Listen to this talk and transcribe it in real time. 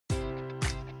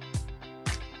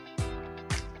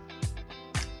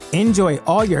Enjoy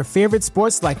all your favorite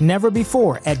sports like never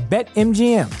before at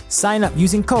BetMGM. Sign up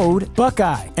using code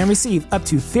Buckeye and receive up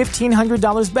to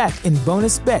 $1,500 back in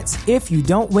bonus bets if you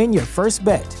don't win your first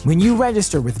bet. When you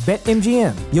register with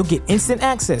BetMGM, you'll get instant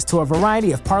access to a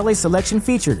variety of parlay selection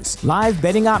features, live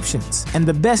betting options, and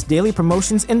the best daily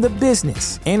promotions in the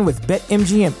business. And with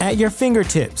BetMGM at your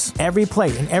fingertips, every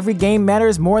play and every game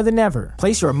matters more than ever.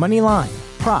 Place your money line,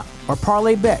 prop, or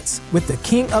parlay bets with the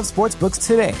king of sportsbooks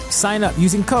today. Sign up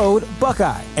using code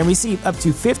Buckeye and receive up to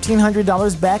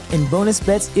 $1,500 back in bonus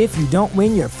bets if you don't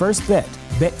win your first bet.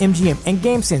 BetMGM and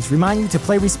GameSense remind you to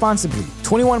play responsibly.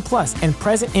 21 plus and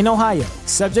present in Ohio,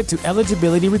 subject to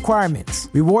eligibility requirements.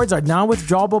 Rewards are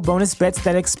non-withdrawable bonus bets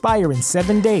that expire in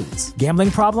 7 days. Gambling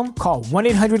problem? Call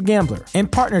 1-800-GAMBLER. In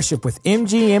partnership with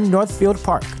MGM Northfield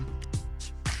Park.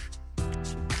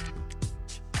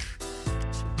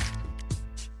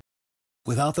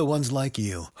 Without the ones like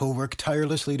you, who work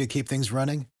tirelessly to keep things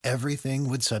running, everything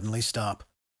would suddenly stop.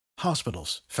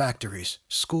 Hospitals, factories,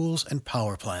 schools, and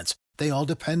power plants, they all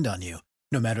depend on you.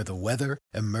 No matter the weather,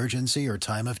 emergency, or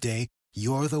time of day,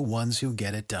 you're the ones who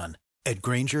get it done. At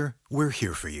Grainger, we're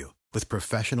here for you with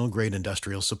professional-grade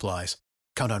industrial supplies.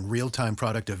 Count on real-time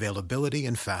product availability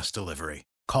and fast delivery.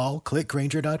 Call, click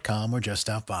Grainger.com, or just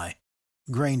stop by.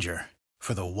 Grainger,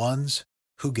 for the ones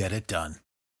who get it done.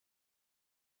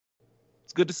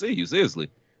 It's good to see you, seriously.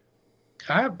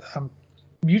 I'm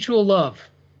mutual love.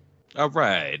 All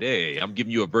right. Hey, I'm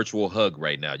giving you a virtual hug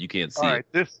right now. You can't see All right, it.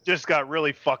 this just got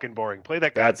really fucking boring. Play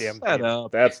that goddamn theme.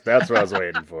 That's what I was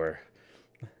waiting for.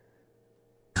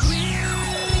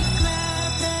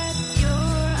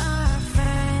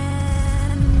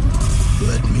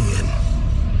 Let me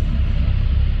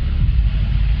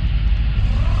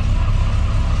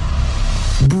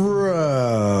in.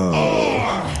 Bro.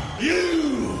 Are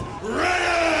you ready?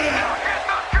 Hit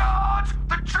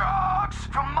the drugs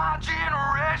from my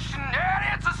generation, and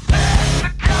it's a sin.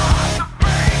 The gods, the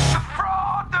fake, the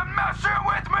fraud, the messing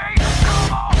with me.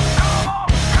 Come on.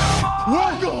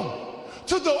 Welcome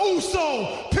to the Uso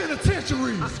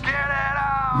Penitentiary. Let's get it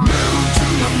out. Move to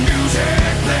the music,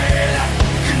 play that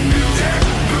good music.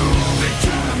 Move it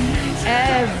to the music.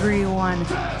 Everyone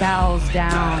bows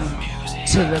down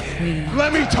to the queen.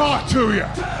 Let me talk to you.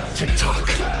 TikTok.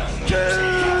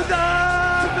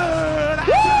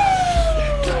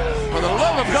 For the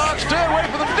love of God, stay away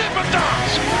from the Dippin'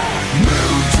 Dots.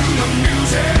 Move to the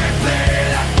music, play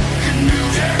that good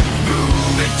music.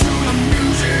 Move it to the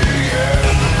music, yeah.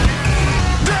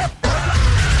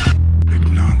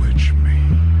 Acknowledge me.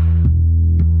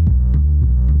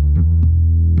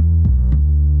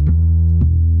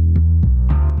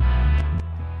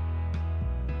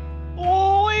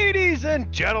 Ladies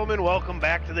and gentlemen, welcome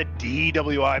back to the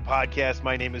DWI podcast.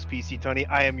 My name is PC Tony.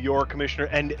 I am your commissioner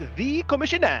and the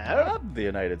commissioner Of the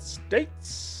United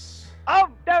States.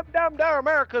 of Damn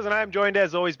Americas, and I am joined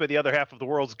as always by the other half of the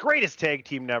world's greatest tag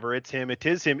team never. It's him, it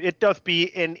is him. It doth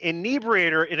be an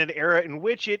inebriator in an era in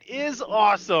which it is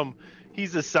awesome.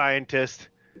 He's a scientist.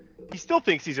 He still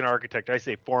thinks he's an architect. I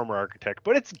say former architect,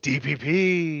 but it's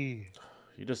DPP.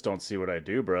 You just don't see what I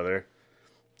do, brother.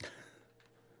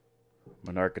 I'm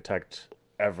an architect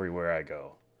everywhere I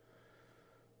go.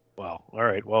 Wow. All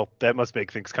right. Well, that must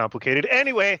make things complicated.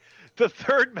 Anyway, the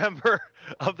third member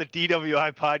of the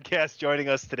DWI podcast joining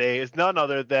us today is none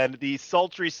other than the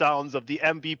sultry sounds of the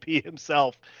MVP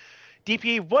himself.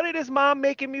 DP, what did his mom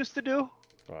make him used to do?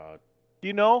 Do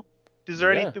you know? Is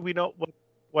there anything we know?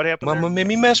 What happened Mama there? made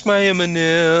me mash my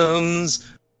M&Ms.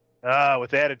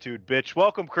 With attitude, bitch.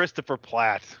 Welcome, Christopher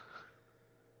Platt.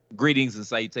 Greetings and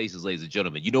salutations, ladies and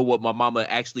gentlemen. You know what my mama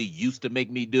actually used to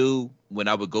make me do when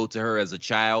I would go to her as a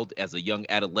child, as a young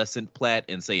adolescent, Platt,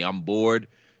 and say, I'm bored?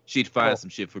 She'd find some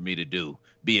shit for me to do,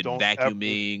 be it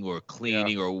vacuuming or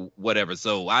cleaning or whatever.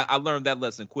 So I learned that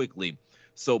lesson quickly.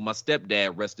 So my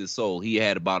stepdad, rest his soul, he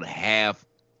had about half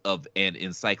of an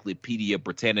Encyclopedia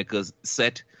Britannica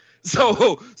set.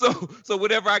 So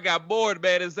whenever I got bored,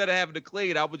 man, instead of having to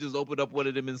clean, I would just open up one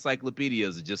of them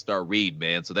encyclopedias and just start reading,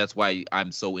 man. So that's why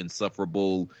I'm so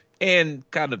insufferable and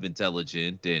kind of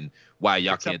intelligent, and why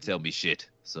y'all can't tell me shit.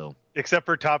 So Except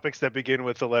for topics that begin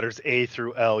with the letters A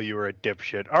through L, you were a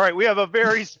dipshit. All right, we have a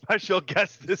very special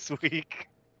guest this week.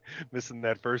 Missing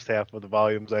that first half of the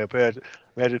volumes, I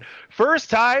imagine. First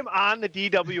time on the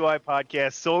DWI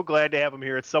podcast. So glad to have him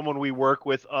here. It's someone we work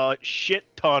with a shit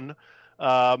ton.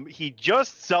 He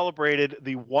just celebrated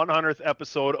the 100th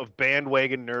episode of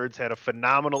Bandwagon Nerds, had a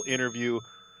phenomenal interview.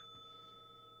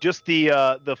 Just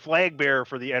the flag bearer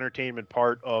for the entertainment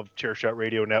part of Chairshot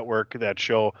Radio Network, that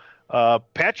show.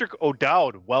 Patrick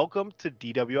O'Dowd, welcome to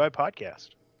DWI Podcast.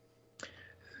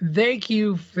 thank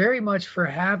you very much for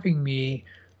having me.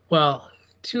 Well,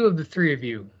 2 of the 3 of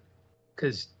you,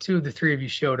 because 2 of the 3 of you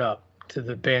showed up to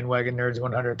the Bandwagon Nerds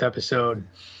 100th episode.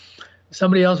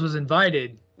 Somebody else was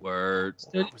invited. Word.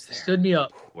 Stood me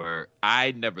up. Word.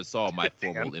 I never saw my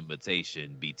formal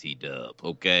invitation, BT Dub.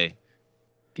 Okay.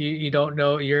 You don't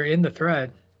know you're in the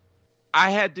thread. I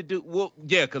had to do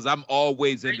yeah, because I'm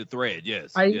always in the thread.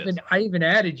 Yes. I yes. even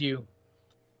added you.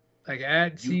 Like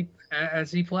add C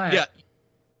Platt. Yeah.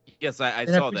 Yes, I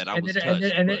saw that. I was touched.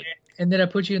 And then I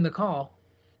put you in the call.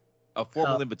 A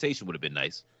formal invitation would have been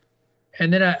nice.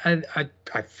 And then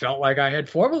I felt like I had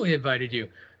formally invited you.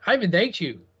 I even thanked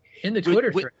you in the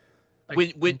Twitter thread.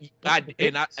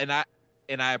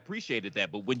 And I appreciated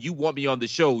that. But when you want me on the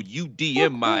show, you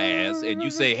DM my ass and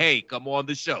you say, "Hey, come on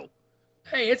the show."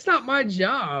 Hey, it's not my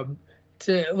job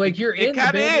to you're in. It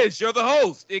kind of is. You're the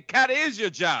host. It kind of is your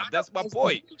job. That's my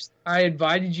point. I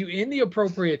invited you in the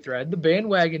appropriate thread, the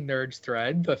Bandwagon Nerds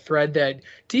thread, the thread that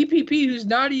DPP, who's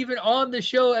not even on the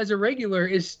show as a regular,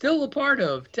 is still a part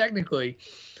of technically.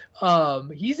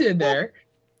 He's in there.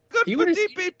 Good for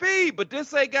DPP, but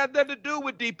this ain't got nothing to do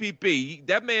with DPP.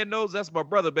 That man knows that's my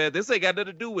brother, man. This ain't got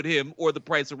nothing to do with him or the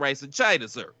price of rice in China,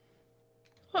 sir.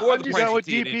 Or the price of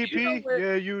DPP?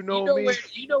 Yeah, you know me.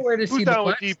 You know where to see Who's the down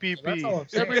with plastic.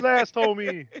 DPP? Every last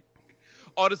homie.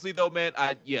 Honestly, though, man,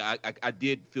 I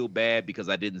did feel bad because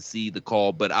I didn't see the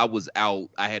call, but I was out.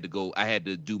 I had to go. I had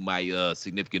to do my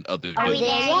significant other. Are we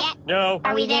there yet? No.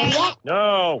 Are we there yet?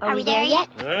 No. Are we there yet?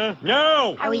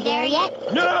 No. Are we there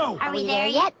yet? No. Are we there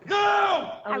yet?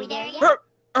 No. Are we there yet?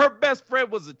 Her best friend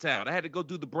was in town. I had to go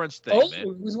do the brunch thing, man.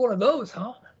 It was one of those,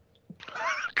 huh?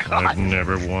 I've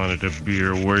never wanted a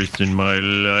beer worse in my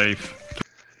life.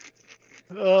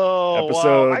 Oh,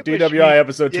 episode wow. DWI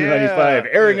episode 295,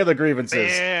 airing of the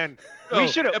grievances. Man, we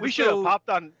should have popped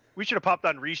on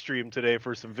Restream today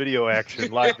for some video action,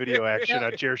 live video action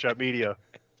on Chairshot Media.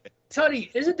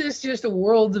 Tony, isn't this just a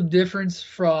world of difference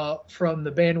from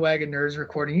the Bandwagon Nerds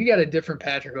recording? You got a different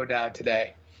Patrick O'Dowd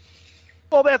today.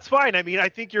 Well, that's fine. I mean, I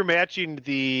think you're matching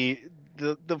the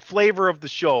flavor of the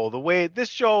show. The way this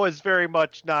show is very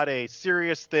much not a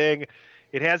serious thing.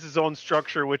 It has its own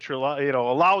structure, which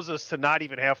allows us to not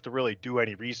even have to really do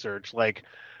any research. Like,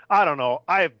 I don't know.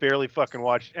 I have barely fucking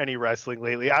watched any wrestling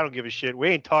lately. I don't give a shit. We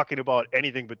ain't talking about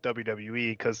anything but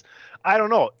WWE because I don't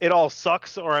know. It all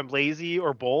sucks, or I'm lazy,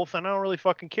 or both, and I don't really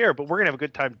fucking care. But we're gonna have a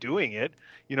good time doing it.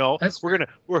 You know, we're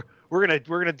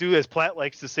gonna do, as Platt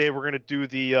likes to say, we're gonna do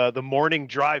the morning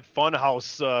drive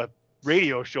funhouse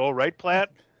radio show, right, Platt?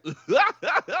 All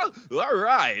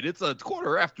right, it's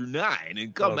 9:15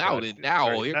 and come out, and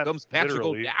now right, here comes Patrick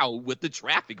literally. O'Dowd with the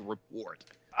traffic report.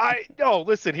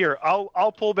 Listen here.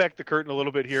 I'll pull back the curtain a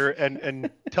little bit here and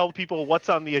tell people what's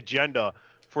on the agenda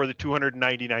for the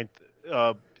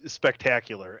 299th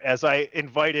spectacular. As I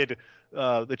invited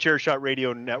the Chairshot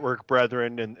Radio Network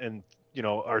brethren and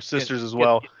our sisters as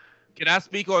well. Can I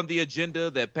speak on the agenda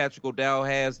that Patrick O'Dowd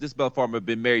has? This Bell Farmer has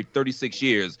been married 36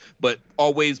 years, but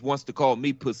always wants to call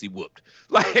me pussy whooped.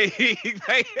 What are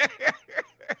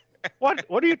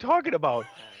you talking about?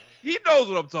 He knows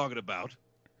what I'm talking about.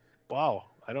 Wow,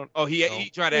 I don't. Oh, he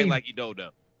tried to act like he don't know.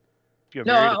 You're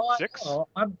married at 6?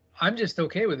 I'm just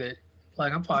okay with it.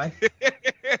 Like, I'm fine.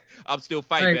 I'm still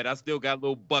fighting, man. I still got a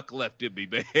little buck left in me,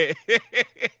 man.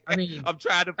 I mean, I'm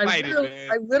trying to fight it,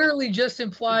 man. I literally just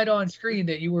implied on screen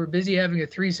that you were busy having a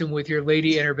threesome with your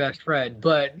lady and her best friend,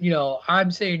 but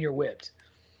I'm saying you're whipped.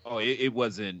 Oh, it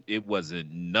wasn't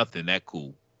nothing that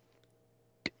cool.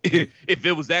 If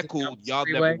it was that cool, y'all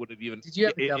never would have even. Did you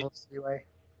have a devil's three-way?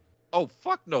 Oh,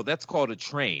 fuck no. That's called a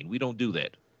train. We don't do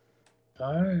that.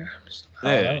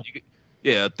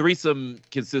 Yeah, a threesome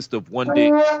consists of one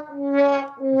dick. I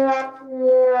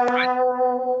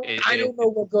don't know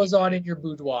what goes on in your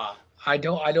boudoir. I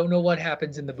don't know what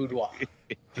happens in the boudoir.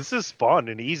 This is fun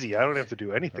and easy. I don't have to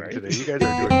do anything today. You guys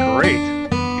are doing great.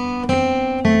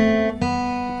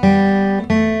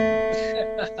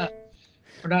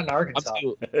 We're not in Arkansas.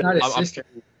 Not his sister.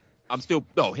 I'm still.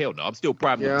 No, hell no. I'm still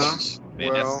private. Yeah.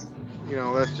 Man,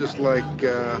 that's just like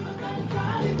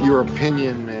your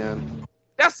opinion, man.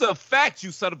 That's a fact, you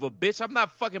son of a bitch. I'm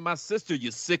not fucking my sister, you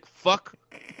sick fuck.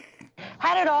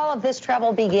 How did all of this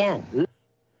trouble begin?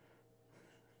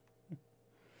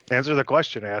 Answer the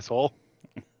question, asshole.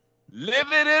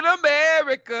 Living in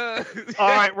America. All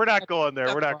right, we're not going there.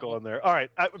 We're not going there. All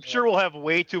right, I'm sure we'll have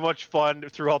way too much fun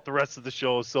throughout the rest of the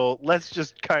show, so let's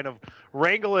just kind of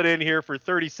wrangle it in here for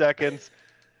 30 seconds.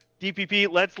 DPP,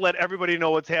 let's let everybody know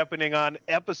what's happening on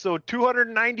episode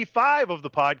 295 of the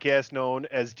podcast known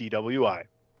as DWI.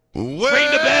 Well, ring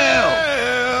the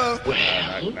bell.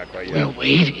 Well, Not quite yet. we're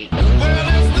waiting. Well,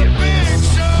 it's the big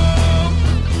show.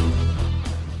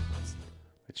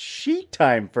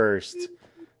 time first.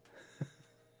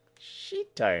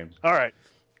 Sheet time. All right.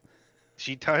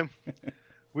 Sheet time.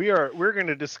 We're going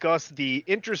to discuss the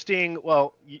interesting.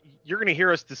 Well, you're going to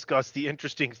hear us discuss the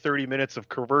interesting 30 minutes of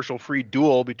commercial-free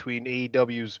duel between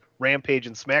AEW's Rampage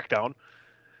and SmackDown.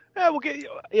 We'll get you.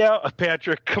 Yeah,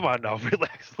 Patrick, come on now,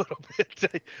 relax a little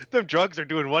bit. Them drugs are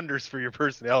doing wonders for your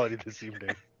personality this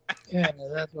evening. Yeah,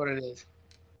 that's what it is.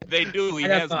 They do. He I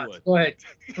got has thoughts. one. Go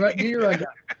ahead. Do your rundown.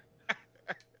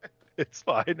 It's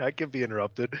fine. I can be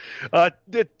interrupted.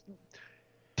 The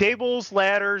tables,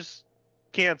 ladders,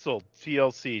 canceled.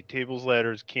 TLC. Tables,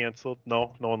 ladders, canceled.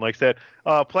 No one likes that.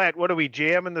 Platt, what are we?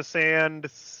 Jam in the Sand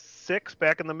 6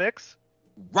 back in the mix?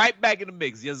 Right back in the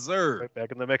mix. Yes, sir. Right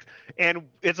back in the mix. And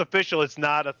it's official. It's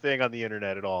not a thing on the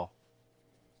internet at all.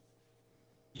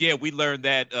 Yeah, we learned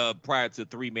that prior to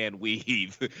Three-Man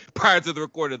Weave. Prior to the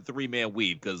recording of Three-Man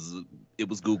Weave, because it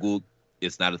was Googled.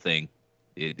 It's not a thing.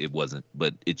 It wasn't,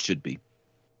 but it should be.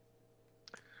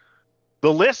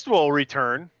 The list will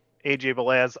return. AJ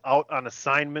Velez out on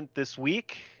assignment this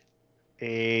week.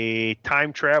 A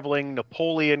time-traveling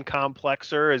Napoleon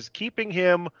complexer is keeping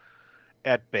him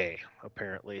at bay,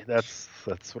 apparently. That's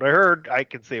what I heard. I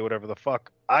can say whatever the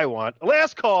fuck I want.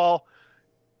 Last call.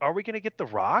 Are we going to get The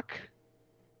Rock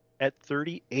at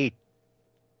 38?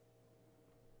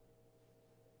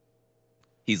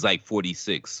 He's like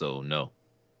 46, so no.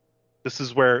 This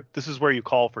is where you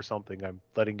call for something. I'm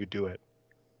letting you do it.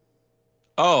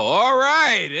 Oh, all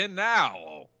right. And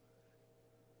now,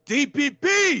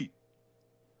 DPP,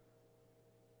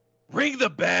 ring the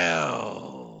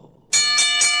bell.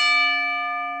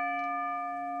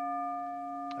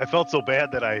 I felt so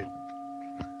bad that I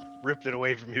ripped it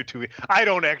away from you two. I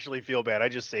don't actually feel bad. I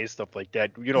just say stuff like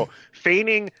that. You know,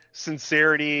 feigning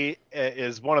sincerity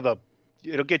is one of the.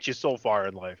 It'll get you so far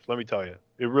in life. Let me tell you,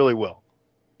 it really will.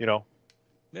 You know.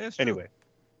 Anyway,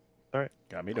 all right,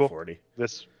 got me cool. to 40.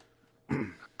 This.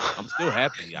 I'm still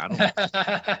happy.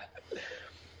 I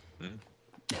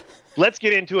don't. Let's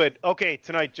get into it. Okay,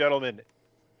 tonight, gentlemen.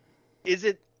 Is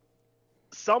it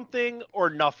something or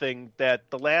nothing that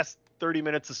the last 30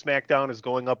 minutes of SmackDown is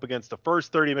going up against the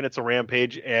first 30 minutes of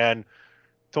Rampage, and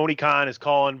Tony Khan is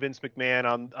calling Vince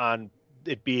McMahon on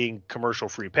it being commercial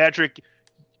free? Patrick,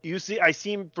 I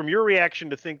seem from your reaction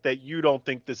to think that you don't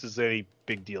think this is any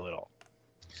big deal at all.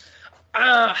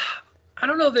 I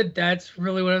don't know that that's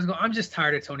really what I was going. I'm just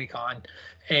tired of Tony Khan,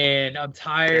 and I'm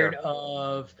tired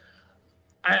of.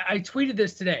 I tweeted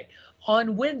this today.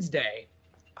 On Wednesday,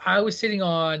 I was sitting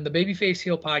on the Babyface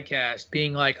Heel podcast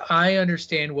being like, I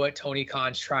understand what Tony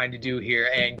Khan's trying to do here,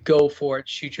 and go for it,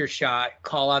 shoot your shot,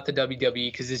 call out the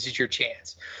WWE because this is your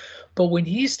chance. But when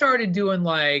he started doing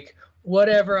like,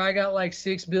 whatever, I got like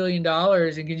 $6 billion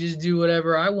and can just do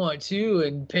whatever I want to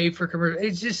and pay for commercial,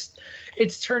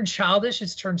 it's turned childish,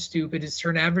 it's turned stupid, it's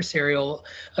turned adversarial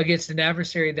against an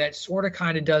adversary that sort of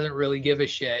kind of doesn't really give a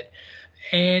shit.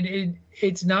 And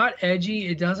it's not edgy.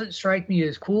 It doesn't strike me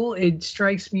as cool. It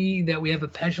strikes me that we have a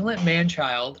petulant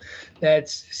man-child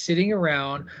that's sitting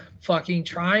around fucking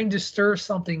trying to stir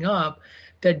something up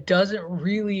that doesn't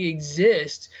really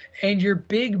exist. And your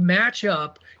big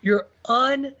matchup, your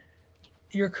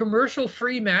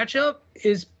commercial-free matchup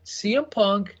is CM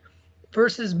Punk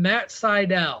versus Matt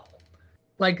Sydal.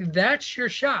 Like, that's your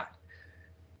shot.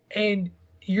 And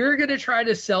you're going to try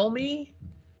to sell me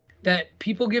that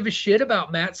people give a shit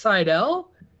about Matt Sydal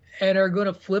and are going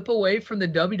to flip away from the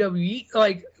WWE?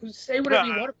 Like, say whatever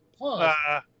you want to Punk,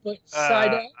 but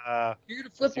Sydal, you're going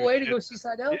to flip away to go see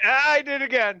Sydal? Yeah, I did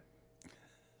again.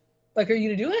 Like, are you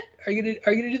going to do it? Are you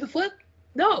going to do the flip?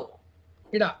 No,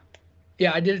 you're not.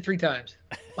 Yeah, I did it 3 times.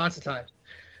 Lots of times.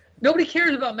 Nobody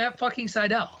cares about Matt fucking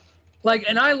Sydal. Like,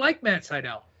 and I like Matt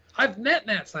Sydal. I've met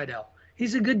Matt Sydal.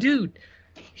 He's a good dude.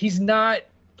 He's not,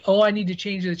 I need to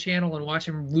change the channel and watch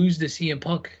him lose to CM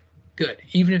Punk. Good.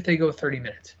 Even if they go 30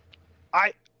 minutes.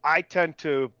 I tend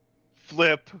to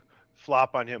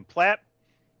flop on him. Platt?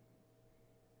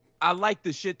 I like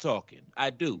the shit talking.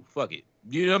 I do. Fuck it.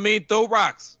 You know what I mean? Throw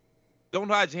rocks. Don't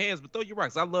hide your hands, but throw your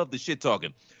rocks. I love the shit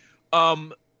talking.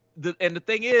 And the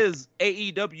thing is,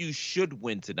 AEW should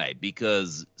win tonight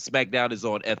because SmackDown is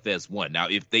on FS1. Now,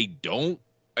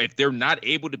 if they're not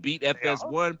able to beat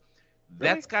FS1,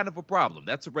 that's kind of a problem.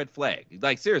 That's a red flag.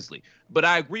 Like, seriously. But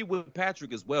I agree with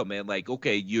Patrick as well, man. Like,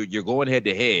 okay, you're going head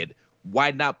to head.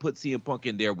 Why not put CM Punk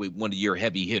in there with one of your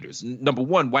heavy hitters? Number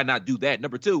one, why not do that?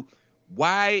 Number two,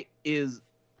 why is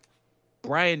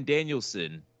Bryan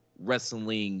Danielson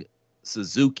wrestling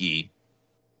Suzuki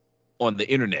on the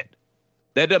internet?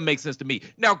 That doesn't make sense to me.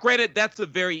 Now, granted, that's a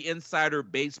very insider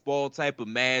baseball type of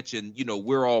match, and,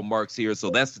 we're all marks here, so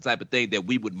that's the type of thing that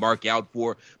we would mark out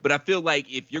for. But I feel like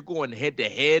if you're going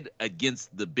head-to-head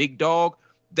against the big dog,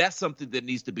 that's something that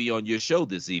needs to be on your show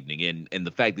this evening. And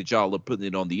the fact that y'all are putting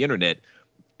it on the internet,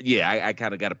 yeah, I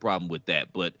kind of got a problem with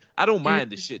that. But I don't mind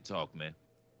the shit talk, man.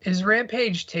 Is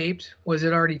Rampage taped? Was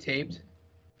it already taped?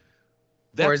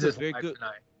 Or is That's a this very live good.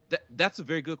 tonight? That's a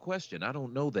very good question. I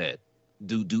don't know that.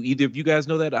 Do either of you guys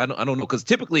know that? I don't know, because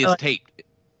typically it's taped.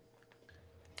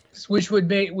 Which would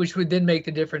then make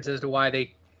the difference as to why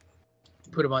they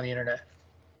put them on the internet.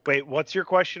 Wait, what's your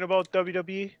question about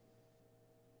WWE?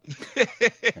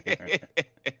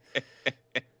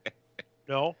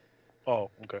 No?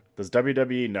 Oh, okay. Does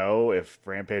WWE know if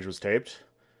Rampage was taped?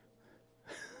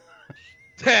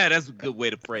 Yeah, that's a good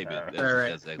way to frame it. That's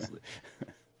right. excellent.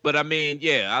 But I mean,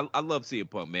 yeah, I love CM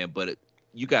Punk, man. But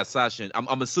you got Sasha.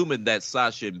 I'm assuming that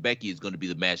Sasha and Becky is going to be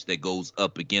the match that goes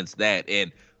up against that,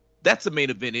 and that's a main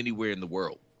event anywhere in the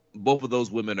world. Both of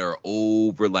those women are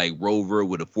over like Rover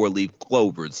with a 4-leaf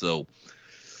clover, so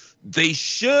they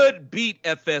should beat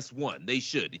FS1. They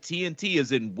should. TNT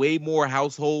is in way more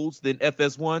households than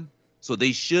FS1, so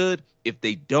they should. If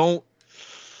they don't,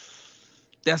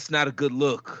 that's not a good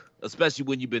look, especially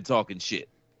when you've been talking shit.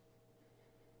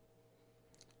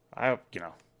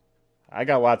 I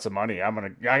got lots of money. I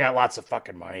got lots of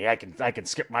fucking money. I can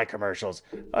skip my commercials.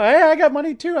 Hey, I got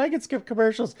money too. I can skip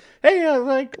commercials. Hey,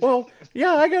 I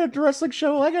got a wrestling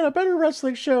show. I got a better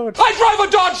wrestling show. I drive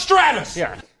a Dodge Stratus.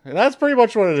 Yeah, that's pretty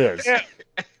much what it is. Yeah.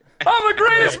 I'm the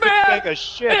greatest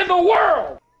man in the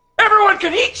world. Everyone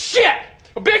can eat shit.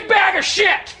 A big bag of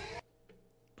shit.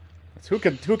 Who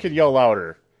can yell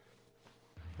louder?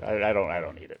 I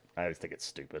don't need it. I just think it's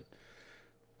stupid.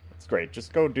 It's great.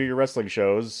 Just go do your wrestling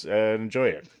shows and enjoy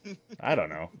it. I don't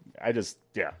know.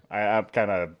 I'm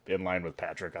kind of in line with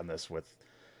Patrick on this.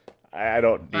 I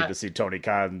don't need to see Tony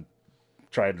Khan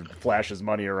try to flash his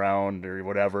money around or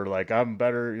whatever. Like, I'm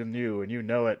better than you and you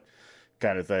know it,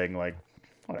 kind of thing. Like,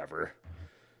 whatever.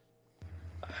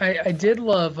 I did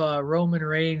love Roman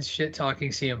Reigns shit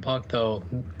talking CM Punk though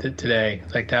today,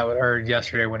 like that, or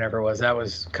yesterday, whenever it was. That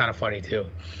was kind of funny too.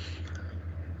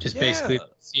 Just basically,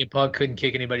 CM Punk couldn't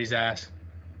kick anybody's ass.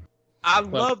 I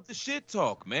love the shit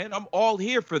talk, man. I'm all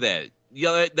here for that.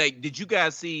 Yeah, did you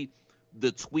guys see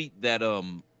the tweet that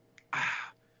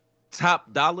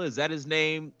Top Dollar, is that his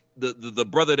name? The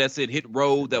brother that's in Hit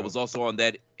Road that was also on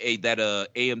that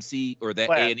AMC or that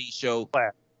A&E show.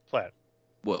 Flat.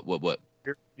 What?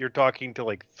 You're talking to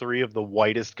like 3 of the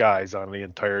whitest guys on the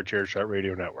entire Chairshot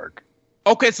Radio Network.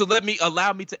 Okay, so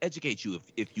allow me to educate you,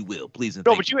 if you will, please.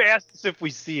 No, but you asked us if we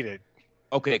seen it.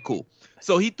 Okay, cool.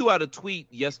 So he threw out a tweet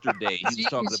yesterday. He was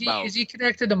talking about. Is he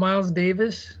connected to Miles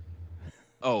Davis?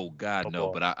 Oh God,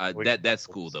 no! But that's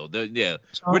cool though. Yeah,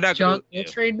 we're not John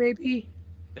Coltrane, maybe.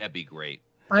 That'd be great.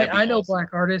 I know black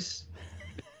artists.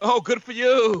 Oh, good for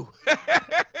you.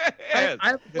 I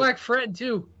have a black friend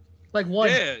too. Like one,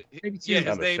 maybe two.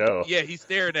 Yeah, he's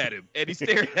staring at him, and he's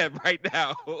staring at him right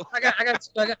now.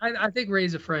 I think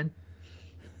Ray's a friend.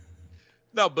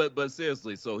 No, but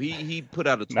seriously, so he put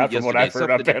out a tweet Not from yesterday. what I've heard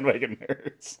on Bandwagon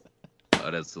Nerds.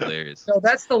 Oh, that's hilarious. No,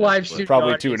 that's the live stream. Should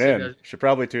probably tune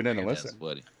in and listen. That's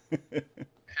funny.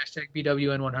 Hashtag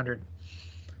BWN100.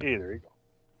 Hey, there you go.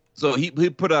 So he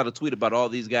put out a tweet about all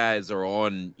these guys are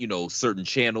on, certain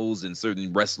channels and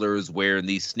certain wrestlers wearing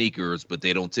these sneakers, but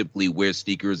they don't typically wear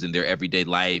sneakers in their everyday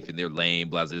life and they're lame,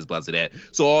 blah, blah, blah, blah, that.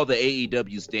 So all the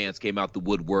AEW stands came out the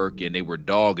woodwork and they were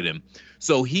dogging him.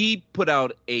 So he put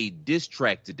out a diss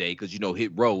track today because,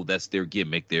 Hit Row, that's their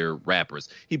gimmick, they're rappers.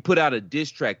 He put out a diss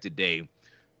track today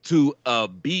to a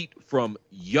beat from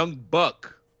Young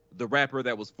Buck, the rapper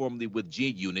that was formerly with G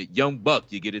Unit. Young Buck,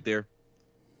 you get it there?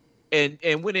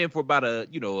 And went in for about a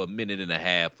minute and a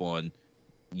half on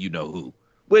who,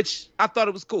 which I thought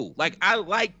it was cool. Like, I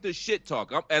like the shit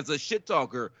talk. As a shit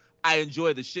talker, I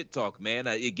enjoy the shit talk, man.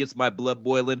 It gets my blood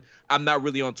boiling. I'm not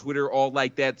really on Twitter all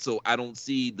like that, so I don't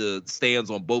see the stands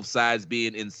on both sides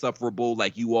being insufferable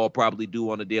like you all probably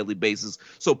do on a daily basis.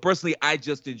 So personally, I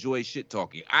just enjoy shit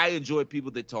talking. I enjoy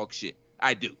people that talk shit.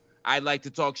 I do. I like to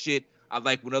talk shit. I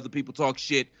like when other people talk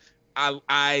shit.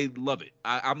 I love it.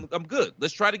 I'm good.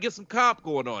 Let's try to get some comp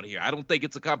going on here. I don't think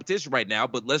it's a competition right now,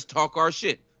 but let's talk our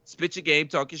shit. Spit your game,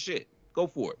 talk your shit. Go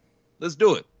for it. Let's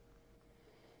do it.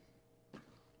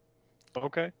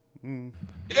 Okay.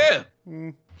 Yeah.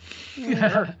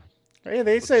 Hey,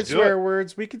 they say swear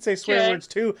words. We can say swear words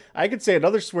too. I could say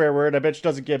another swear word. I bet you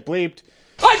doesn't get bleeped.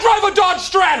 I drive a Dodge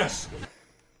Stratus.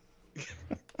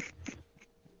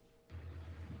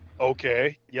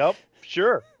 Okay. Yep.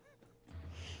 Sure.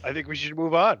 I think we should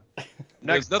move on.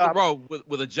 There's nothing wrong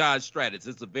with a John Stratus.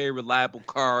 It's a very reliable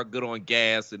car, good on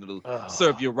gas, and it'll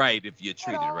serve you right if you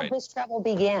treat it All right. of this trouble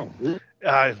began.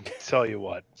 I tell you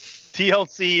what,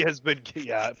 TLC has been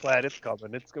Platt. It's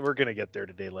coming. We're gonna get there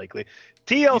today, likely.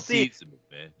 TLC, You teasing me,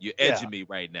 man. You're edging me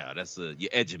right now.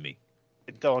 You're edging me.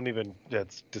 don't even.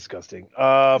 That's disgusting.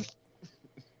 Not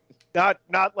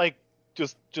like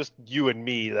just you and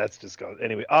me. That's disgusting.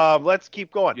 Anyway, let's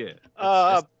keep going. Yeah.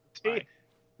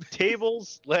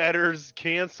 Tables, ladders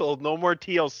canceled. No more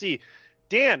TLC.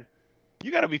 Dan,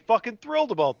 you got to be fucking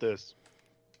thrilled about this.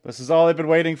 This is all I've been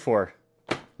waiting for.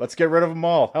 Let's get rid of them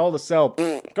all. Hell in a Cell.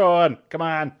 Go on. Come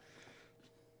on.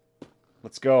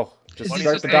 Let's go. Just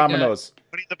start the dominoes.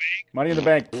 Money in the Bank. Money in the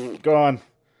Bank. Go on.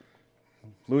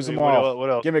 Lose them all. What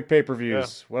else? Gimmick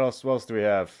pay-per-views. Yeah. What else do we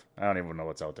have? I don't even know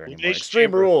what's out there anymore. Elimination Extreme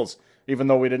Chamber. Rules. Even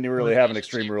though we didn't really have an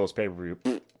Extreme Rules pay-per-view.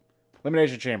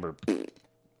 Elimination Chamber.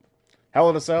 Hell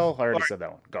in a Cell. I already said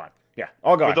that one. Gone. Yeah,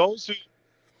 all gone.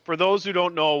 For those who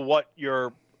don't know what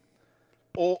your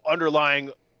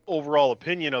underlying overall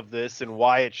opinion of this and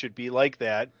why it should be like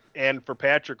that, and for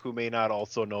Patrick who may not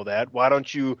also know that, why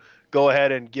don't you go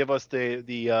ahead and give us the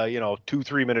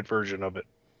 2-3 minute version of it?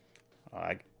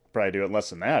 I could probably do it less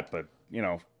than that, but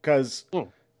because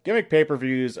gimmick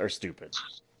pay-per-views are stupid.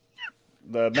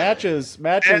 The matches.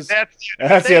 That's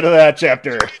the end of that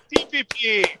chapter.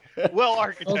 DPP. Well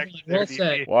architected. Well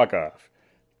said. Walk off.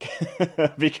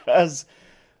 Because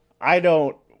I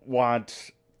don't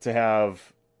want to have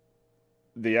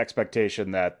the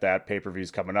expectation that pay-per-view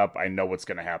is coming up. I know what's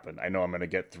going to happen. I know I'm going to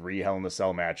get 3 Hell in a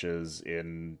Cell matches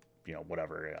in,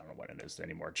 whatever. I don't know when it is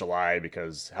anymore. July,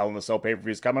 because Hell in a Cell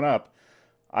pay-per-view is coming up.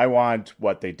 I want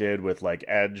what they did with like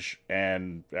Edge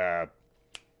and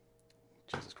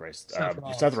Jesus Christ,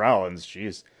 Seth Rollins.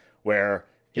 Jeez, where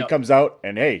he comes out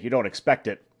and hey, you don't expect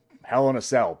it. Hell in a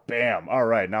Cell, bam! All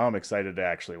right, now I'm excited to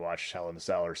actually watch Hell in a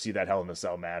Cell or see that Hell in a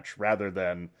Cell match rather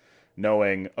than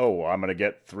knowing, oh, I'm gonna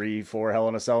get 3-4 Hell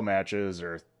in a Cell matches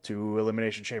or 2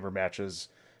 Elimination Chamber matches,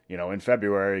 in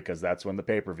February because that's when the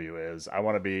pay-per-view is. I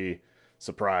want to be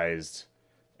surprised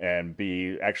and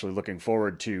be actually looking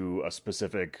forward to a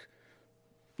specific,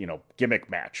 gimmick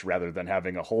match rather than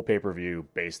having a whole pay-per-view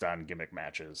based on gimmick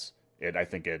matches. I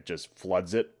think it just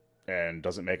floods it and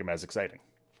doesn't make them as exciting.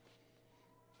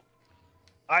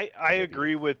 I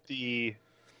agree with the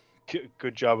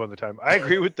good job on the time. I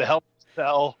agree with the Hell in a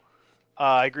Cell.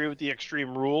 I agree with the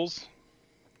Extreme Rules.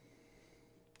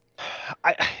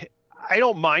 I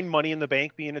don't mind Money in the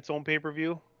Bank being its own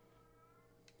pay-per-view.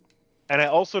 And I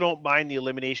also don't mind the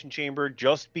Elimination Chamber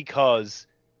just because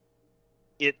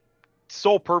it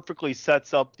so perfectly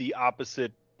sets up the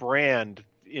opposite brand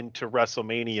into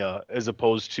WrestleMania as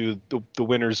opposed to the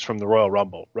winners from the Royal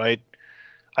Rumble, right?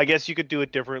 I guess you could do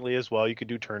it differently as well. You could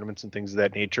do tournaments and things of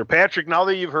that nature. Patrick, now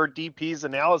that you've heard DP's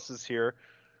analysis here,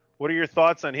 what are your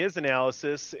thoughts on his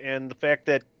analysis and the fact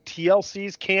that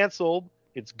TLC's canceled,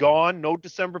 it's gone, no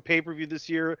December pay-per-view this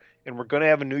year, and we're going to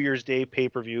have a New Year's Day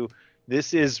pay-per-view?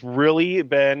 This has really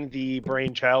been the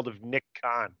brainchild of Nick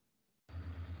Khan.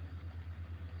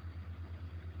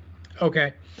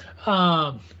 Okay.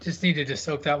 Just needed to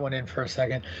soak that one in for a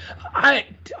second. I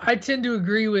tend to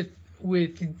agree with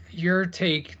your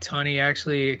take, Tony,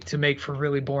 actually, to make for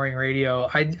really boring radio.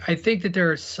 I think that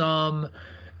there are some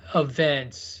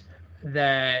events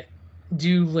that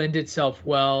do lend itself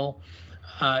well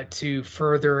to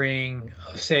furthering,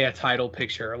 say, a title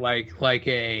picture, like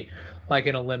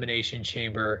an Elimination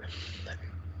Chamber.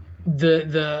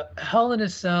 The Hell in a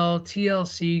Cell,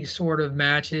 TLC sort of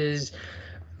matches,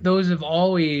 those have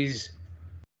always,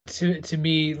 to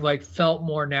me, like, felt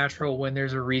more natural when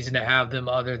there's a reason to have them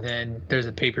other than there's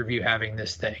a pay-per-view having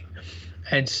this thing.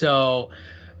 And so,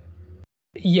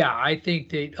 yeah, I think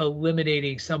that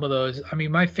eliminating some of those, I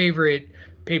mean, my favorite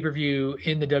pay-per-view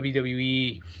in the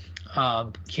WWE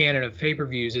canon of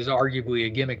pay-per-views is arguably a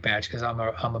gimmick match because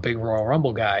I'm a big Royal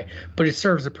Rumble guy, but it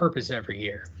serves a purpose every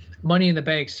year. Money in the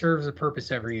Bank serves a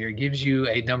purpose every year. It gives you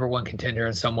a number one contender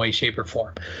in some way, shape, or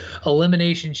form.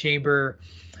 Elimination Chamber,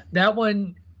 that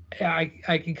one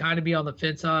I can kind of be on the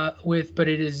fence with, but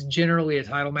it is generally a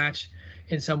title match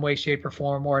in some way, shape, or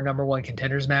form, or a number one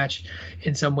contenders match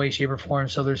in some way, shape, or form.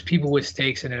 So there's people with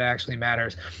stakes and it actually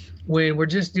matters. When we're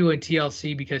just doing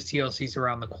TLC because TLC's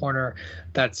around the corner,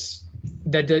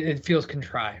 it feels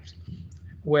contrived.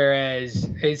 Whereas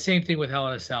same thing with Hell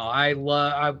in a Cell.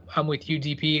 I'm with you,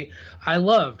 DP. I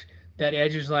loved that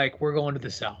Edge was like, we're going to the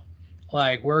Cell.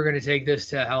 Like, we're going to take this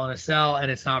to Hell in a Cell,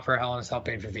 and it's not for Hell in a Cell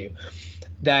pay-per-view.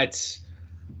 That's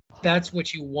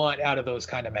what you want out of those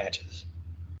kind of matches.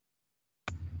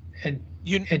 And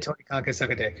Tony Khan can suck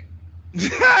a dick.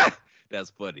 That's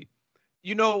funny.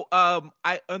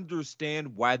 I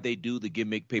understand why they do the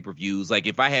gimmick pay-per-views. Like,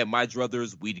 if I had my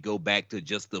druthers, we'd go back to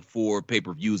just the 4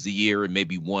 pay-per-views a year and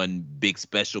maybe one big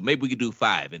special. Maybe we could do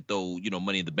 5 and throw,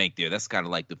 Money in the Bank there. That's kind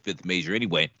of like the 5th major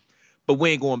anyway. But we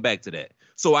ain't going back to that.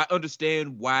 So I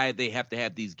understand why they have to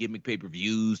have these gimmick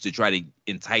pay-per-views to try to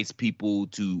entice people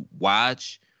to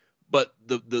watch. But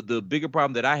the bigger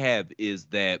problem that I have is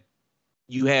that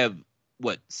you have,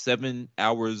 7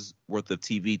 hours worth of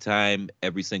TV time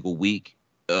every single week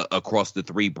across the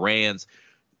 3 brands.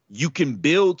 You can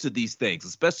build to these things,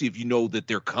 especially if you know that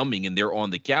they're coming and they're on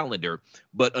the calendar.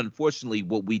 But unfortunately,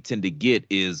 what we tend to get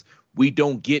is we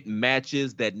don't get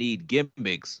matches that need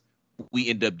gimmicks. We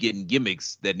end up getting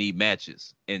gimmicks that need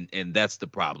matches. And that's the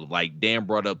problem. Like Dan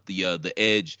brought up the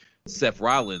Edge, Seth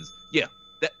Rollins. Yeah,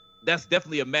 that's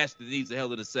definitely a match that needs a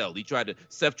Hell in a Cell.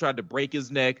 Seth tried to break his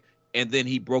neck, and then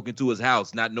he broke into his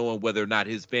house not knowing whether or not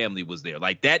his family was there.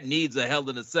 Like, that needs a Hell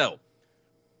in a Cell.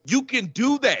 You can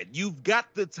do that. You've got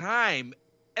the time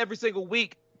every single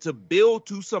week to build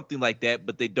to something like that,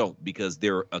 but they don't because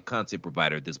they're a content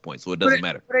provider at this point, so it doesn't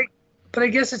matter. But I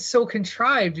guess it's so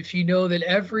contrived if you know that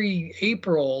every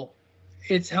April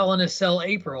it's Hell in a Cell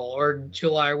April or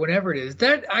July or whenever it is.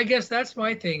 That, I guess that's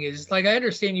my thing is, like, I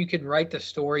understand you can write the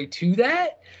story to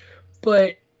that,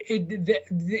 but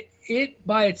it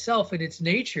by itself in its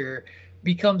nature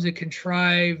becomes a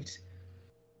contrived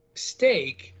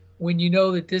stake when you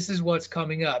know that this is what's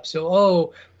coming up.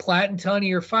 So, Platt and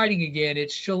Tunney are fighting again.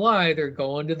 It's July. They're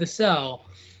going to the cell.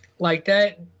 Like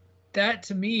that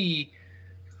to me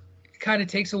kind of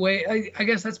takes away. I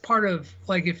guess that's part of,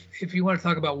 like, if you want to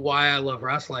talk about why I love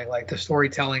wrestling, like the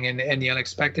storytelling and the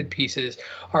unexpected pieces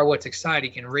are what's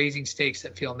exciting and raising stakes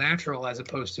that feel natural as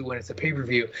opposed to when it's a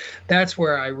pay-per-view. That's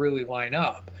where I really line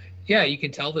up. Yeah, you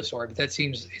can tell the story, but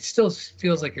it still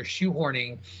feels like you're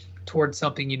shoehorning towards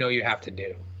something you have to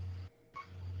do.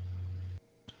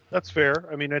 That's fair.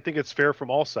 I mean, I think it's fair from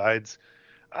all sides.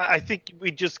 I think we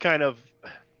just kind of,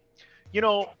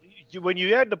 when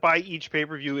you had to buy each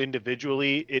pay-per-view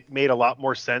individually, it made a lot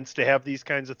more sense to have these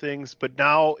kinds of things. But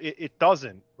now it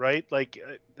doesn't, right? Like,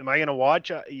 am I going to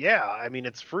watch? Yeah, I mean,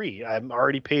 it's free. I'm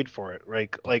already paid for it,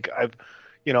 right? Like I've,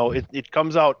 it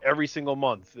comes out every single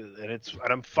month, and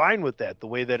I'm fine with that, the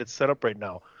way that it's set up right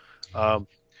now.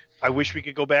 I wish we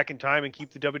could go back in time and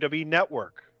keep the WWE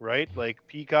Network, right? Like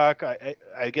Peacock,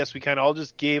 I guess we kind of all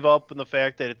just gave up on the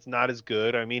fact that it's not as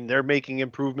good. I mean, they're making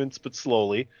improvements, but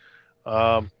slowly.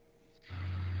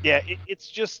 Yeah, it's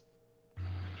just,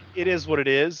 it is what it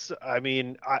is. I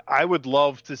mean, I would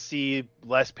love to see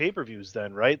less pay-per-views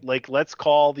then, right? Like, let's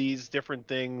call these different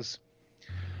things,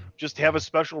 just have a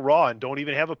special Raw and don't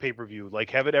even have a pay-per-view.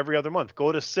 Like, have it every other month.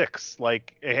 Go to 6.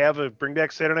 Like, bring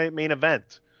back Saturday Night Main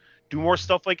Event. Do more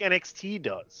stuff like NXT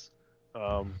does.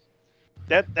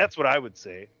 That's what I would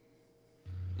say.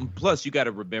 Plus, you got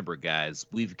to remember, guys,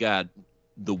 we've got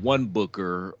the one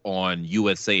booker on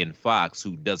USA and Fox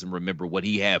who doesn't remember what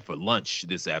he had for lunch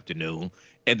this afternoon,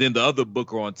 and then the other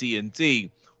booker on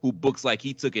TNT who books like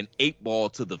he took an 8-ball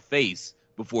to the face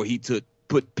before he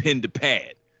put pen to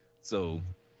pad. So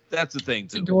that's the thing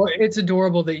too. It's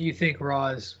adorable that you think Raw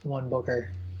is one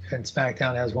booker and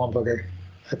SmackDown has one booker.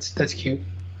 That's cute.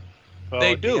 Well,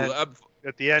 they do.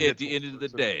 At the end of the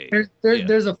day,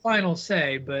 there's a final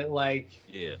say, but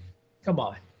come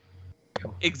on.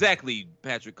 Exactly,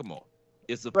 Patrick. Come on.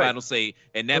 It's the final say,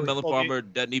 and that Melon Farmer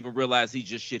doesn't even realize he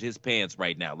just shit his pants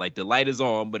right now. Like, the light is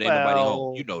on, but ain't nobody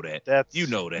home. You know that. You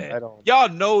know that. Y'all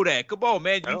know that. Come on,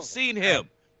 man. You've seen him.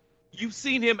 You've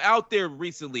seen him out there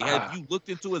recently. Have you looked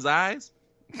into his eyes?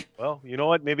 Well, you know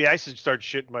what? Maybe I should start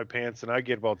shitting my pants, and I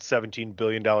get about $17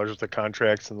 billion worth of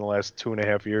contracts in the last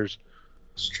 2.5 years.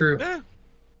 It's true. Yeah.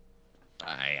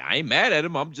 I ain't mad at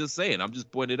him. I'm just saying. I'm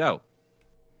just pointing it out.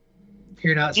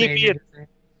 You're not saying anything.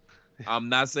 I'm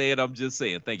not saying. I'm just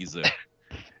saying. Thank you, sir.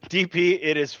 DP,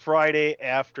 it is Friday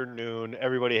afternoon.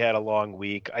 Everybody had a long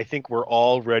week. I think we're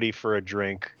all ready for a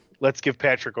drink. Let's give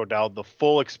Patrick O'Dowd the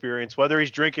full experience. Whether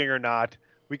he's drinking or not,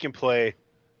 we can play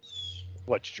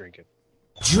What's Drinking.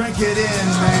 Drink it in,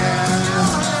 man.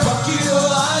 Fuck you,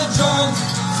 I'm drunk.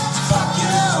 Fuck you,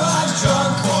 I'm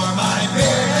drunk. Pour my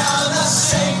beer down the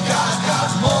sink. I've got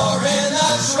more in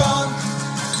the trunk.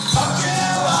 Fuck you,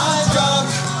 I'm drunk.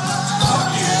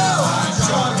 Fuck you, I'm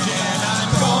drunk. And I'm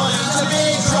going to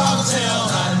be drunk till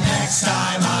the next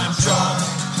time I'm drunk.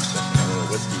 A little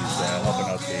whiskey's helping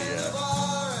out the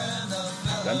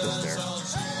dentist there.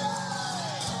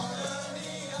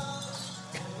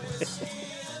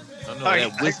 I know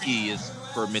that whiskey is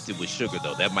fermented with sugar,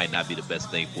 though. That might not be the best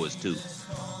thing for his tooth.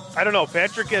 I don't know.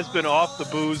 Patrick has been off the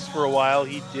booze for a while.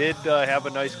 He did have a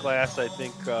nice glass, I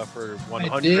think, for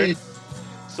 100. I did.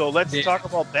 So let's Did. talk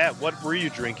about that. What were you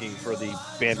drinking for the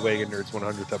Bandwagon Nerds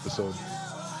 100th episode?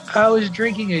 I was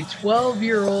drinking a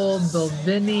 12-year-old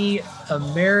Belvini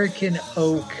American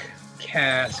Oak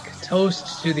cask.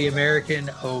 Toast to the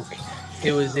American Oak.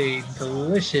 It was a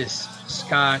delicious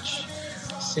Scotch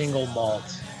single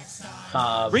malt.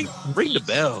 Ring the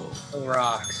bell.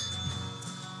 Rocks.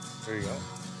 There you go.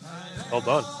 Well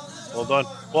done. Well done.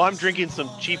 Well, I'm drinking some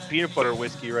cheap peanut butter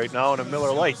whiskey right now and a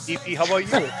Miller Lite. DP, how about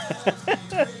you?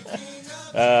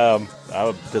 I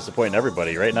would disappoint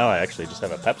everybody. Right now, I actually just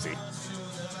have a Pepsi.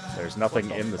 There's nothing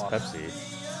in this Pepsi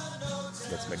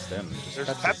that's mixed in. Just There's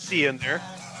Pepsi in there.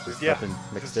 There's Yeah. nothing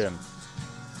mixed in.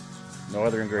 No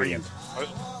other ingredient. Are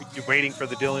you waiting for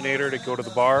the Dillinator to go to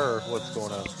the bar, or what's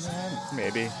going on?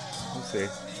 Maybe. We'll see.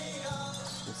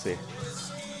 We'll see.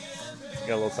 We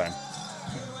got a little time.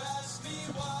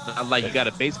 Not like you got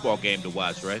a baseball game to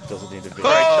watch, right? Doesn't need to be.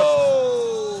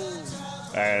 Oh!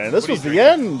 And this What are was you the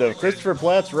end of Christopher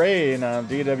Platt's reign on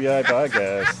DWI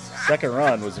Podcast. Second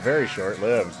run was very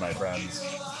short-lived, my friends.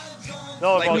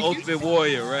 No, Like the Ultimate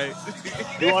Warrior, right?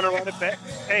 You want to run it back?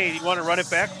 Hey, you want to run it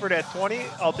back for that 20?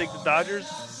 I'll take the Dodgers.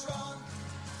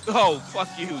 Oh, fuck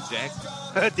you, Jack.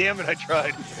 Damn it, I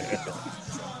tried.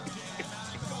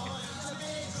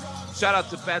 Shout out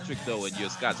to Patrick, though, and your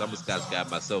Scotch. I'm a Scotch guy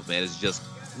myself, man. It's just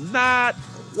not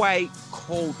quite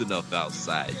cold enough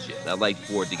outside yet. I like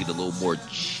for it to get a little more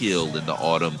chill in the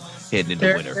autumn, heading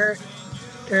into winter.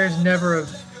 There's never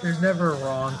a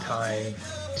wrong time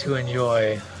to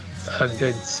enjoy a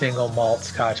good single malt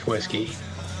Scotch whiskey.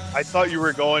 I thought you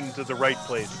were going to the right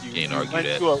place. Can't argue went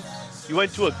that. You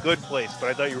went to a good place, but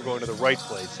I thought you were going to the right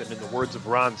place. And in the words of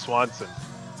Ron Swanson,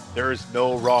 there is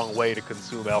no wrong way to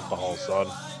consume alcohol, son.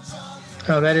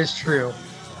 Oh, that is true.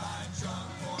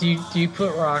 Do you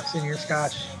put rocks in your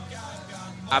Scotch?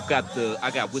 I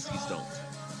got Whiskey Stones.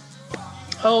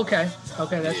 Oh, okay.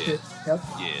 Okay, that's Yeah. good. Yep.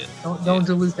 Yeah. Don't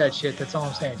dilute that shit. That's all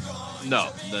I'm saying.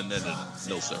 No,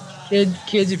 sir.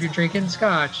 Kids, if you're drinking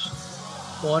Scotch,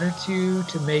 1 or 2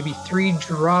 to maybe 3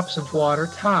 drops of water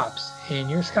tops in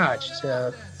your Scotch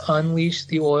to unleash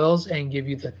the oils and give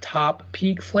you the top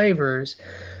peak flavors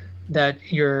that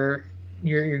you're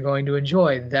going to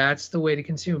enjoy. That's the way to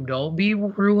consume. Don't be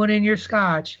ruining your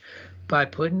Scotch by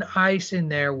putting ice in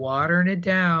there, watering it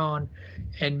down,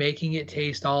 and making it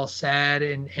taste all sad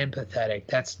and pathetic.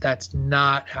 That's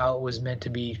not how it was meant to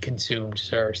be consumed,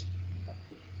 sirs.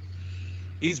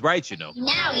 He's right, you know.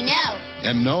 Now we know.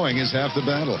 And knowing is half the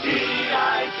battle.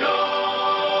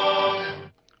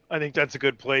 I think that's a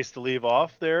good place to leave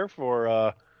off there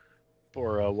for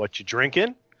what you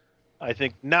drinking. I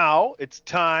think now it's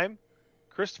time.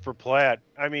 Christopher Platt.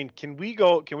 I mean, can we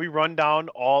run down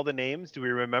all the names? Do we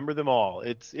remember them all?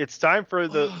 It's time for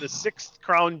the 6th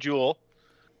crown jewel.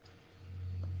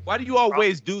 Why do you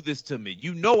always do this to me?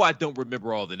 You know I don't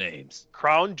remember all the names.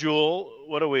 Crown jewel.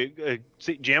 What are we?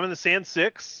 Jam in the Sand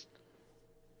 6.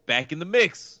 Back in the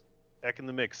mix. Back in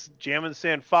the mix. Jam in the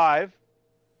Sand 5.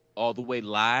 All the way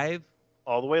live.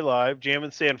 All the way live. Jam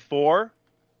in the Sand 4.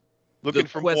 Looking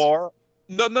for more.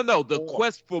 No. The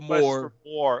quest for more. Quest for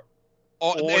more.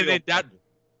 That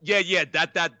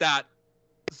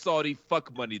Saudi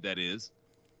fuck money, that is.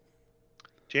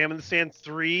 Jam in the Sand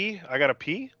 3. I got a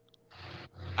P.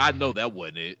 I know that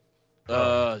wasn't it.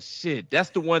 Shit. That's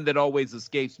the one that always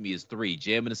escapes me is 3.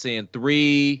 Jam in the Sand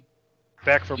 3.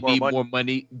 Back for more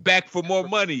money. Back for more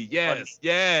money. Yes.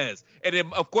 And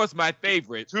then, of course, my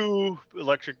favorite. 2.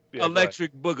 Electric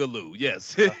Boogaloo.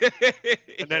 Yes.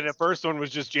 And then the first one was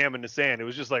just Jam in the Sand. It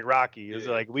was just like Rocky. It was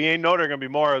like, we ain't know there going to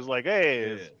be more. I was like,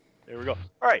 hey, there we go.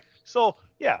 All right. So,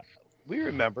 yeah, we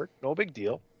remembered. No big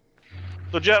deal.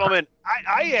 So, gentlemen,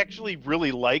 I actually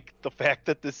really like the fact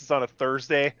that this is on a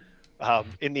Thursday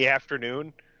in the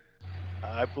afternoon.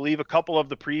 I believe a couple of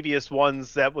the previous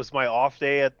ones, that was my off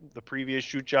day at the previous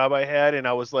shoot job I had, and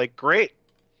I was like, great.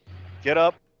 Get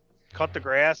up, cut the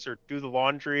grass, or do the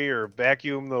laundry, or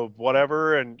vacuum the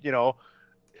whatever, and,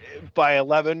 by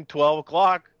 11, 12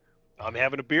 o'clock, I'm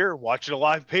having a beer, watching a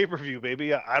live pay-per-view,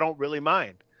 baby. I don't really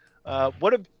mind.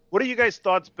 What have you guys'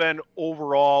 thoughts been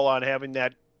overall on having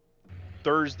that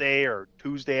Thursday or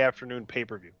Tuesday afternoon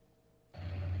pay-per-view?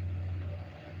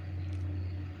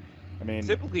 I mean,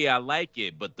 typically I like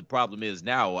it, but the problem is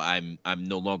now I'm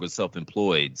no longer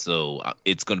self-employed, so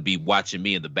it's going to be watching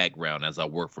me in the background as I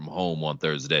work from home on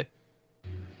Thursday.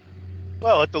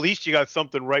 Well, at the least you got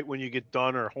something right when you get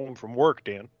done or home from work,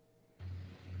 Dan.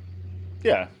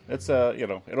 Yeah, it's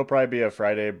it'll probably be a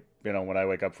Friday, when I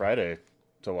wake up Friday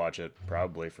to watch it,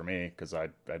 probably for me, because I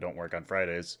don't work on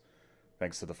Fridays.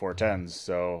 thanks to the 410s.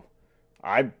 So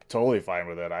I'm totally fine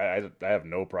with it. I have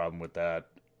no problem with that.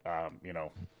 You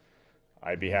know,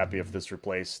 I'd be happy if this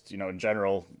replaced, you know, in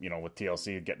general, you know, with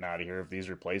TLC getting out of here, if these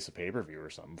replace a pay-per-view or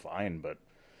something, fine. But,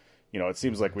 you know, it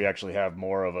seems like we actually have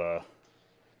more of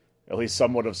at least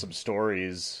somewhat of some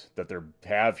stories that they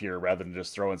have here rather than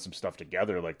just throwing some stuff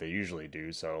together like they usually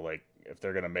do. So, like, if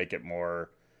they're going to make it more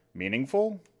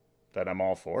meaningful, then I'm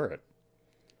all for it.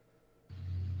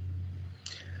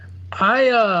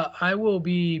 I will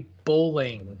be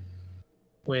bowling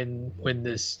when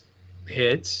this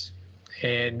hits,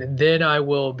 and then I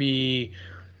will be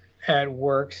at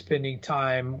work spending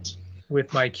time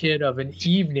with my kid of an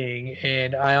evening.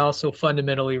 And I also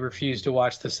fundamentally refuse to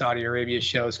watch the Saudi Arabia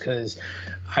shows because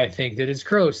I think that it's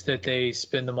gross that they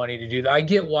spend the money to do that. I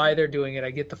get why they're doing it.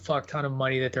 I get the fuck ton of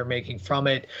money that they're making from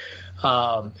it.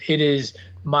 It is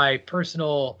my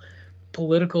personal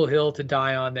political hill to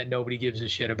die on that nobody gives a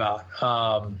shit about.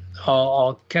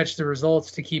 I'll catch the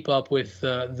results to keep up with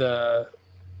the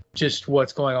just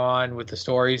what's going on with the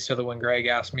stories, so that when Greg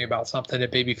asks me about something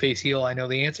at Babyface heel, I know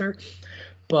the answer.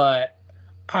 But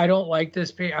I don't like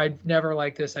this. I never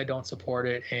liked this. I don't support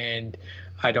it, and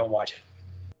I don't watch it.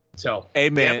 So, hey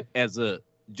man,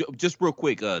 just real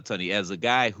quick, Tony, as a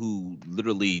guy who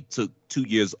literally took 2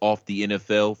 years off the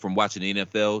NFL from watching the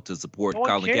NFL to support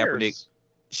Colin Kaepernick,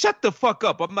 shut the fuck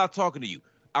up. I'm not talking to you.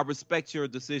 I respect your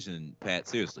decision, Pat.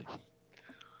 Seriously,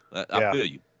 I feel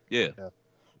you. Yeah.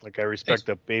 Like I respect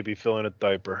a baby filling a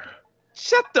diaper.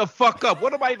 Shut the fuck up.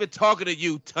 What am I even talking to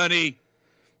you, Tunney?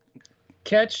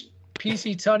 Catch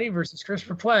PC Tunney versus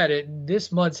Christopher Platt at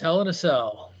this month's Hell in a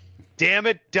Cell. Damn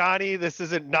it, Donnie. This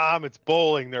isn't Nom. It's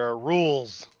bowling. There are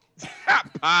rules.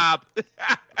 Pop.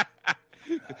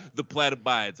 The Platt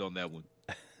abides on that one.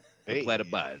 The Platt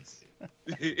abides.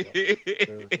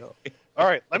 All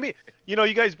right.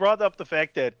 You guys brought up the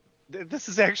fact that this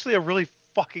is actually a really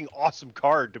fucking awesome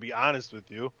card, to be honest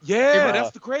with you. Yeah,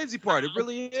 that's the crazy part. It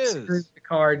really is. The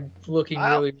card looking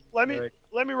really good.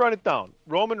 Let me run it down.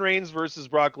 Roman Reigns versus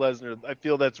Brock Lesnar. I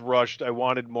feel that's rushed. I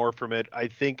wanted more from it. I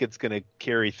think it's going to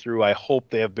carry through. I hope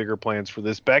they have bigger plans for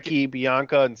this. Becky,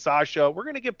 Bianca, and Sasha. We're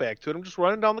going to get back to it. I'm just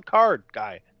running down the card,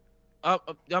 guy.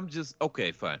 I'm just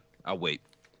okay. Fine. I'll wait.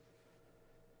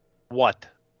 What?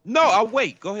 No, I'll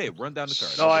wait. Go ahead. Run down the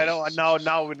card. No, I don't.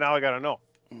 Now I got to know.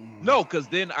 No, because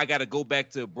then I got to go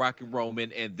back to Brock and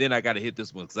Roman, and then I got to hit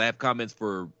this one because I have comments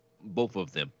for both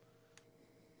of them.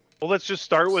 Well, let's just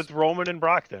start with Roman and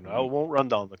Brock then. I won't run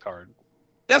down the card.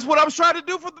 That's what I was trying to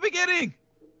do from the beginning.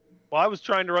 Well, I was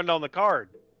trying to run down the card.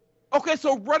 Okay,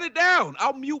 so run it down.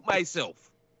 I'll mute myself.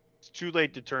 It's too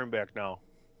late to turn back now.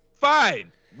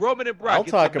 Fine. Roman and Brock. I'll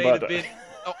talk about it.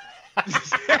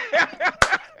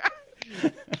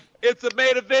 It's a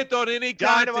main event on any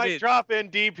Dynamite continent. drop in,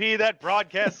 DP. That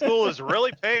broadcast school is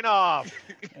really paying off.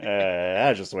 I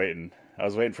was just waiting. I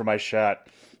was waiting for my shot.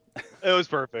 It was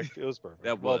perfect.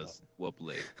 That was well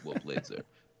played. Well played, sir.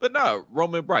 But no,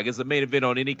 Roman and Brock is a main event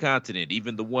on any continent,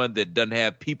 even the one that doesn't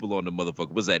have people on the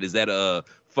motherfucker. What's that? Is that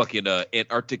fucking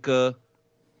Antarctica?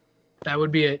 That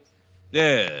would be it.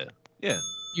 Yeah.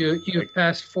 You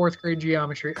passed fourth grade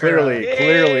geometry.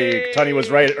 Clearly, Tony was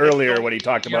right earlier when he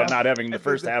talked about not having the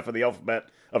first half of the alphabet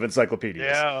of encyclopedias.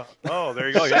 Yeah. Oh, there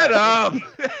you go. Shut up.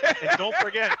 And don't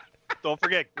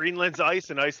forget, Greenland's ice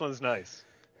and Iceland's nice.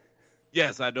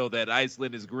 Yes, I know that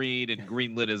Iceland is green and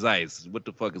Greenland is ice. What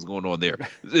the fuck is going on there?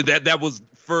 That was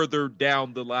further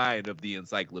down the line of the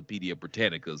Encyclopedia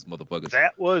Britannicas, motherfuckers.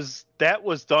 That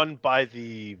was done by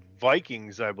the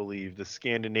Vikings, I believe, the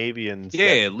Scandinavians.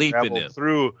 Yeah, Leif and them.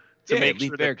 Through to make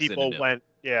Leif sure that Erikson people and them. went.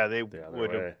 Yeah, they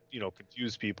would have,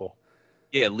 confuse people.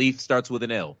 Yeah, Leaf starts with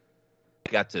an L.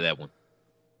 Got to that one.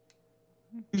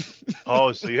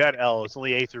 Oh, so you had L. It's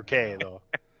only A through K though.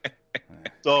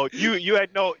 So you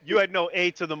had no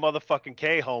A to the motherfucking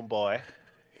K, homeboy.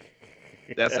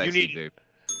 That's actually very.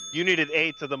 You needed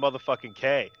A to the motherfucking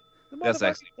K. That's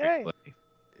actually very funny.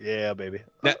 Yeah, baby.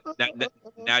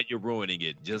 Now you're ruining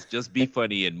it. Just be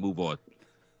funny and move on.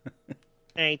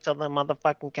 A to the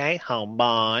motherfucking K,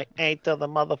 homeboy. A to the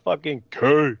motherfucking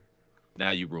K.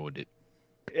 Now you ruined it.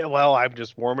 Yeah, well, I'm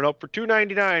just warming up for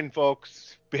 $2.99,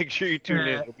 folks. Make sure you tune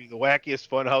in. It'll be the wackiest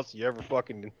fun house you ever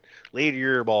fucking laid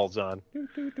your earballs on.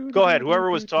 Go ahead. Whoever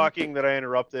was talking that I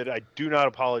interrupted, I do not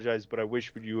apologize, but I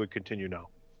wish you would continue now.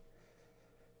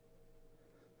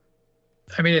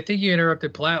 I mean, I think you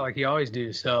interrupted Platt like you always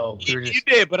do. So you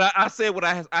did, but I said what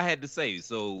I had to say.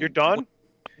 So you're done.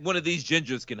 One of these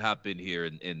gingers can hop in here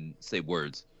and say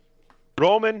words.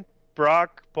 Roman,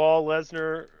 Brock, Paul,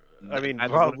 Lesnar. I mean,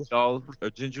 all are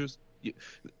gingers.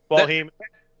 Paul Heyman.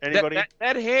 Anybody?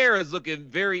 That hair is looking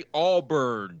very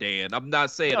Auburn, Dan. I'm not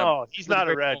saying. No, he's not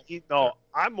a red.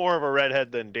 I'm more of a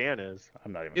redhead than Dan is.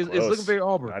 I'm not even It's close. looking very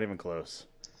Auburn. Not even close.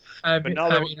 I'm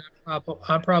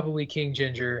probably King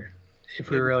Ginger. If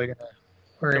we're really gonna.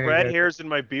 The red hairs in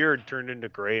my beard turned into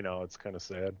gray now. It's kind of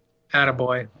sad.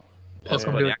 Attaboy. That's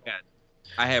funny.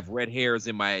 I have red hairs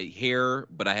in my hair,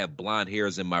 but I have blonde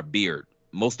hairs in my beard.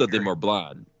 Most of them are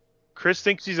blonde. Chris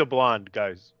thinks he's a blonde,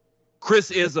 guys.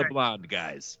 Chris is a blonde,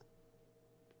 guys.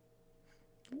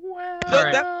 Well,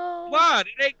 Look, that's blonde.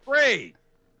 It ain't gray.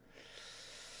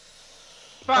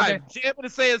 Fine. Okay. Jam it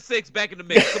and say 6 back in the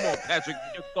mix. Come on, Patrick.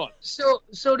 Your thoughts.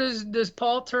 So does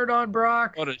Paul turn on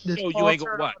Brock? On a Does show Paul you ain't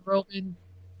gonna turn watch. on Roman?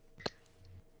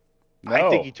 No. I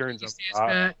think he turns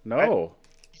up. No.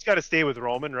 He's got to stay with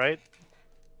Roman, right?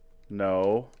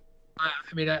 No.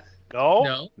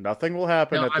 No? Nothing will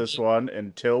happen No, at this one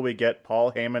until we get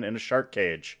Paul Heyman in a shark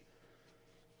cage.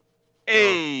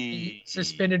 Hey.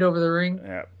 Suspended over the ring?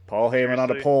 Yeah. Paul Heyman on a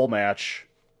Seriously? pole match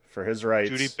for his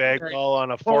rights. Judy Bagwell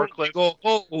on a forklift.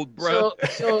 Bro.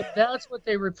 So that's what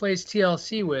they replaced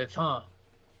TLC with, huh?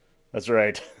 That's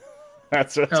right.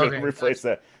 That's what Okay. to replace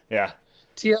that. Yeah.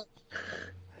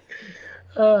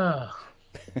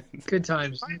 Good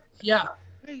times. Yeah.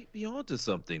 Hey, be on to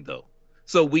something though.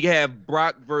 So we have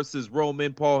Brock versus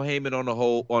Roman, Paul Heyman on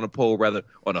a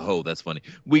pole. That's funny.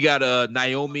 We got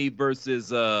Naomi versus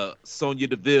Sonya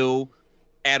Deville,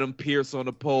 Adam Pearce on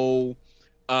the pole.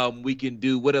 We can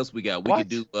do what else we got?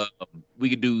 We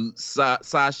can do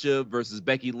Sasha versus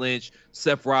Becky Lynch,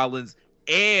 Seth Rollins,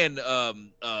 and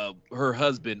her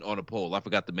husband on a pole. I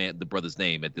forgot the brother's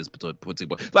name at this particular.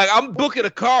 Like I'm booking a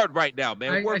card right now,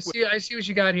 man. I see what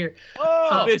you got here.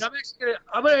 Oh,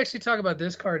 I'm gonna actually talk about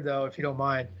this card though, if you don't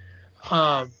mind.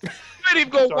 You didn't even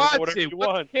go watch it.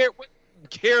 What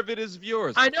care if it is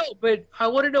yours? I know, but I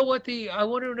want to know what the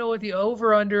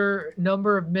over under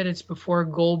number of minutes before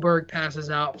Goldberg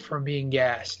passes out from being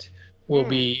gassed will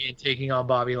be in taking on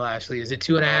Bobby Lashley. Is it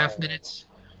 2.5 minutes?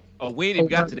 Oh, we ain't even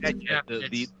got to that yet.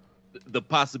 The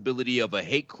possibility of a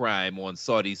hate crime on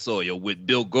Saudi soil with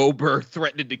Bill Goldberg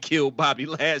threatening to kill Bobby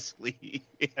Lashley.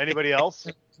 Anybody else?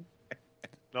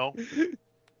 No.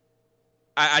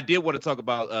 I did want to talk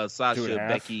about Sasha, 2.5.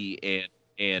 Becky,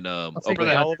 and for the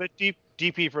hell of it,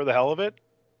 DP for the hell of it.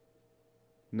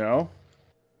 No.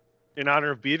 In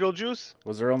honor of Beetlejuice.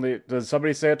 Was there only? Did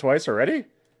somebody say it twice already?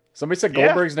 Somebody said Yeah.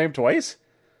 Goldberg's name twice.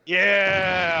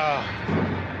 Yeah.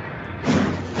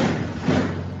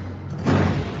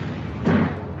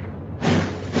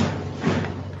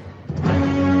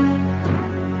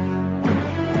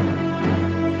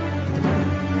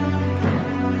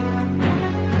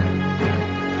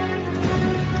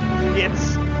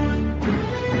 It's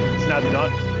not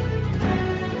done.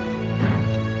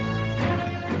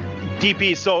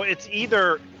 DP, so it's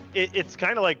either it's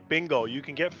kind of like bingo. You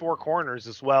can get 4 corners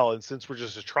as well, and since we're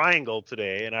just a triangle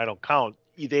today, and I don't count,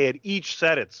 they had each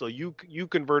set it, so you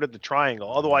converted the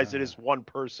triangle. Otherwise, it is one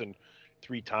person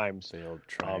 3 times. The old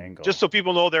triangle. Just so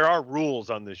people know, there are rules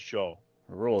on this show.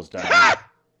 Rules, Donnie.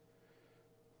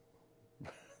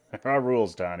 There are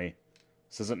rules, Donnie.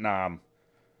 This isn't Nam.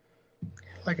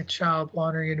 Like a child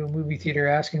wandering into a movie theater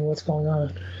asking what's going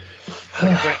on.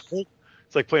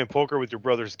 It's like playing poker with your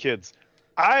brother's kids.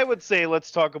 I would say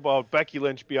let's talk about Becky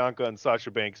Lynch, Bianca, and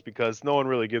Sasha Banks because no one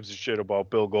really gives a shit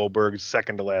about Bill Goldberg's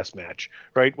second to last match,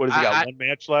 right? What has he got? 1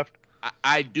 match left?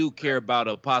 I do care about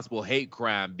a possible hate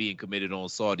crime being committed on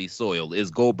Saudi soil.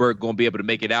 Is Goldberg going to be able to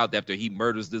make it out after he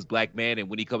murders this black man? And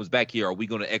when he comes back here, are we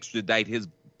going to extradite his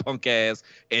punk ass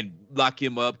and lock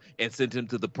him up and send him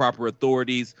to the proper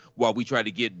authorities while we try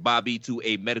to get Bobby to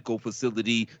a medical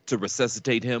facility to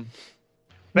resuscitate him?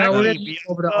 Now we're going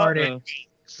over to Arden.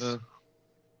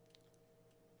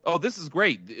 Oh, this is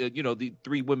great. The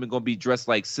 3 women going to be dressed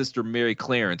like Sister Mary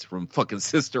Clarence from fucking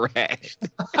Sister Act.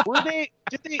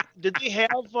 Did they have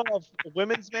a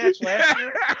women's match last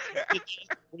year?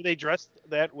 Were they dressed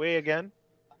that way again?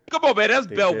 Come on, man. That's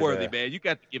They bell-worthy, did, man. You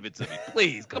got to give it to me.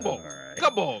 Please, come on.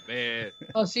 Come on, man.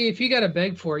 Oh, see, if you got to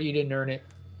beg for it, you didn't earn it.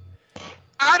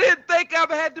 I didn't think I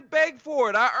had to beg for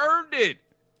it. I earned it.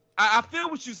 I feel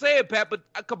what you're saying, Pat, but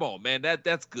come on, man.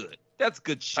 That's good. That's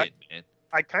good shit, man.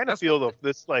 I kind of feel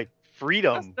this like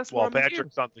freedom that's while why I'm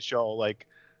Patrick's on the show. Like,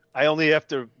 I only have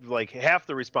to half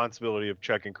the responsibility of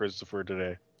checking Christopher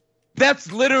today. That's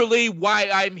literally why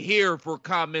I'm here for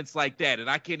comments like that, and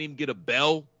I can't even get a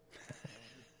bell.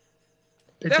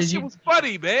 That shit was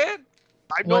funny, man.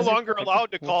 I'm no longer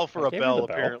allowed to call for a Give me bell, the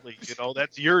bell. apparently.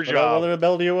 That's your What job. other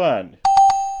bell do you want?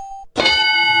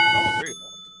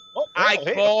 I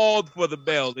hey. called for the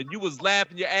bell, and you was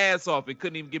laughing your ass off and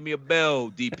couldn't even give me a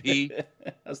bell, DP.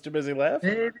 I was too busy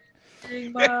laughing. Baby,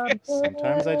 my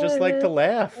Sometimes I just like to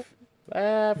laugh.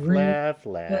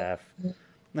 Laugh.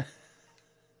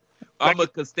 I'm a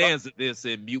Costanza this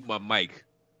and mute my mic.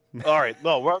 All right,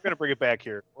 no, we're going to bring it back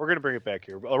here.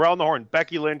 Around the horn,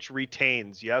 Becky Lynch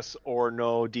retains, yes or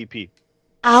no, DP?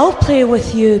 I'll play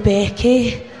with you,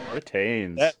 Becky.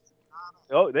 Retains.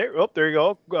 There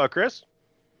you go. Chris?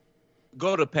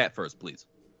 Go to Pat first, please.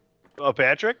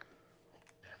 Patrick?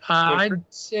 I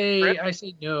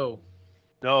say no.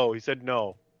 No, he said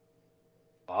no.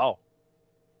 Wow.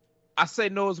 I say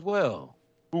no as well.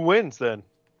 Who wins then?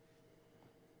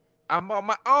 I'm on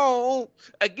my own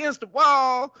against the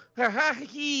wall. Ha ha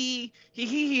he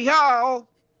ha.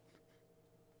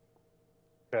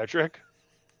 Patrick?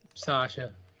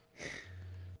 Sasha.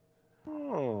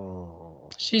 Oh.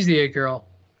 She's the it girl.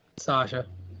 Sasha.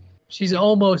 She's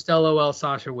almost LOL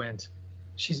Sasha wins.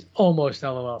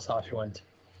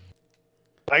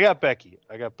 I got Becky.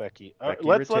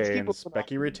 Let's keep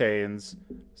Becky retains.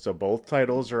 So both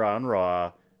titles are on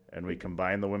Raw, and we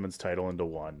combine the women's title into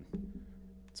one.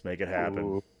 Let's make it happen.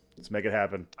 Ooh.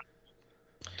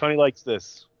 Tony likes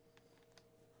this.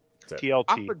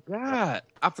 TLT.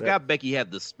 I forgot Becky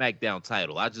had the SmackDown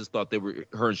title. I just thought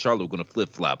her and Charlotte were going to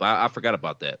flip flop. I forgot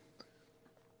about that.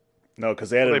 No, because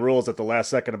they added rules at the last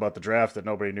second about the draft that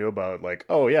nobody knew about. Like,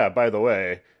 oh yeah, by the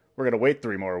way, we're going to wait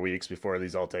 3 more weeks before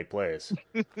these all take place.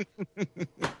 The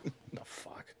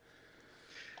fuck.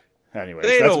 Anyways,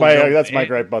 that's my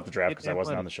gripe about the draft because I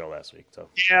wasn't on the show last week. So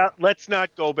yeah, let's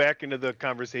not go back into the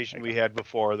conversation we had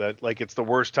before that like it's the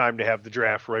worst time to have the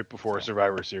draft right before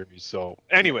Survivor Series. So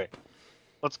anyway,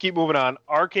 let's keep moving on.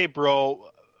 RK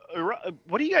Bro,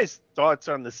 what are you guys' thoughts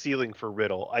on the ceiling for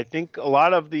Riddle? I think a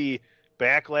lot of the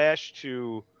backlash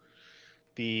to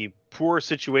the poor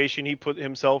situation he put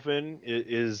himself in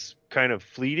is kind of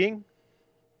fleeting.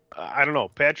 I don't know,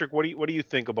 Patrick. What do you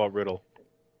think about Riddle?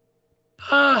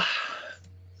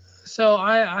 So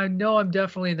I know I'm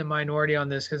definitely in the minority on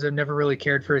this because I've never really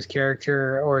cared for his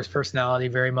character or his personality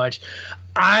very much.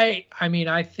 I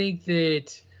think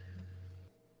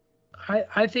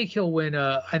he'll win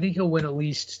at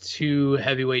least 2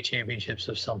 heavyweight championships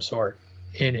of some sort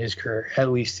in his career, at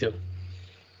least 2.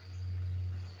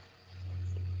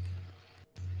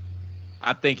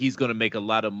 I think he's going to make a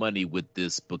lot of money with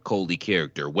this Spicoli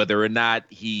character. Whether or not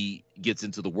he gets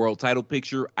into the world title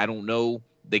picture, I don't know.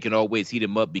 They can always heat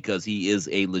him up because he is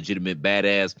a legitimate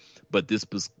badass. But this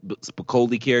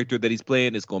Spicoli character that he's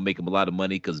playing is going to make him a lot of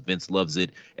money because Vince loves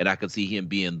it. And I can see him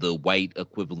being the white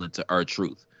equivalent to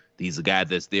R-Truth. He's a guy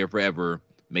that's there forever,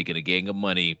 making a gang of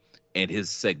money, and his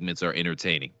segments are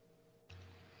entertaining.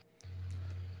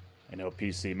 I know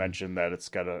PC mentioned that it's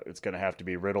gonna have to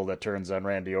be Riddle that turns on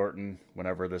Randy Orton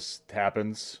whenever this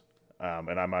happens,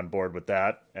 and I'm on board with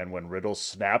that. And when Riddle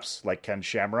snaps like Ken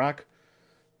Shamrock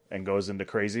and goes into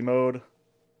crazy mode,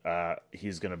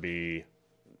 he's gonna be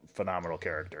phenomenal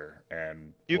character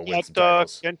and will win some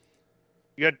titles. You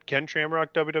got Ken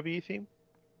Shamrock WWE theme?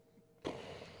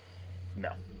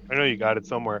 No, I know you got it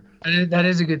somewhere. That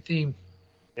is a good theme.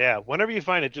 Yeah, whenever you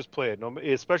find it, just play it.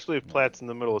 Especially if Platt's in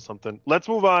the middle of something. Let's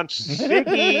move on. Big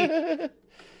E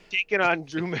taking on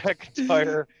Drew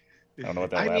McIntyre. I don't know what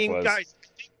that laugh was. Guys,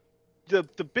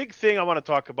 the big thing I want to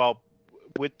talk about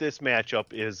with this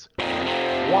matchup is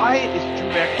why is Drew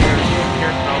McIntyre carrying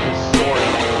around his sword?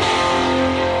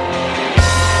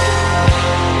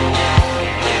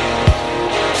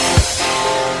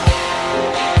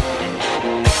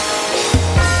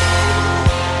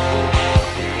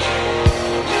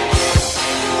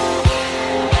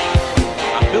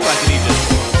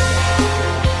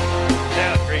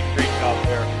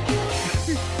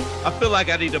 I feel like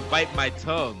I need to bite my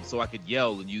tongue so I could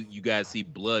yell and you guys see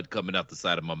blood coming out the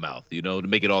side of my mouth, to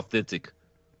make it authentic.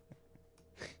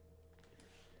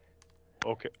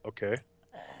 Okay.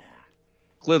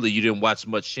 Clearly you didn't watch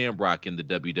much Shamrock in the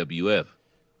WWF.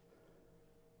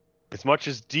 As much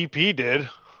as DP did.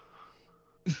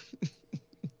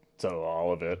 So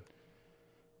all of it.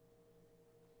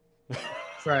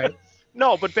 Right.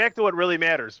 No, but back to what really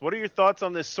matters. What are your thoughts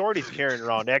on this sword he's carrying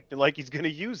around, acting like he's going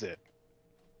to use it?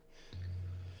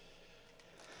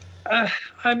 Don't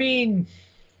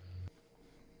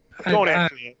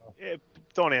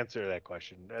answer that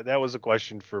question. That was a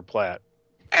question for Platt.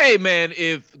 Hey man,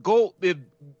 if Goldberg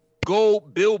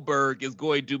is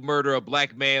going to murder a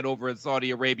black man over in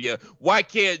Saudi Arabia, why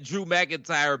can't Drew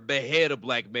McIntyre behead a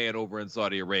black man over in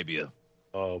Saudi Arabia?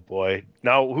 Oh boy!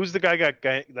 Now who's the guy that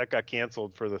got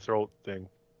canceled for the throat thing?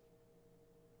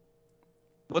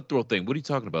 What throat thing? What are you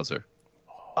talking about, sir?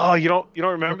 Oh, you don't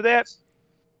remember that?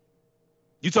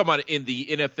 You talking about in the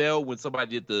NFL when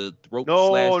somebody did the throat No.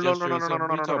 slash gesture or something?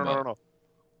 What you talking about?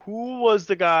 Who was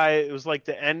the guy? It was like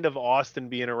the end of Austin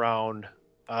being around.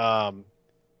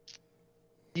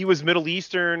 He was Middle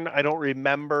Eastern. I don't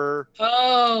remember.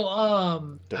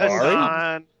 Oh,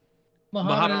 Hassan.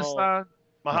 Muhammad Hassan.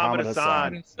 Muhammad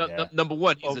Hassan. Number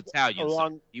one, he's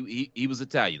Italian. He was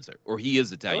Italian, sir, or he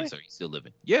is Italian, Really? sir. He's still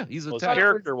living. Yeah, he's Well, Italian. his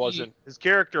character wasn't. His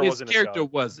character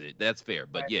wasn't. That's fair,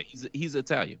 but yeah, he's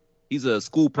Italian. He's a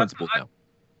school principal now.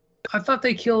 I thought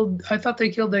they killed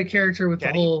that character with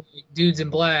the whole dudes in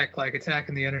black like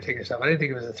attacking the Undertaker stuff. I didn't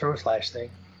think it was a throat slash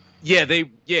thing. Yeah,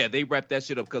 they wrapped that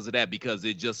shit up because of that, because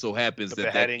it just so happens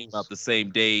that came out the same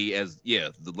day as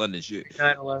the London shit.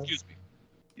 9/11. Excuse me.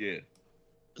 Yeah.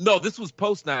 No, this was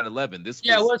post 9/11. It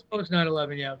was post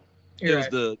 9/11. Yeah.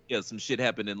 There was some shit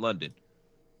happened in London.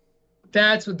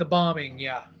 That's with the bombing.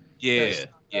 Yeah. Yeah.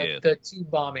 The two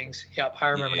bombings. Yep, I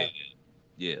remember that.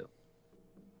 Yeah.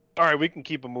 All right, we can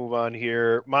keep a move on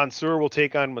here. Mansoor will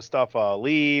take on Mustafa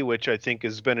Ali, which I think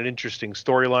has been an interesting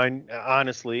storyline,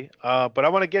 honestly. But I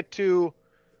want to get to.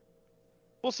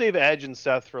 We'll save Edge and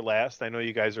Seth for last. I know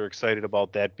you guys are excited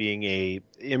about that being a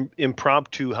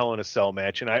impromptu Hell in a Cell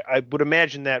match, and I would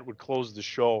imagine that would close the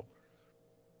show.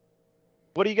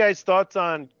 What are you guys' thoughts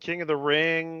on King of the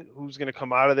Ring? Who's going to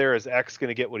come out of there? Is X going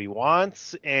to get what he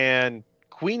wants? And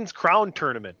Queen's Crown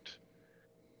tournament.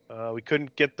 We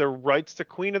couldn't get the rights to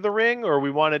Queen of the Ring, or we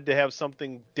wanted to have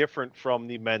something different from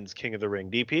the men's King of the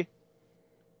Ring. DP?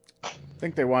 I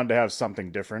think they wanted to have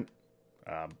something different.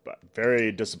 But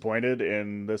very disappointed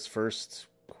in this first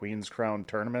Queen's Crown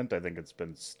tournament. I think it's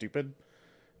been stupid.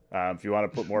 If you want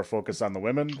to put more focus on the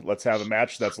women, let's have a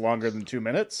match that's longer than 2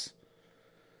 minutes.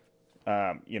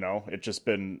 It's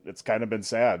kind of been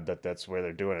sad that that's where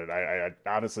they're doing it. I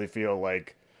honestly feel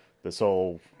like this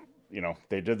whole,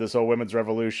 they did this whole women's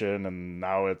revolution, and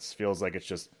now it feels like it's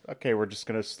just, okay, we're just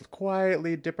going to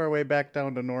quietly dip our way back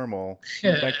down to normal.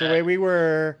 Back the way we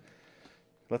were.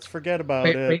 Let's forget about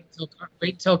it.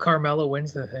 Wait till Carmella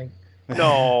wins the thing.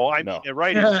 No, I mean,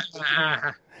 right.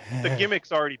 The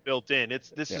gimmick's already built in.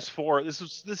 This is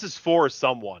for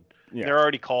someone. Yeah. They're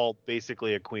already called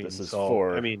basically a queen. This is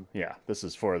this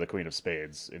is for the Queen of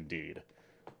Spades, indeed.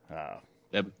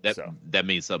 That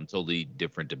means something totally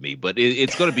different to me, but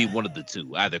it's going to be one of the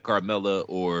two, either Carmella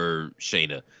or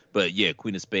Shayna. But yeah,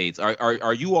 Queen of Spades.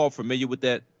 Are you all familiar with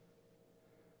that?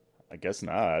 I guess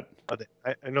not.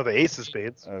 I know the Ace of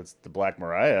Spades. It's the Black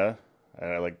Mariah.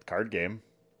 I like the card game.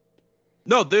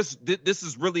 No, this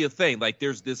is really a thing. Like,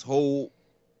 there's this whole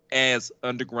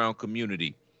underground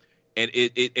community, and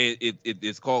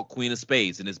it's called Queen of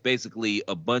Spades, and it's basically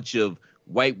a bunch of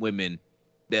white women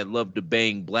that love to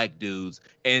bang black dudes,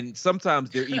 and sometimes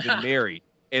they're even married.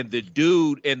 And the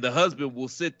dude and the husband will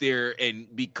sit there and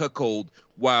be cuckold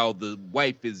while the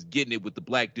wife is getting it with the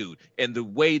black dude. And the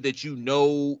way that you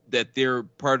know that they're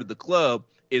part of the club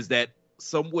is that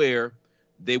somewhere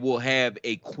they will have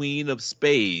a Queen of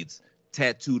Spades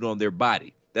tattooed on their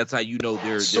body. That's how you know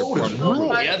they're part of the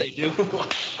club. Yeah, they do.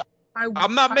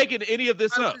 I'm not making any of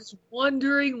this up. I was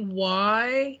wondering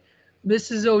why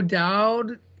Mrs.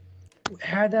 O'Dowd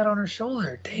had that on her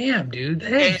shoulder. Damn, dude.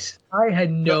 Thanks. I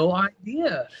had no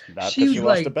idea. She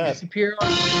was like disappear on.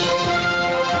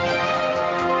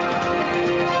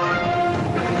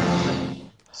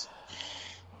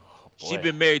 She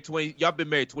been married 20. Y'all been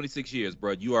married 26 years,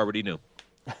 bro. You already knew.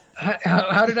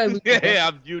 How did I?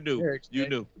 You knew. You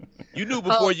knew. You knew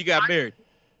before you got married.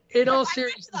 In all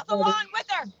seriousness, along with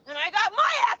her, and I got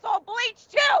my asshole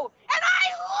bleached too, and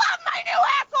I love my new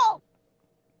asshole.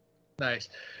 Nice.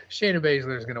 Shayna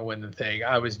Baszler is going to win the thing.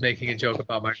 I was making a joke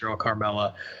about my girl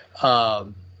Carmella.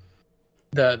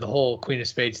 The whole Queen of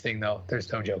Spades thing, though,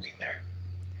 there's no joking there.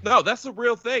 No, that's a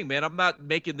real thing, man. I'm not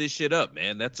making this shit up,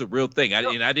 man. That's a real thing.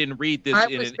 I didn't read this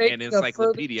in an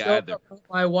encyclopedia either.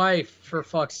 My wife, for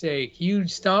fuck's sake, you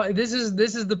stop. This is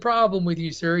the problem with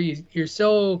you, sir. You're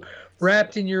so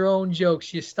wrapped in your own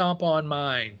jokes, you stomp on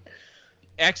mine.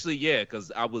 Actually, yeah,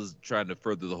 because I was trying to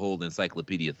further the whole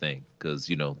encyclopedia thing, because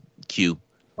Q.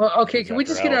 Well, okay, can we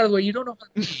just get out of the way? You don't know how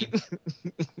to read.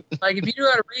 Like, if you knew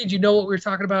how to read, you know what we were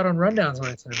talking about on rundowns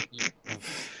when it's in a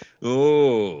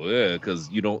Oh, yeah,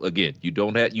 because you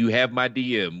have my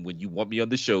DM. When you want me on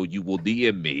the show, you will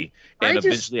DM me, and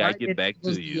eventually I get back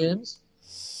to you. DMs?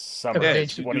 Summer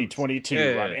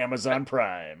 2022 on Amazon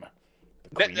Prime.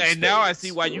 And now I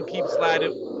see why you keep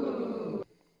sliding.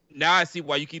 Now I see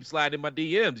why you keep sliding my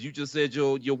DMs. You just said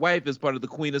your wife is part of the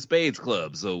Queen of Spades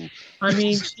club, so I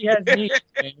mean, she has needs,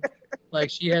 man.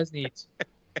 Like, she has needs.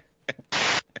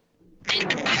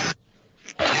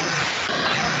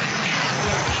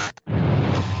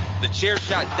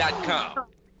 TheChairShot.com.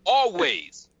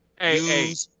 Always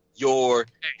use your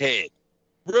head.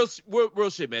 Real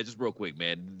shit, man. Just real quick,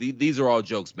 man. These are all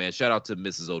jokes, man. Shout out to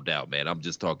Mrs. O'Dowd, man. I'm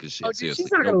just talking shit. Oh, dude, Seriously.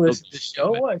 she's not gonna listen to the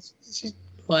show. man. What? She's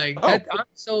like,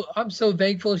 I'm so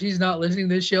thankful she's not listening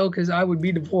to this show because I would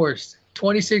be divorced.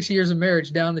 26 years of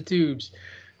marriage down the tubes.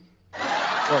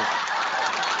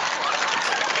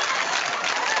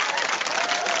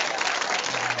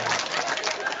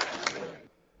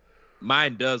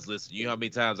 Mine does listen. You know how many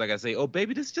times I gotta say, "Oh,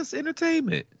 baby, this is just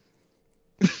entertainment."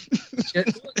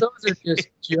 Those are just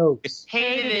jokes.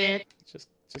 Hated it.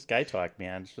 Just guy talk,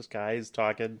 man. It's just guys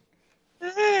talking.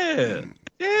 Yeah.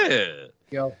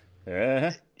 Yo.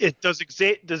 Yeah. Does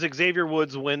Xavier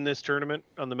Woods win this tournament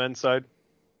on the men's side?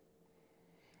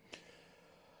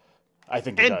 I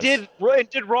think he does.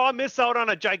 Did Raw miss out on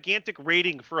a gigantic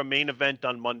rating for a main event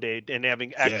on Monday and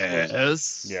having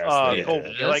Yes.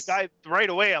 Kofi? Like right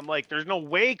away, I'm like, there's no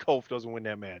way Kofi doesn't win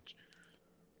that match.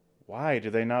 Why do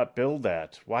they not build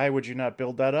that? Why would you not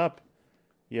build that up?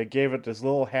 You gave it this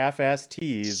little half-ass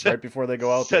tease right before they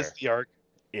go out there. Says the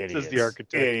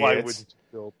architect. Idiots. Why wouldn't you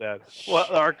build that? Well,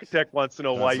 the architect wants to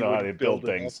know why you wouldn't build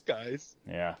things, guys.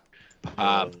 Yeah.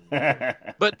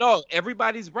 But no,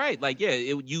 everybody's right. Like, yeah,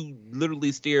 you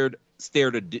literally stared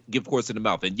a gift horse in the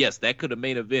mouth, and yes, that could have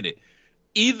main evented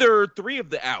either 3 of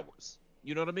the hours.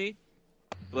 You know what I mean?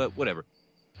 But whatever.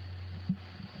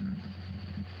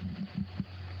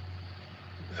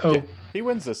 Oh, yeah, he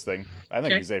wins this thing. I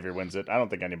think okay. Xavier wins it. I don't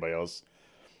think anybody else.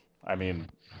 I mean,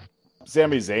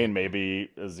 Sami Zayn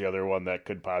maybe is the other one that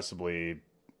could possibly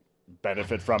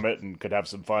benefit from it and could have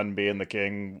some fun being the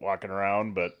king walking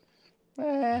around, but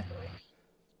I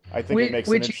think it makes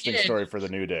an interesting story for the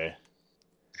New Day.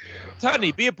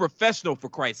 Tony, be a professional for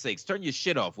Christ's sakes. Turn your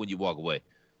shit off when you walk away.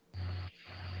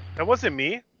 That wasn't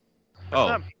me. Oh.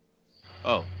 Not me.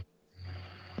 Oh.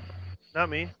 Not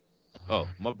me. Oh,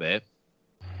 my bad.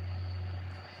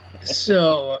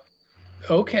 So,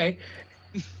 okay.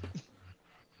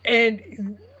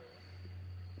 And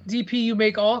DP, you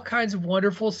make all kinds of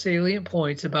wonderful salient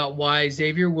points about why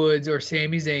Xavier Woods or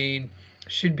Sami Zayn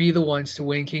should be the ones to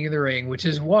win King of the Ring, which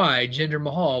is why Jinder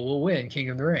Mahal will win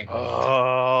King of the Ring.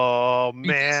 Oh,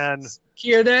 man.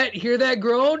 Hear that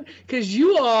groan? Because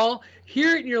you all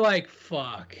hear it and you're like,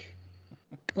 fuck.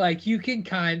 Like, you can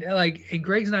and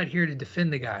Greg's not here to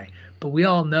defend the guy, but we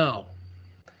all know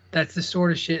that's the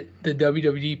sort of shit the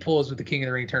WWE pulls with the King of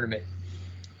the Ring tournament.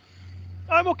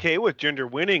 I'm okay with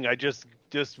Jinder winning. I just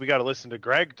we got to listen to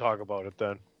Greg talk about it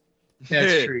then.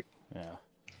 That's true. Yeah.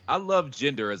 I love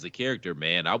Jinder as a character,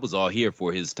 man. I was all here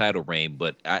for his title reign,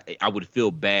 but I would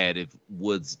feel bad if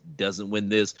Woods doesn't win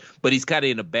this. But he's kind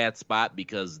of in a bad spot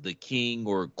because the king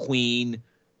or queen,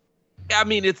 I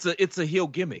mean, it's a heel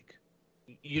gimmick.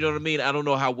 You know what I mean? I don't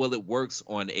know how well it works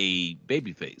on a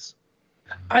babyface.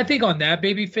 I think on that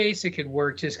babyface, it could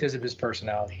work just because of his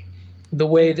personality. The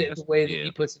way that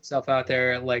he puts himself out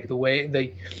there, like the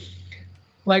way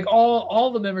like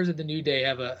all the members of the New Day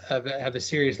have a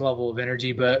serious level of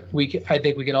energy, but I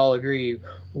think we can all agree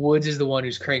Woods is the one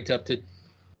who's cranked up to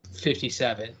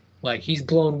 57. Like, he's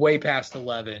blown way past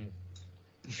 11,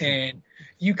 and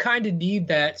you kind of need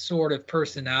that sort of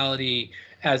personality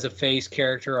as a face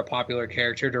character, a popular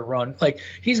character to run. Like,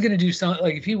 he's gonna do something.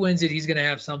 Like, if he wins it, he's gonna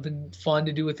have something fun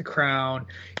to do with the crown.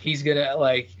 He's gonna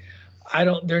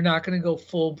they're not gonna go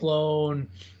full blown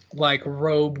like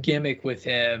robe gimmick with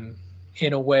him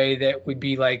in a way that would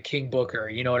be like King Booker.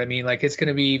 You know what I mean? Like, it's going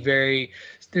to be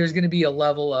there's going to be a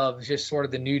level of just sort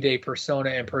of the New Day persona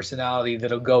and personality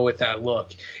that'll go with that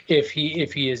look if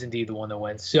he is indeed the one that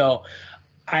wins. So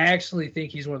I actually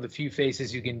think he's one of the few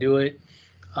faces who can do it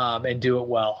and do it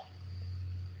well.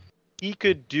 He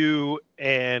could do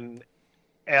an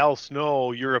Al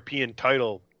Snow European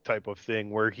title type of thing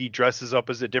where he dresses up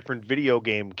as a different video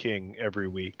game king every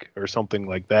week or something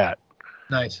like that.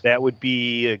 Nice. That would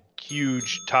be a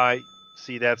huge tie.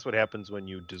 See, that's what happens when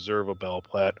you deserve a bell,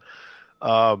 Platt.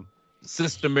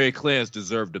 Sister Mary Clarence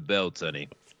deserved a bell, Sonny.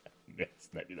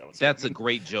 That's a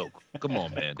great joke. Come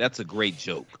on, man. That's a great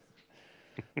joke.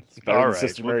 It's better than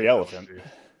Sister Mary Elephant.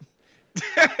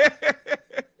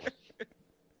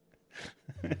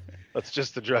 Let's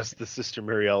just address the Sister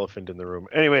Mary Elephant in the room.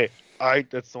 Anyway,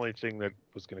 that's the only thing that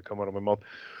was going to come out of my mouth.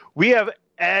 We have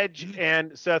Edge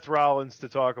and Seth Rollins to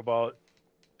talk about.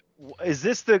 Is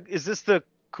this the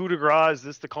coup de grace? Is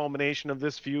this the culmination of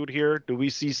this feud here? Do we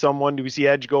see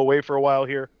Edge go away for a while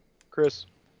here, Chris?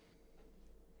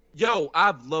 Yo,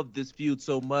 I've loved this feud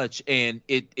so much, and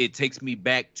it takes me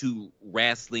back to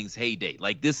wrestling's heyday.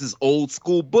 Like, this is old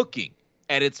school booking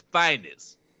at its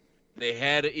finest. They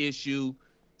had an issue.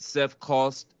 Seth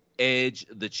cost Edge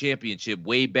the championship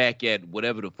way back at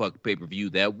whatever the fuck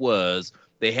pay-per-view that was.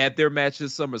 They had their match at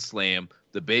SummerSlam.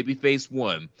 The babyface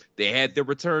won. They had their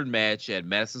return match at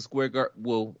Madison Square Garden.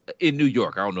 Well, in New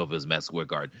York. I don't know if it was Madison Square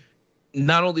Garden.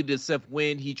 Not only did Seth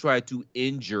win, he tried to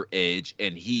injure Edge,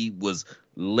 and he was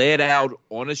led out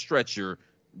on a stretcher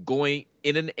going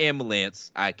in an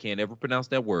ambulance. I can't ever pronounce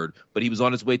that word, but he was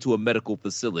on his way to a medical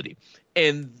facility.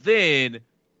 And then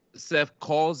Seth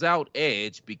calls out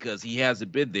Edge because he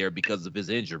hasn't been there because of his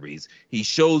injuries. He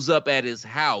shows up at his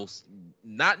house,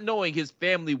 not knowing his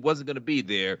family wasn't going to be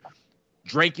there,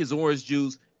 drank his orange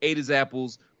juice, ate his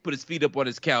apples, put his feet up on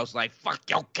his couch like, fuck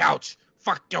your couch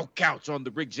on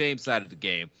the Rick James side of the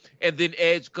game. And then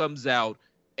Edge comes out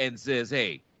and says,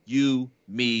 hey, you,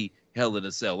 me, Hell in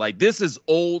a Cell. Like, this is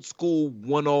old school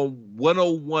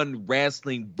 101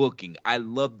 wrestling booking. I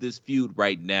love this feud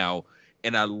right now,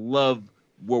 and I love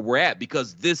where we're at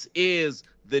because this is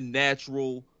the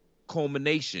natural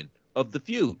culmination of the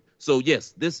feud. So,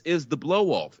 yes, this is the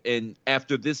blow-off. And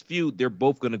after this feud, they're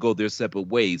both going to go their separate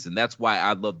ways. And that's why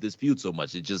I love this feud so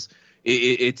much.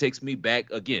 It takes me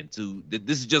back, again, to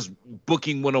this is just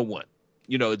booking 101.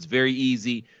 You know, it's very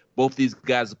easy. Both these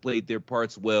guys have played their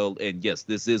parts well. And, yes,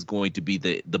 this is going to be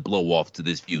the blow-off to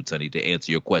this feud, Sonny, to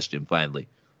answer your question finally.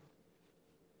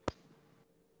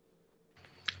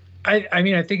 I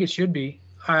mean, I think it should be.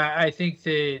 I think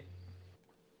that,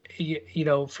 you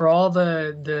know, for all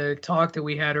the talk that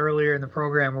we had earlier in the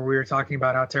program where we were talking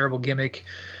about how terrible gimmick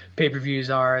pay-per-views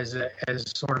are as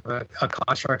sort of a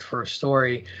construct for a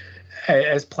story,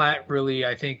 as Platt really,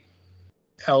 I think,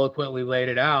 eloquently laid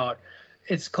it out,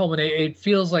 it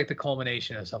feels like the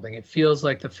culmination of something. It feels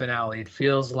like the finale. It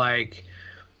feels like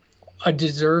a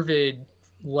deserved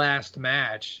last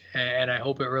match, and I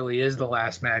hope it really is the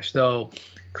last match, though.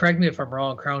 Correct me if I'm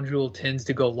wrong, Crown Jewel tends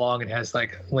to go long and has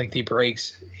like lengthy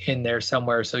breaks in there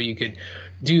somewhere so you could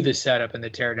do the setup and the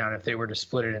teardown if they were to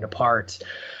split it into parts.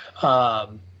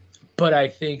 But I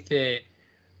think that,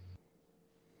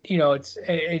 you know,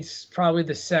 it's probably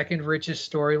the second richest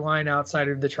storyline outside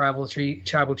of the Tribal Chief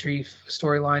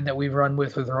storyline that we've run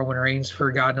with Roman Reigns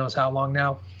for God knows how long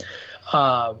now.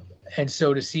 And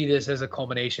so to see this as a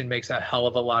culmination makes a hell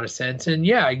of a lot of sense. And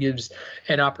yeah, it gives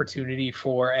an opportunity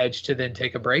for Edge to then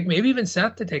take a break, maybe even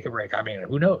Seth to take a break. I mean,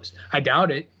 who knows? I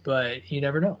doubt it, but you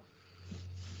never know.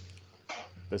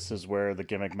 This is where the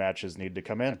gimmick matches need to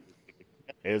come in,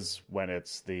 is when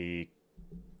it's the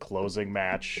closing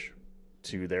match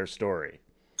to their story.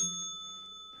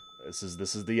 This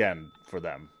is the end for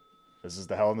them. This is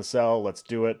the Hell in the Cell. Let's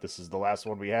do it. This is the last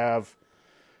one we have.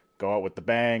 Go out with the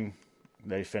bang.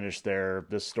 They finish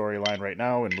this storyline right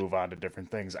now and move on to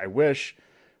different things. I wish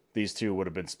these two would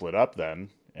have been split up then,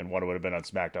 and one would have been on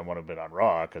SmackDown, one would have been on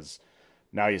Raw, because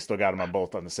now you still got them on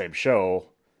both on the same show.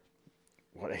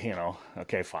 You know,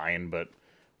 okay, fine, but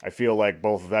I feel like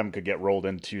both of them could get rolled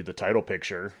into the title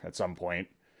picture at some point.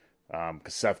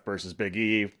 Because Seth versus Big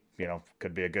E, you know,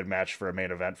 could be a good match for a main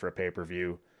event for a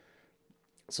pay-per-view.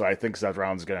 So I think Seth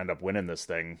Rollins is going to end up winning this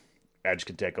thing. Edge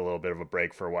can take a little bit of a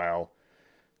break for a while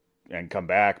and come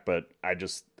back, but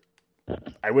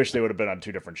I wish they would have been on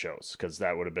two different shows, because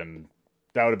that would have been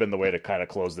the way to kind of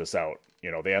close this out.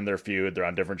 You know, they end their feud, they're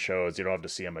on different shows, you don't have to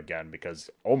see them again, because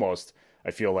almost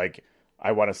I feel like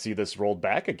I want to see this rolled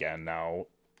back again now.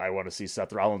 I want to see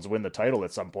Seth Rollins win the title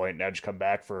at some point and Edge come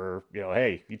back for, you know,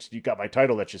 hey, you got my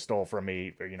title that you stole from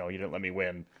me, or, you know, you didn't let me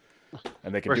win,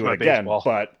 and they can do it again,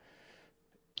 but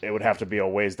it would have to be a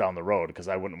ways down the road, because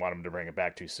I wouldn't want them to bring it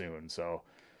back too soon. So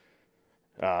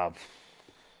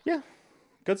yeah,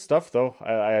 good stuff though.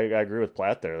 I agree with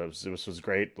Platt there. This was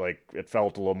great. Like, it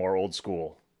felt a little more old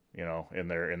school, you know, in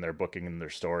their booking and their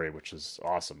story, which is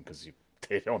awesome, because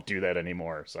they don't do that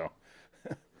anymore. So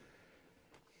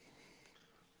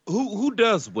who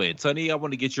does win, Sonny? I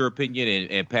want to get your opinion,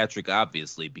 and Patrick,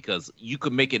 obviously, because you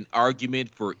could make an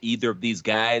argument for either of these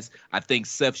guys. I think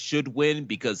Seth should win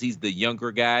because he's the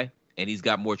younger guy and he's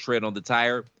got more tread on the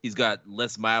tire. He's got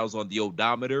less miles on the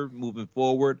odometer moving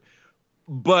forward.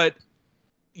 But,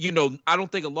 you know, I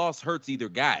don't think a loss hurts either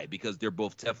guy because they're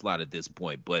both Teflon at this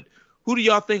point. But who do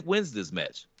y'all think wins this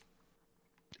match?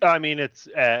 I mean, it's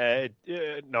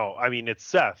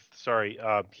Seth. Sorry,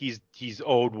 he's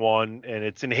owed one, and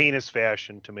it's in heinous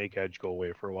fashion to make Edge go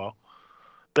away for a while.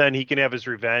 Then he can have his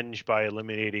revenge by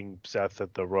eliminating Seth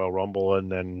at the Royal Rumble,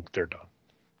 and then they're done.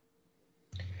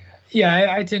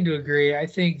 Yeah, I tend to agree. I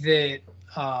think that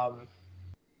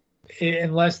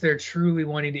unless they're truly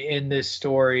wanting to end this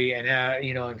story and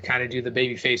you know, and kind of do the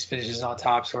babyface finishes on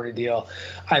top sort of deal,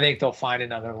 I think they'll find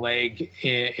another leg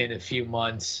in a few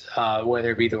months,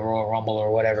 whether it be the Royal Rumble or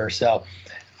whatever. So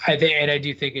I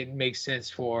do think it makes sense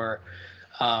for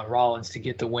Rollins to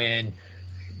get the win,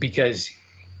 because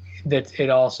that it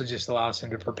also just allows him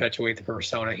to perpetuate the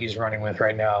persona he's running with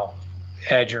right now,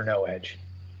 edge or no edge.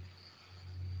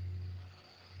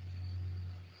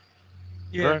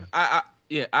 Yeah,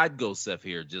 I'd go Seth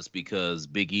here just because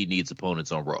Big E needs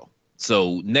opponents on Raw.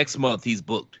 So next month he's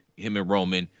booked, him and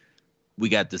Roman. We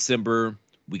got December,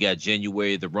 we got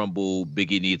January, the Rumble.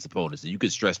 Big E needs opponents, and you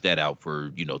could stretch that out for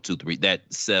 2-3. That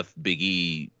Seth Big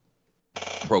E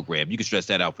program, you can stretch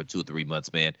that out for 2 or 3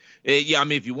 months, man. Yeah, I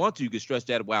mean, if you want to, you can stretch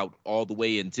that out all the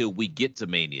way until we get to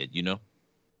Mania.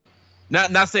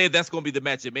 Not saying that's going to be the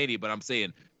match at Mania, but I'm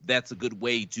saying that's a good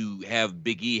way to have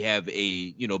Big E have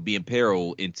a be in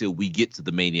peril until we get to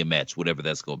the Mania match, whatever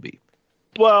that's going to be.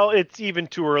 Well, it's even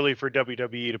too early for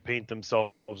WWE to paint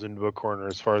themselves into a corner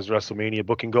as far as WrestleMania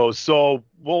booking goes. So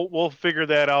we'll figure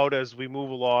that out as we move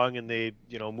along, and they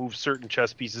move certain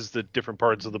chess pieces to different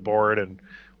parts of the board, and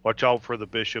watch out for the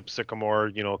Bishop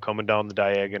Sycamore coming down the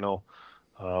diagonal.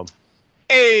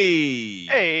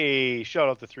 Hey, shout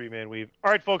out the 3-man weave.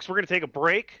 All right, folks, we're gonna take a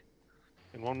break,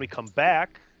 and when we come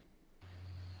back,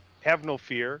 have no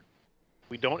fear,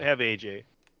 we don't have AJ,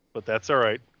 but that's all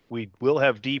right. We will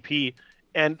have DP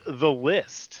and The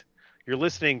List. You're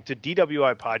listening to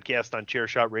DWI Podcast on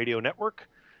Chairshot Radio Network.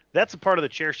 That's a part of the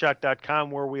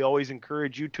Chairshot.com, where we always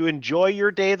encourage you to enjoy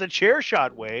your day the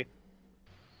Chairshot way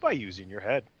by using your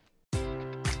head.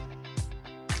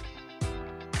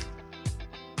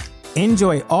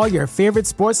 Enjoy all your favorite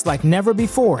sports like never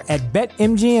before at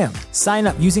BetMGM. Sign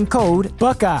up using code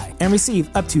Buckeye and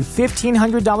receive up to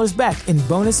 $1,500 back in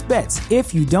bonus bets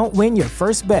if you don't win your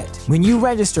first bet. When you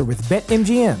register with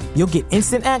BetMGM, you'll get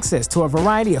instant access to a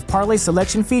variety of parlay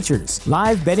selection features,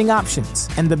 live betting options,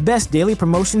 and the best daily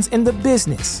promotions in the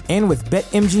business. And with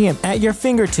BetMGM at your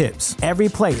fingertips, every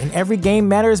play and every game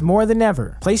matters more than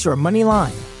ever. Place your money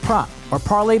line, prop, or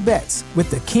parlay bets with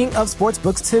the king of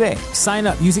sportsbooks today. Sign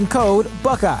up using code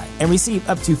Buckeye and receive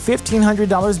up to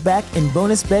 $1,500 back in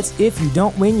bonus bets if you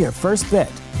don't win your first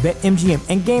bet. BetMGM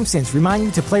and GameSense remind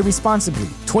you to play responsibly.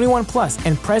 21 plus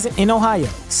and present in Ohio,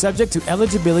 subject to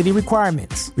eligibility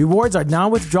requirements. Rewards are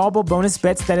non-withdrawable bonus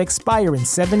bets that expire in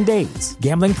 7 days.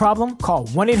 Gambling problem? Call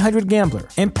 1-800-GAMBLER.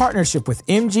 In partnership with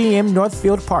MGM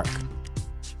Northfield Park.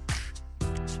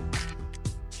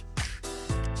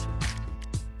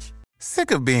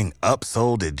 Sick of being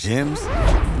upsold at gyms?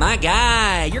 My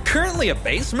guy, you're currently a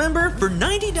base member? For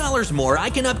 $90 more, I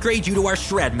can upgrade you to our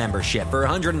Shred membership. For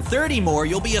 $130 more,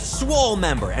 you'll be a Swole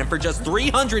member. And for just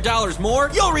 $300 more,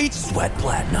 you'll reach Sweat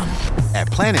Platinum. At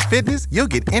Planet Fitness, you'll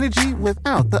get energy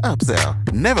without the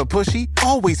upsell. Never pushy,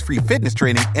 always free fitness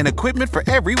training and equipment for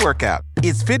every workout.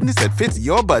 It's fitness that fits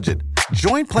your budget.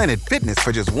 Join Planet Fitness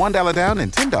for just $1 down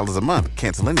and $10 a month.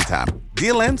 Cancel anytime.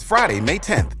 Deal ends Friday, May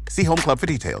 10th. See Home Club for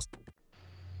details.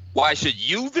 Why should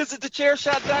you visit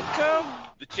thechairshot.com?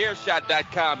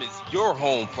 Thechairshot.com is your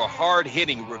home for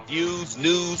hard-hitting reviews,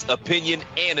 news, opinion,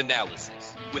 and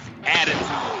analysis with attitude.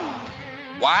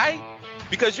 Why?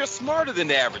 Because you're smarter than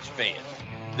the average fan.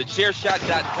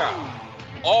 Thechairshot.com.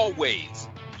 Always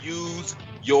use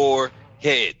your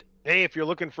head. Hey, if you're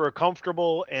looking for a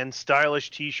comfortable and stylish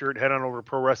t-shirt, head on over to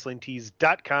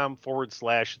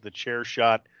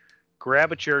ProWrestlingTees.com/thechairshot.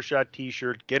 Grab a Chairshot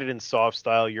t-shirt, get it in soft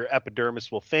style. Your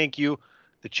epidermis will thank you.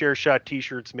 The Chairshot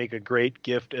t-shirts make a great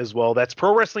gift as well. That's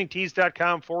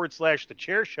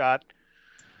ProWrestlingTees.com/thechairshot.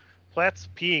 Platt's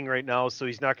peeing right now, so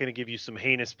he's not going to give you some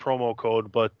heinous promo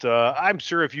code, but I'm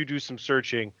sure if you do some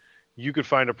searching, you could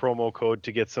find a promo code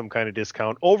to get some kind of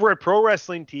discount over at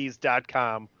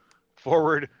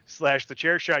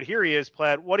ProWrestlingTees.com/thechairshot. Here he is,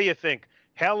 Platt. What do you think?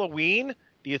 Halloween?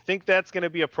 Do you think that's going to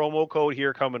be a promo code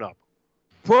here coming up?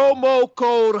 Promo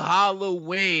code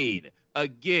Halloween.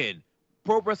 Again,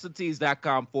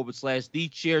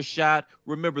 ProWrestlingTees.com/thechairshot.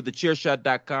 Remember,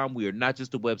 thechairshot.com. We are not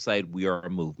just a website. We are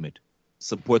a movement.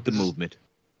 Support the movement.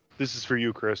 This is for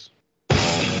you, Chris.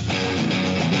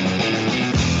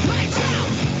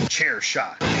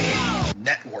 Chairshot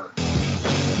Network.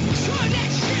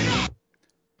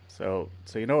 So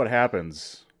you know what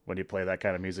happens when you play that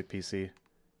kind of music, PC?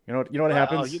 You know what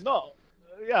happens?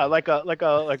 Yeah, like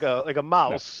a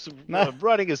mouse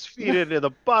running his feet into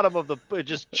the bottom of the,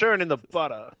 just churning the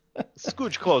butter.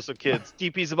 Scooch closer, kids.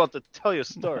 DP's about to tell you a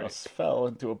story. Mouse fell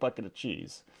into a bucket of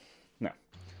cheese.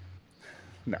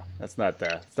 No, that's not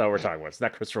what we're talking about. It's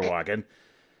not Christopher Walken.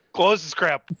 Close this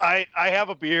crap. I have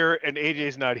a beer and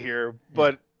AJ's not here,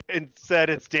 but instead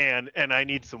it's Dan and I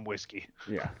need some whiskey.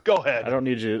 Yeah, go ahead. I don't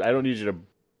need you to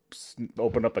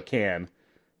open up a can.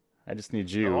 I just need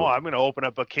you. Oh, I'm going to open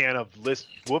up a can of list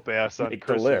whoop ass on Make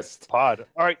the list pod.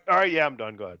 All right. Yeah, I'm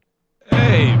done. Go ahead.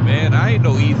 Hey, man, I ain't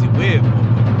no easy win.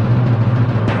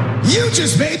 You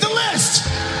just made the list!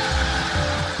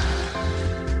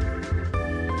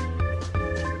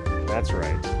 That's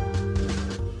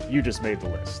right. You just made the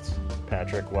list.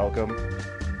 Patrick, welcome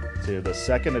to the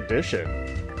second edition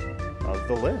of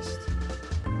the list,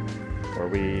 where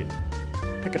we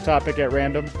pick a topic at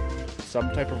random,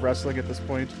 some type of wrestling at this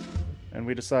point, and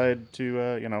we decide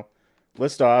to,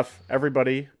 list off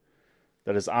everybody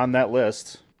that is on that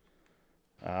list.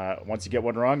 Once you get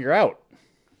one wrong, you're out.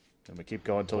 And we keep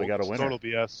going until we got a winner. Total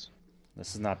BS.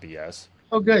 This is not BS.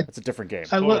 Oh, good. It's a different game.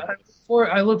 I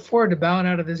look forward to bowing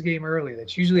out of this game early.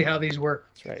 That's usually how these work.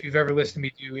 right. If you've ever listened to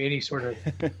me do any sort of,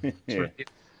 Yeah.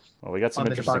 Well, we got some on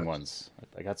the interesting department. ones.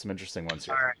 I got some interesting ones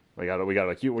here. All right. We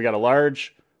got a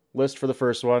large list for the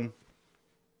first one.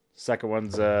 Second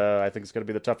one's I think it's going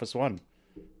to be the toughest one,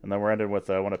 and then we're ending with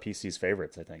one of PC's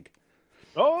favorites. I think.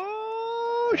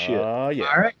 Oh shit! Yeah. All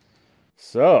right.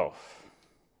 So,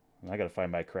 I got to find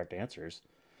my correct answers.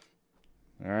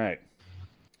 All right.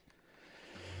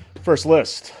 First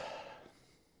list.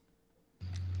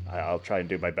 I'll try and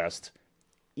do my best.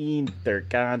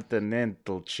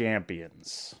 Intercontinental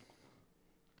champions.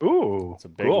 Ooh, it's a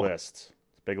big cool. list.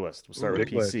 It's a big list. We'll start Ooh, with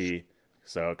big PC. list.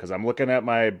 So, because I'm looking at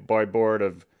my board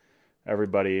of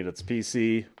everybody, and it's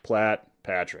PC, Platt,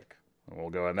 Patrick. And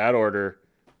we'll go in that order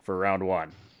for round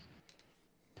one.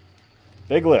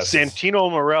 Big list. Santino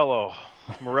Morella,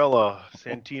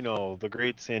 Santino, the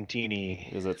great Santini.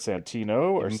 Is it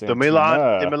Santino or the Santina?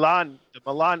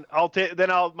 Milan.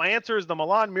 My answer is the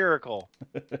Milan Miracle.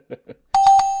 Yeah,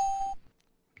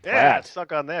 Platt.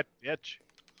 suck on that, bitch.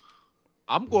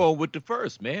 I'm going with the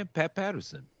first, man. Pat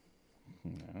Patterson.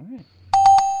 All right.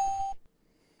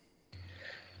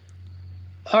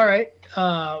 All right.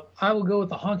 I will go with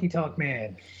the Honky Tonk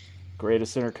Man.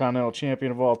 Greatest Intercontinental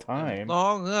Champion of all time.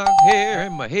 Long hair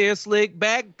and my hair slicked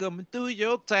back, coming through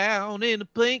your town in a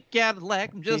pink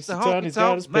Cadillac. I'm just a honky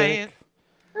tonk man.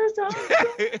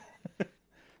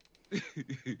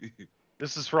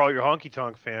 This is for all your Honky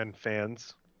Tonk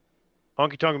fans.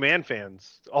 Honky Tonk Man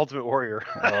fans. Ultimate Warrior.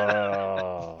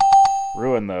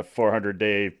 Ruin the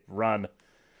 400-day run.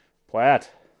 Platt.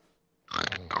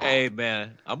 Hey,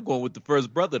 man, I'm going with the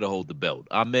first brother to hold the belt.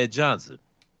 Ahmed Johnson.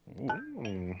 Ooh.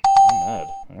 Ahmed.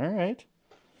 All right.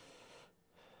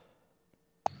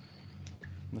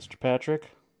 Mr. Patrick.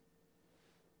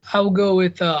 I will go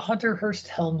with Hunter Hearst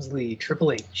Helmsley,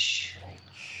 Triple H.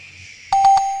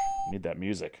 Need that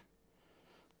music.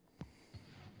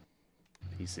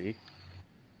 PC.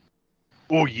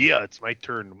 Oh yeah, it's my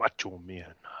turn, Macho Man.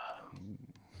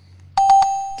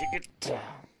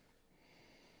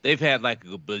 They've had like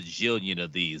a bajillion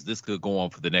of these. This could go on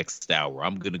for the next hour.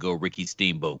 I'm going to go Ricky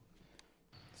Steamboat.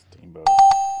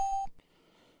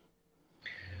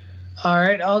 All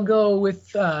right, I'll go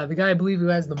with the guy I believe who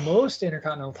has the most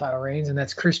Intercontinental title reigns, and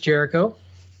that's Chris Jericho.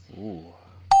 Ooh.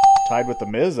 Tied with The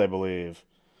Miz, I believe.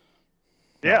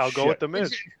 Yeah, Oh, I'll go shit. with the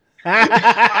Miz.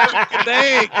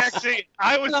 Thanks. Actually,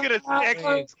 I was gonna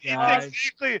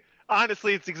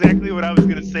honestly, it's exactly what I was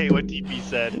gonna say. What DP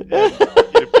said. And,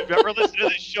 if you've ever listened to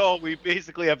this show, we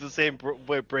basically have the same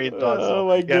brain thoughts. Oh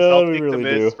my yes, God, I'll we take really the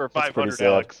Miz do. for That's pretty 500, sad.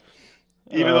 Alex.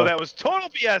 Even though that was total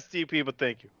BS, DP, but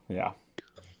thank you. Yeah.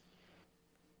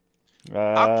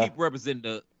 I'll keep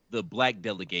representing the black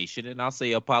delegation, and I'll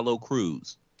say Apollo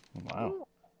Crews. Wow.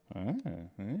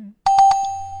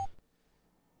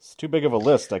 It's too big of a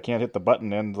list. I can't hit the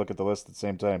button and look at the list at the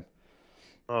same time.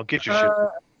 Oh, get your shit.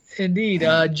 Indeed.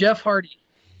 Jeff Hardy.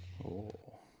 Oh.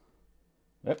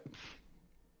 Yep.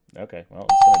 Okay, well,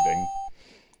 it's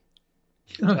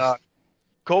gonna ding.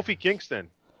 Kofi Kingston.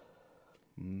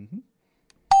 Mm-hmm.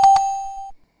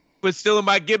 But still in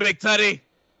my gimmick, Tutty.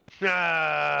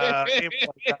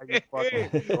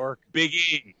 Big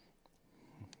E.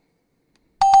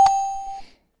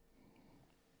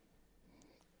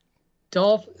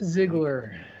 Dolph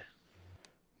Ziggler.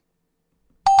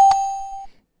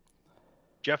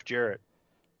 Jeff Jarrett.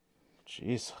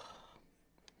 Jeez.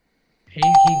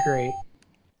 Ain't he great?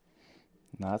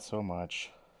 Not so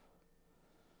much.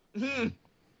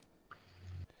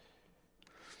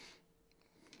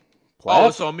 Oh,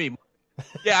 it's on me.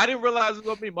 Yeah, I didn't realize it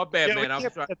was on me. My bad, man. I'm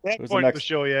trying. At that point of the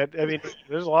show yet. I mean,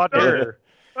 there's a lot there.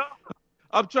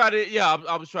 I'm trying to,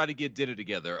 I was trying to get dinner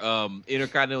together.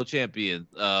 Intercontinental champion.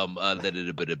 I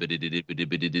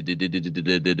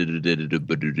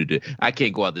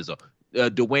can't go out this song.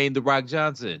 Dwayne The Rock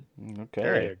Johnson. Okay.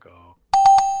 There you go.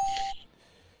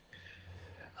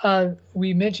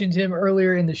 We mentioned him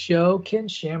earlier in the show, Ken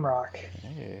Shamrock.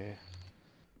 Hey.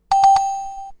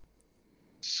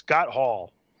 Scott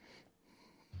Hall.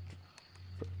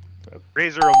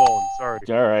 Razor Ramon. Sorry.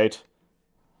 All right.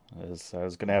 I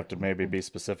was gonna have to maybe be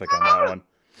specific on that one.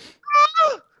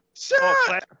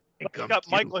 Got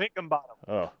Michael Hickenbottom.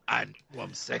 Oh, I'm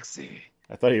sexy.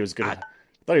 I thought he was going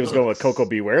with Coco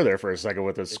Beware there for a second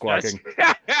with his squawking. He would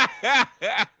have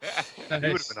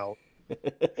been out.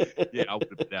 Yeah, I would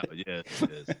have been out. Yes.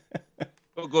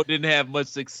 Coco didn't have much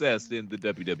success in the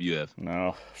WWF.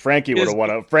 No, Frankie would have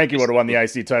won. Frankie would have won the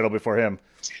IC title before him.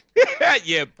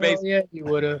 Yeah, basically. Yeah, he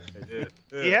would have.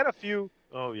 He had a few.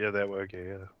 Oh yeah, that way. Okay,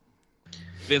 yeah.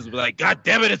 Vince would be like, God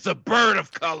damn it, it's a bird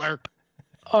of color.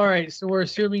 All right, so we're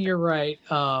assuming you're right.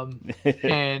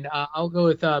 And I'll go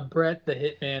with Bret the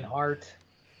Hitman Hart.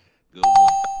 Good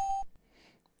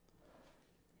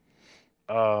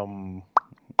one.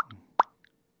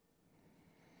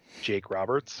 Jake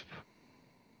Roberts.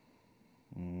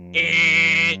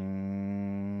 Jake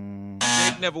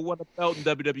never won a belt in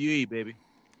WWE, baby.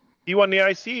 He won the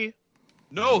IC.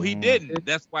 No, he didn't.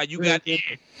 That's why you got in.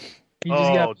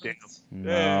 Oh, damn.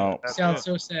 No. Sounds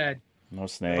so sad. No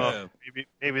snake.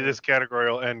 Maybe this category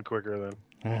will end quicker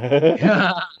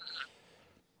then.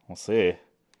 We'll see.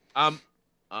 I'm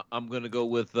gonna go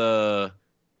with All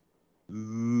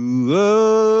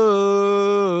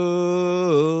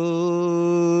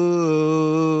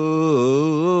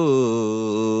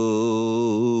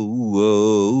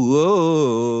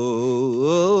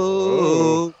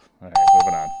right,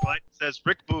 moving on. Mine says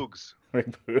Rick Boogs. Rick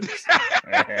Boogs.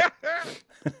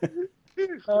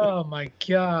 Oh my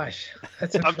gosh,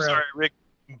 that's I'm incredible. sorry, Rick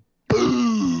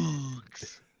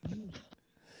Boogs.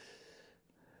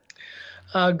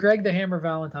 Greg the Hammer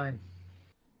Valentine.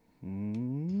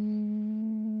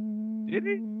 Did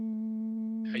he?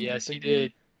 Yes, he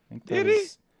did. Did he?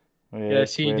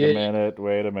 Yes, he did.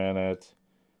 Wait a minute.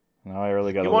 Now I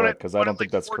really got to look because I don't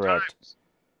think that's correct.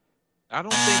 I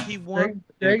don't think he won.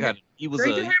 He was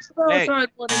Greg the Hammer Valentine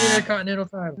won an Intercontinental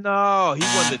title. No, he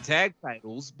won the tag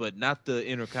titles, but not the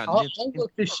Intercontinental. I'll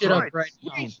look this shit up right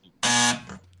now.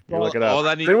 You look it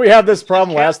up. Didn't we have this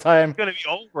problem last time? It's gonna be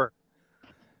over.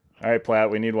 All right, Platt,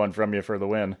 we need one from you for the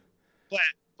win.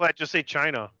 Platt, just say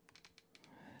China.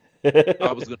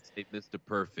 I was gonna say Mr.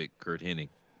 Perfect, Kurt Hennig,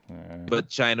 but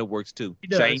China works too.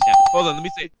 China. Hold on, let me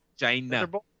say China.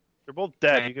 They're both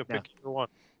dead. You can pick either one.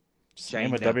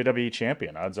 Same with WWE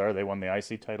champion. Odds are they won the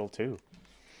IC title too.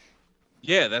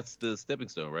 Yeah, that's the stepping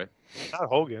stone, right? Not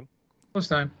Hogan. Most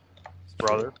time. His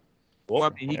brother. Well, I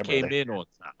mean, he came in on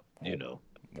top, you know.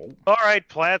 All right,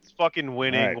 Platt's fucking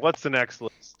winning. All right. What's the next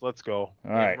list? Let's go.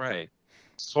 All right. Right.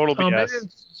 Total BS.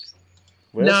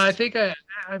 No, I think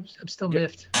I'm still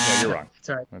miffed. Yeah, you're wrong. It's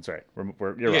all right. That's right. You're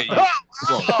wrong.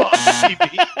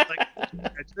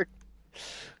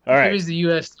 All right. Here's the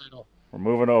U.S. title. We're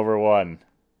moving over one.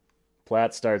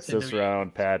 Platt starts this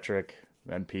round. Patrick,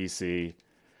 then PC.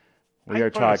 We are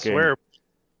talking. Swear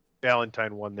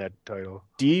Valentine won that title.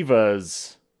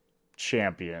 Divas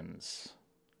champions.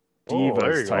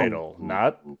 Divas title,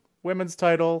 not women's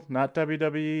title, not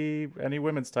WWE, any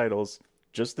women's titles,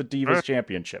 just the Divas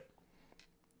Championship.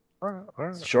 All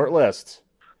right. Short list.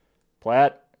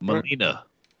 Platt. Melina.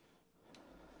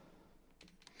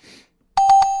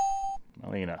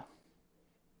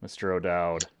 Mr.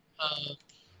 O'Dowd.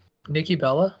 Nikki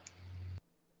Bella.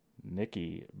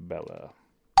 Nikki Bella.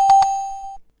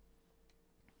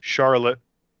 Charlotte.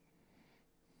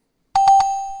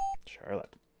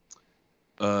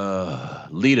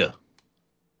 Lita.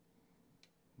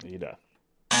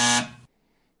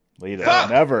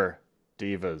 Never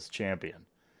Divas champion.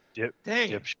 Yep.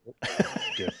 Dang. Yep.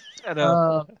 Shut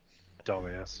up.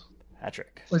 Dumbass.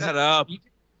 Patrick. Shut up.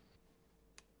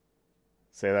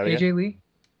 Say that again. AJ Lee.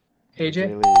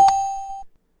 AJ Lee.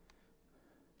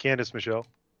 Candice Michelle.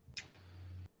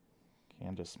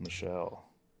 Candice Michelle.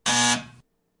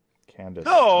 Candice.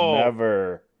 No.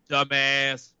 Never.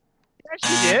 Dumbass. Yeah,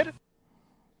 she did.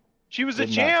 She was a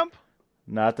champ.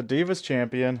 Not the Divas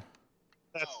champion.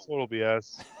 That's total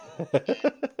BS. Go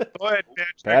ahead,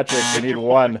 Patrick. Patrick, we need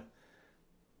one.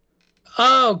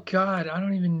 Oh God, I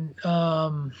don't even.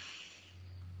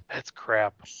 That's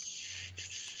crap.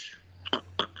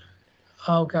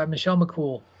 Oh God, Michelle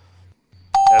McCool.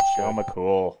 That's Michelle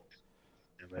McCool.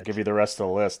 I'll give you the rest of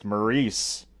the list.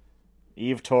 Maurice,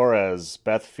 Eve Torres,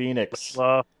 Beth Phoenix,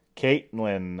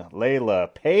 Caitlin,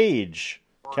 Layla, Paige,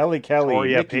 Kelly,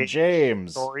 Mickey Paige.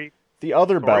 James, the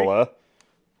other Bella,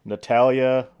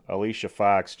 Natalia, Alicia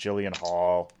Fox, Jillian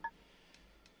Hall.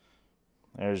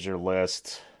 There's your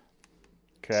list.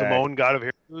 Okay. Simone God of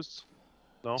Heroes.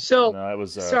 No. So No, it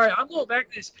was. sorry, I'm going back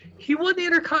to this. He won the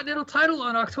Intercontinental title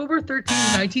on October 13,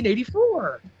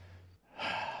 1984.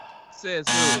 Says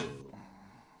who?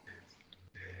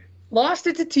 lost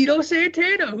it to Tito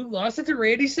Santana, who lost it to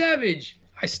Randy Savage.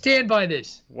 I stand by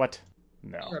this. What?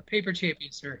 No. You're a paper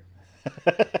champion, sir.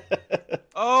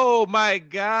 Oh my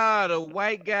God! A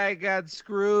white guy got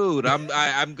screwed. I'm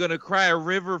gonna cry a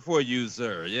river for you,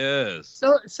 sir. Yes.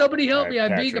 So somebody help All me!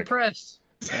 right, I'm being Patrick. oppressed.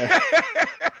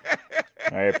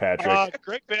 All right, Patrick.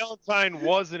 Greg Valentine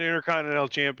was an Intercontinental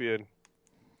Champion.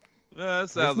 That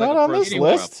It's sounds not like a on this personal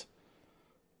list.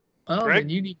 Oh, Greg, then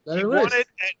you need a He better won list. it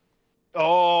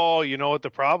at, you know what the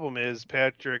problem is,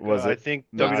 Patrick? Was I it think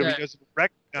not- WWE doesn't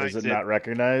recognize Is it not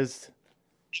recognized?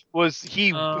 Was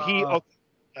he? Well,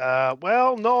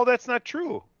 no, that's not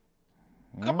true.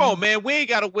 Come on, man. We ain't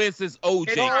got to win since OJ.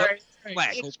 It's all right.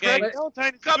 Black, It's okay? Greg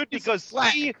Valentine is Cut good this because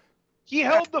slack. he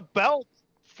held the belt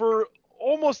for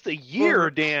almost a year,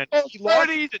 Dan. He 30 lost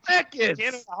it to seconds.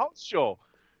 Canada House Show.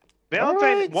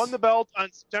 Valentine Right. won the belt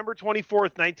on September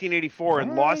 24th, 1984,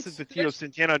 and All lost right. it to Tito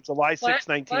Santana on July 6,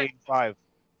 1985.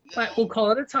 But we'll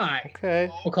call it a tie. Okay.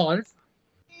 We'll call it.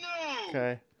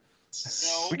 Okay.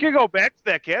 We can go back to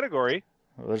that category.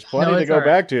 Well, there's plenty No, to it's go all right.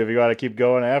 back to if you want to keep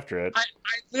going after it. I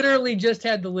literally just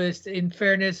had the list. In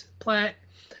fairness, Platt,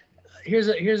 here's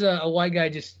a white guy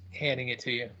just handing it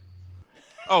to you.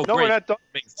 Oh, No, great. we're not done.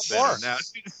 Makes it Far. better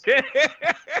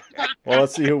now. Well,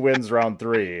 let's see who wins round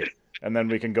 3, and then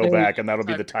we can go back, and that'll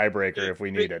be the tiebreaker if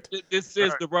we need it. This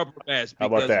is the rubber match How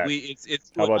because about that?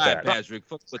 it's How about time, that? Patrick.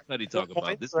 Fuck what Sonny talking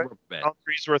about. This is right? rubber match. Round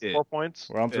 3's worth Yeah. 4 points.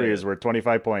 Round 3 Yeah. is worth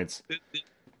 25 points. This is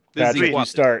Patrick, you equality.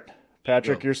 start.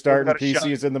 Patrick, you're starting. Got a shot.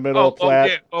 PC's in the middle. Oh, Platt.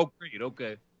 yeah. Oh, great.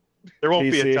 Okay. There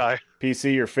won't be PC. a tie.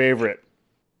 PC, your favorite.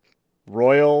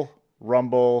 Royal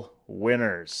Rumble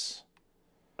winners.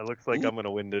 It looks like I'm going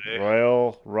to win today.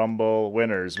 Royal Rumble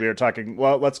winners. We are talking.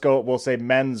 Well, let's go. We'll say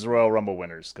men's Royal Rumble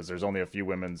winners because there's only a few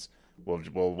women's.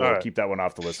 We'll right. keep that one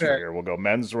off the list Sure. for here. We'll go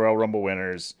men's Royal Rumble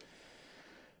winners.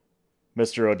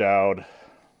 Mr. O'Dowd,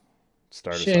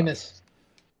 start us off. Sheamus.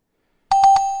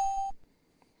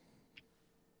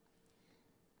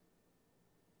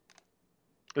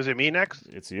 Is it me next?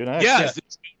 It's you next. Yes.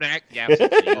 It's you next. Yeah,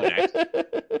 it's you next.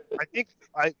 I think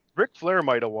Ric Flair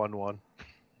might have won one.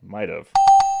 Might have.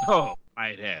 Oh,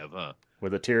 might have, huh?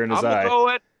 With a tear in his I'm eye. gonna go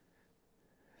at.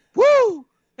 Woo!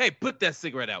 Hey, put that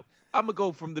cigarette out. I'm gonna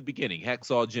go from the beginning.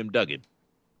 Hacksaw Jim Duggan.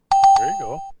 There you go.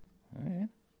 All right.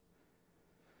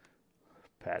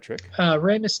 Patrick.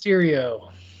 Rey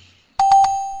Mysterio.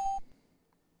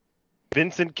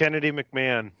 Vincent Kennedy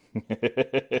McMahon.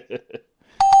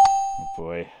 Oh,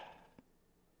 boy.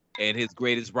 And his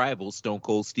greatest rival, Stone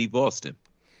Cold Steve Austin.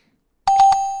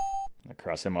 I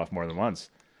crossed him off more than once.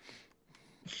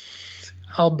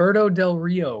 Alberto Del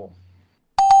Rio.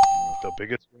 The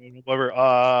biggest one ever.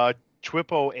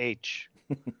 Twippo H.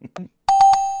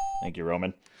 Thank you,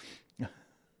 Roman.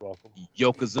 Welcome.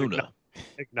 Yokozuna.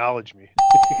 Acknowledge me.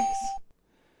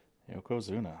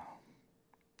 Yokozuna.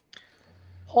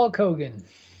 Hulk Hogan.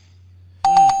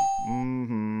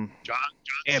 Mm-hmm. John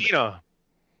Cena.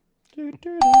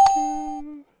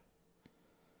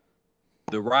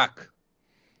 The Rock.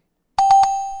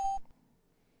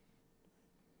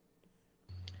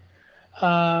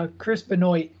 Chris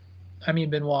Benoit.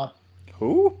 Benoit.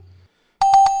 Who?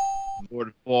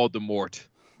 Lord Voldemort.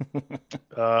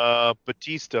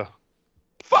 Batista.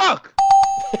 Fuck!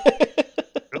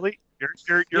 Really?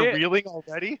 You're Yeah. reeling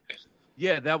already?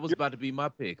 Yeah, that was about to be my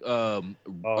pick. Y'all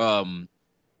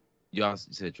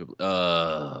said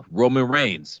triple. Roman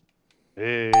Reigns.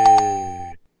 Hey.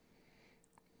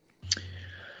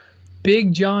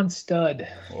 Big John Studd.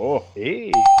 Oh,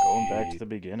 Hey. going back to the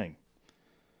beginning.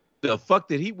 The fuck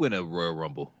did he win a Royal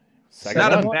Rumble? Second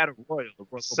Not one? a Battle Royal.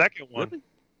 Second one. Really?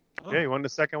 Oh, Yeah, he won the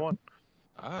second one.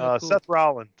 all right, cool. Seth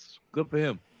Rollins. Good for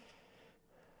him.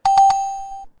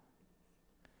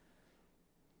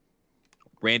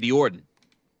 Randy Orton.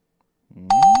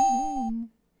 Mm-hmm.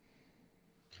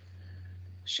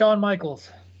 Shawn Michaels.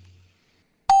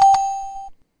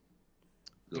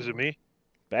 Is it me?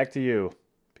 Back to you,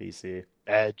 PC.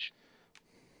 Edge.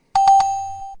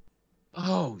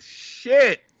 Oh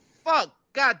shit! Fuck!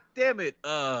 God damn it!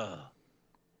 Brock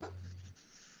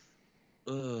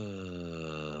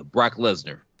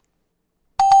Lesnar.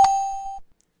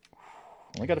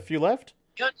 Only got a few left.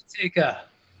 Undertaker.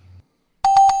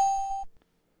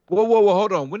 Whoa!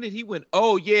 Hold on. When did he win?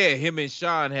 Oh yeah, him and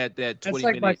Sean had that. That's 20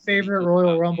 like my minute favorite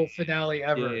Royal Rumble finale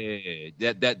ever.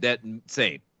 Yeah, that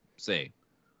same.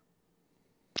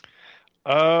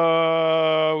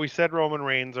 We said Roman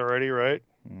Reigns already, right?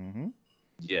 Mm-hmm.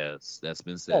 Yes, that's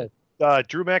been said.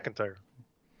 Drew McIntyre.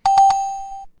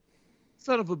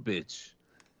 Son of a bitch.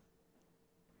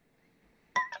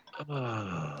 Is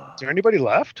there anybody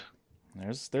left?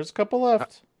 There's a couple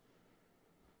left.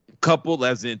 Couple,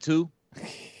 as in two.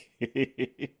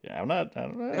 I'm not.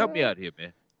 Help me out here,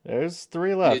 man. There's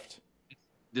 3 left.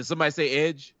 Did somebody say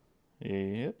Edge?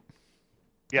 Yep.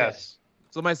 Yes.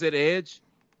 Somebody said Edge.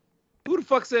 Who the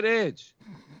fuck said Edge?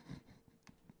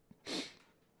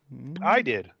 I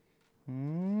did.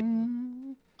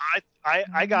 I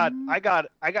got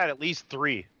at least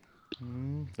 3.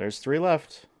 There's 3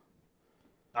 left.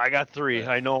 I got 3.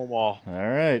 I know them all. All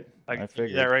right. I can figured.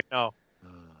 do that right now.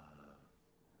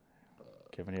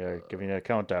 Giving you a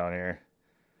countdown here.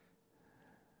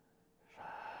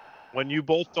 When you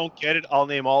both don't get it, I'll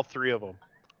name all 3 of them.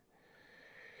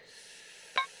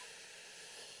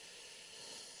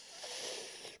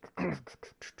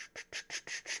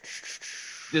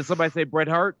 Did somebody say Bret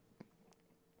Hart?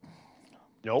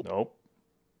 Nope.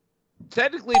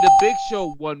 Technically, the Big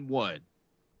Show won one.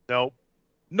 Nope.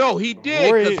 No, he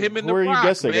did because him and The Rock. Who are you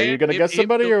guessing? Man. Are you going to guess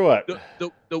somebody or what?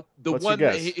 The What's one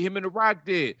your that guess? him and The Rock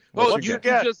did. What's You your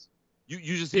guess?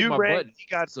 just hit my button. He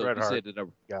got So Bret you Hart. said that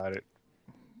Got it.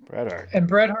 Bret Hart. And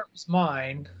Bret Hart was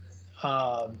mine.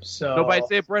 So Nobody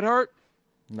said Bret Hart?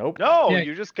 Nope. No, Yeah.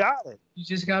 you just got it. You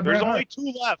just got There's Bret only Hart.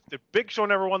 2 left. The Big Show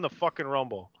never won the fucking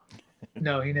Rumble.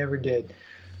 No, he never did.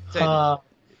 Technically.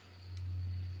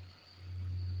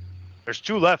 There's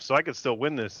 2 left, so I could still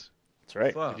win this. That's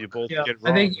right. Fuck. If you both Yeah, get it I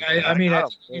wrong. think. I mean,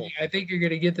 got 'em. I think you're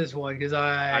gonna get this one because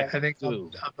I think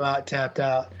I'm about tapped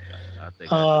out. I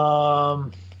think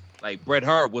like Bret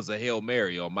Hart was a Hail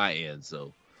Mary on my end,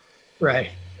 so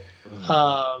Right.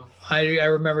 I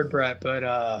remembered Bret,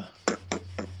 but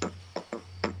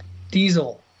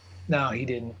Diesel. No, he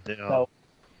didn't. No.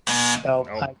 I'm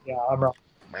wrong.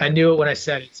 I knew it when I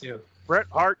said it too. Bret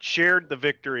Hart shared the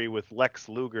victory with Lex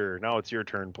Luger. Now it's your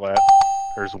turn, Platt.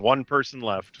 There's 1 person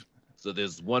left. So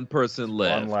there's one person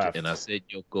left, left. and I said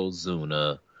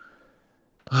Yokozuna.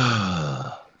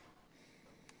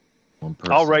 One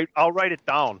person. I'll write it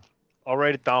down. I'll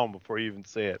write it down before you even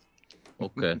say it.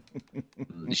 Okay.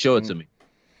 Show it to me.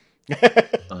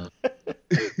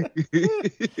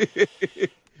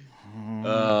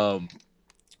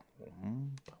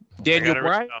 Daniel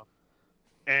Bryan?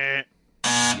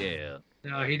 Yeah.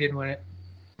 No, he didn't win it.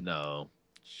 No.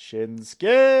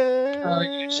 Shinsuke.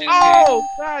 Oh,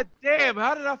 god damn.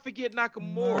 How did I forget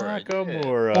Nakamura?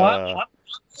 Nakamura.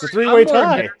 It's a 3-way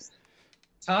tie.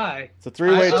 Tie. It's a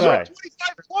 3-way tie. 25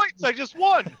 points. I just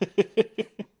won.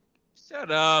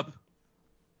 Shut up.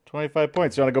 25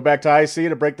 points. You want to go back to IC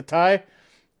to break the tie?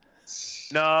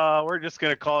 No, we're just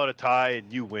going to call it a tie,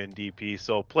 and you win, DP.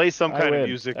 So play some I kind win. of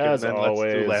music, As and then let's do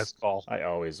always. last call. I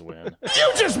always win.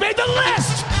 You just made the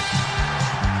list!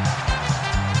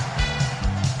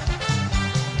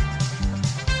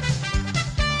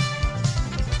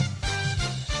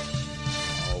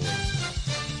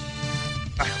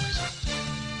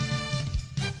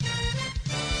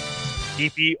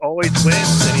 DP always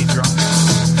wins, and he drops.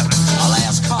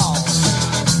 Last call.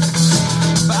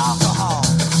 For alcohol.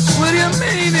 What do you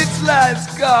mean it's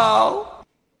last call?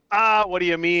 What do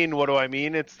you mean? What do I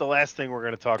mean? It's the last thing we're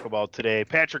going to talk about today.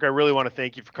 Patrick, I really want to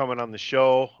thank you for coming on the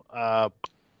show. I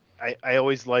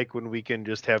always like when we can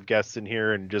just have guests in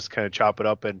here and just kind of chop it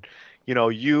up. And, you know,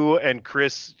 you and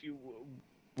Chris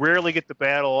rarely get to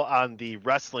battle on the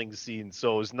wrestling scene.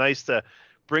 So it was nice to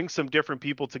bring some different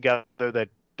people together that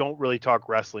don't really talk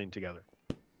wrestling together.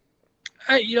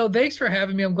 Thanks for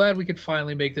having me. I'm glad we could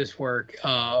finally make this work,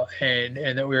 and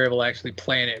that we were able to actually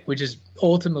plan it, which is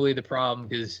ultimately the problem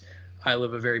because I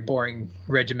live a very boring,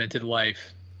 regimented life.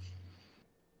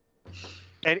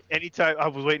 Anytime I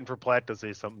was waiting for Platt to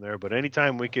say something there, but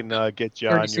anytime we can get you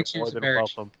on, you're more than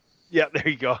welcome. Yeah, there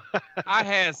you go. I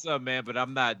had some, man, but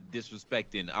I'm not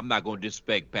disrespecting. I'm not going to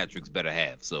disrespect Patrick's better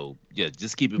half. So, yeah,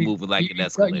 just keep it moving like an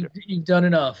escalator. You've done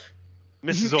enough.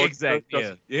 Mrs. Oates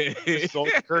Exactly. Yeah. Mrs.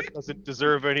 Oates doesn't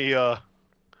deserve any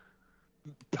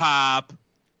pop.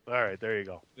 All right, there you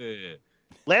go. Yeah.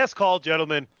 Last call,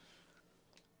 gentlemen.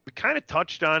 We kind of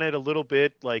touched on it a little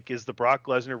bit. Like, is the Brock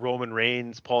Lesnar, Roman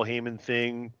Reigns, Paul Heyman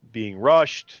thing being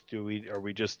rushed? Are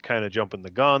we just kind of jumping the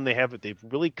gun? They've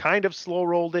really kind of slow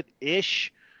rolled it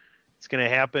ish. It's going to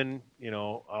happen,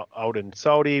 out in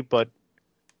Saudi, but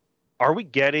are we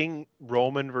getting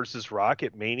Roman versus Rock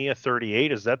at Mania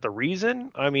 38? Is that the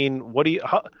reason? I mean, what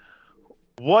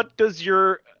does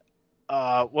your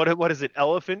what is it?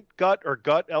 Elephant gut or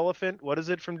gut elephant? What is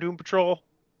it from Doom Patrol,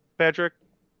 Patrick?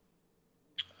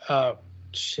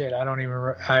 Shit, I don't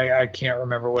even. I can't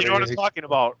remember what. You know what I'm talking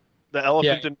about? The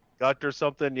elephant in gut or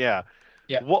something? Yeah.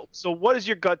 Yeah. So what does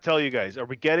your gut tell you guys? Are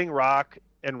we getting Rock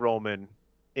and Roman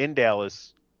in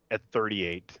Dallas at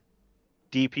 38?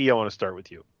 DP, I want to start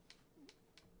with you.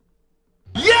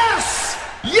 Yes!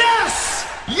 Yes!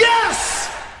 Yes!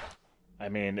 I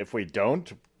mean, if we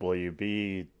don't, will you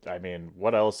be? I mean,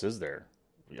 what else is there?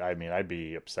 I mean, I'd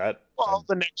be upset. Well,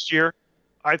 the next year,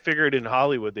 I figured in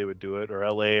Hollywood they would do it, or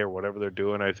LA, or whatever they're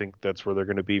doing. I think that's where they're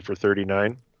going to be for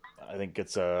 39. I think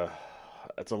it's a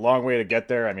long way to get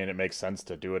there. I mean, it makes sense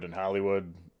to do it in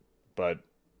Hollywood, but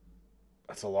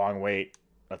that's a long wait.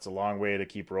 That's a long way to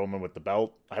keep Roman with the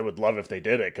belt. I would love if they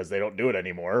did it because they don't do it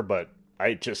anymore, but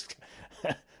I'd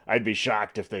be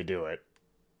shocked if they do it.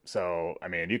 So, I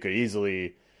mean, you could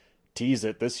easily tease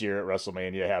it this year at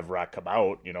WrestleMania, have Rock come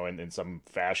out, in some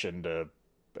fashion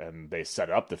and they set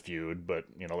up the feud, but,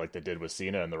 like they did with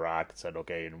Cena and The Rock, said,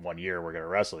 okay, in 1 year we're going to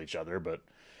wrestle each other, but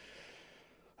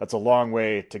that's a long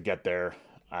way to get there.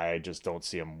 I just don't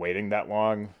see them waiting that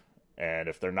long. And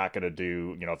if they're not going to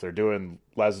do, if they're doing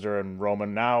Lesnar and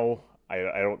Roman now,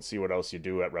 I don't see what else you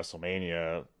do at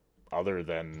WrestleMania other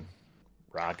than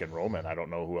Rock and Roman. I don't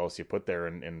know who else you put there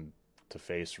in to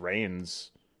face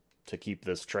Reigns to keep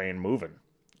this train moving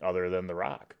other than The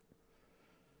Rock.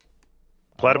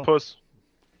 Platypus?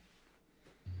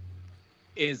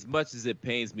 As much as it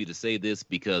pains me to say this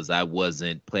because I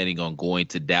wasn't planning on going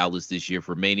to Dallas this year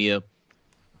for Mania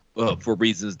for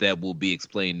reasons that will be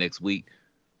explained next week,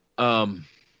 I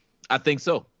think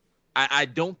so. I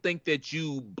don't think that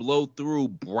you blow through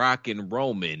Brock and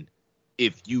Roman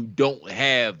if you don't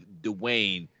have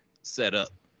Dwayne set up.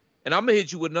 And I'm going to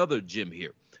hit you with another gem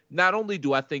here. Not only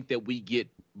do I think that we get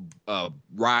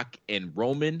Rock and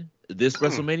Roman this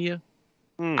WrestleMania,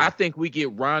 I think we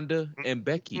get Ronda and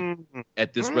Becky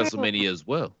at this WrestleMania as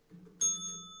well.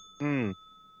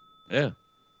 Yeah.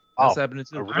 That's happening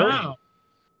too. Really? Wow.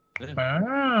 Yeah.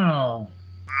 Wow.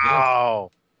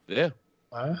 Wow. Yeah.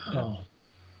 Wow.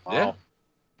 Yeah.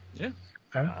 Yeah.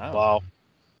 Wow.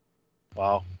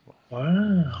 Wow.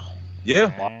 Wow.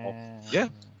 Yeah. Wow. Yeah.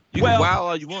 You can wow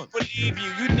all you want. Believe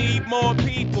you. You need more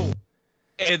people.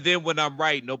 And then when I'm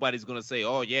right, nobody's going to say,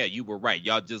 oh, yeah, you were right.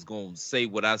 Y'all just going to say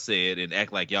what I said and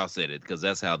act like y'all said it because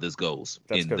that's how this goes.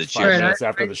 That's in the because 5 chair. minutes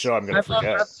after the show, I'm going to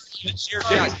forget. Use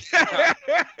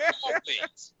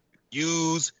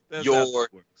your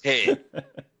head.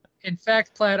 In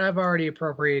fact, Platt, I've already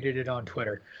appropriated it on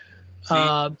Twitter.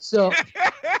 So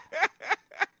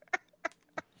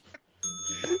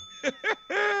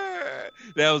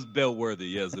That was bell-worthy.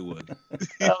 Yes, it was.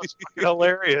 That was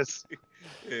hilarious.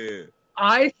 Yeah.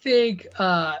 I think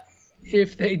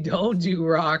if they don't do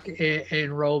Rock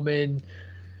and Roman,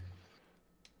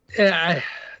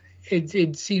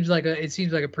 it seems like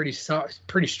a pretty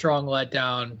strong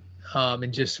letdown,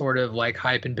 and just sort of like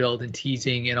hype and build and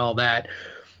teasing and all that.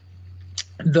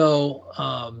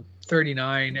 Though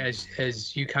 39,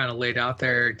 as you kind of laid out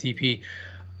there, DP,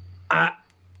 I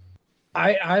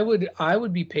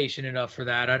would be patient enough for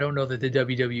that. I don't know that the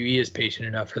WWE is patient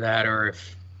enough for that, or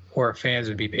if fans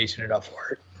would be patient enough for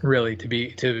it, really, to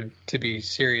be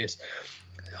serious.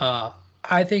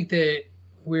 I think that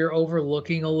we're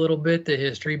overlooking a little bit the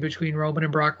history between Roman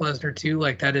and Brock Lesnar too.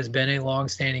 Like, that has been a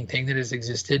long-standing thing that has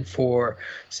existed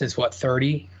since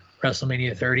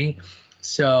WrestleMania 30.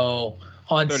 So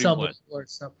on 31.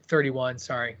 some 31,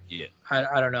 sorry. Yeah.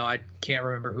 I don't know. I can't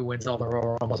remember who wins all the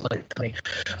Royal Rumbles like 20.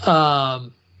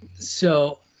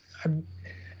 So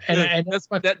that's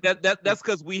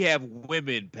because we have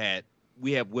women, Pat.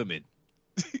 We have women.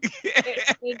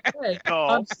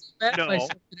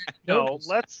 No.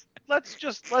 Let's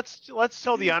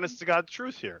tell the honest to God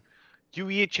truth here. You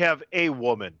each have a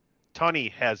woman.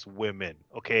 Tunney has women.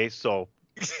 Okay, so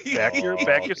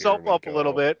back yourself up a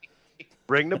little bit.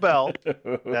 Ring the bell.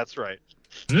 That's right.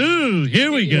 Ooh,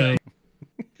 here we go.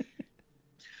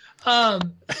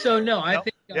 So no, I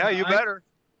think. Yeah, you better.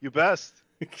 You best.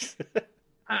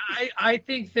 I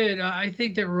think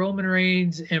that Roman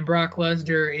Reigns and Brock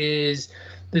Lesnar is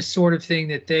the sort of thing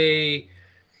that they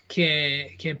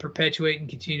can perpetuate and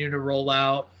continue to roll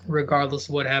out regardless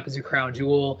of what happens at Crown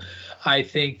Jewel. I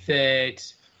think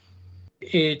that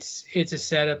it's a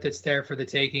setup that's there for the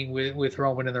taking with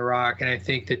Roman and The Rock, and I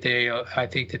think that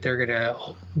they're gonna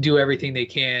do everything they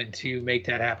can to make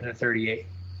that happen at 38.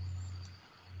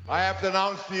 I have to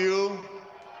announce to you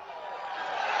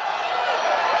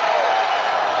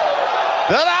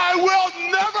that I will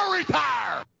never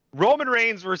retire. Roman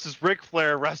Reigns versus Ric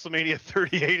Flair, WrestleMania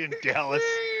 38 in Dallas.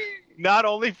 Not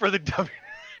only for the W.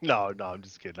 No, I'm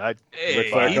just kidding. Ric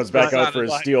Flair comes back out for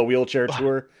his steel wheelchair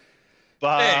tour.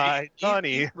 Bye,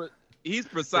 Tony. He's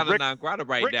persona non grata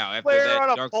right now after Flair that on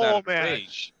a Dark pole Side of the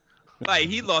match. Ring. Like,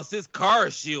 he lost his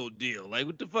Car Shield deal. Like,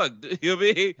 what the fuck? You know what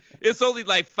I mean? It's only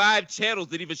like 5 channels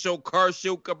that even show Car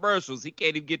Shield commercials. He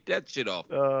can't even get that shit off.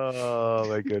 Oh,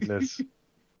 my goodness.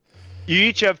 You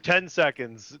each have 10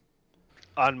 seconds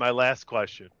on my last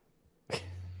question.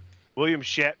 William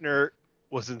Shatner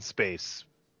was in space.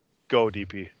 Go,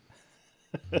 DP.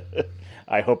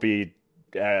 I hope he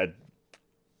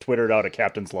twittered out a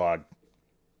captain's log.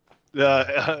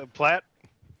 Platt?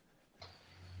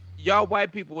 Y'all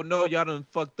white people know y'all done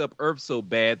fucked up Earth so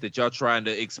bad that y'all trying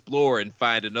to explore and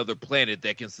find another planet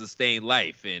that can sustain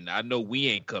life. And I know we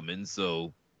ain't coming,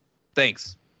 so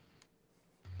thanks.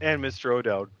 And Mr.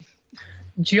 O'Dowd.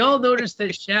 Did y'all notice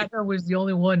that Shatner was the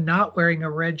only one not wearing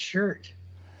a red shirt?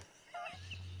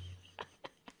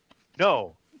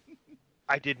 No,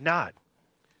 I did not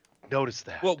notice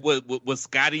that. What was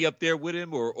Scotty up there with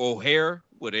him, or O'Hare?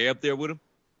 Were they up there with him?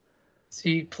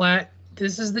 See, Platt,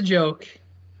 this is the joke.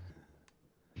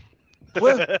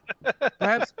 Well,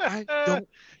 perhaps I don't.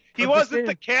 He wasn't the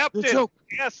understand captain. joke.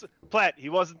 Yes, Platt, he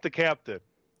wasn't the captain.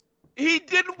 He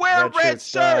didn't wear red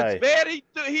shirts, man.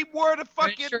 He wore the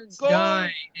fucking gold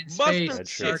Guy in space, mustard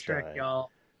Star shit. Trek, y'all.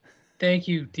 Thank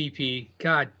you, DP.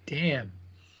 God damn.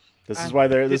 This is why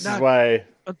they're. This is why.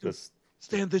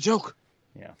 Stand the joke.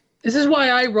 Yeah. This is why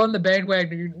I run the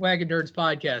Bandwagon Nerds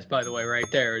podcast, by the way, right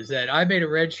there, is that I made a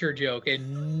red shirt joke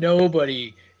and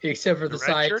nobody except for the red shirt?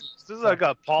 scientists. This is like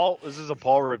a Paul. Is this a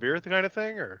Paul Revere kind of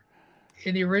thing, or?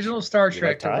 In the original Star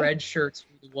Trek, the tie? red shirts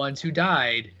were the ones who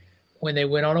died when they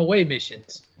went on away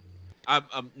missions.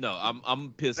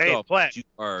 I'm pissed Hey, off Platt, that you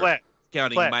are Platt,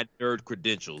 counting Platt. my nerd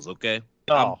credentials. Okay.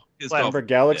 Oh, I'm pissed off. Remember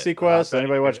Galaxy Yeah. Quest?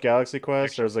 Anybody watch Galaxy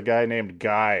Quest? There's a guy named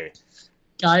Guy.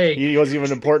 Guy. He wasn't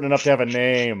even important enough to have a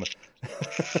name.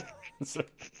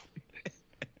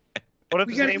 What if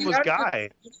We his gotta name be was out of Guy?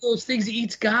 One of those things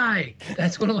eats Guy.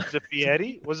 That's one of my Was it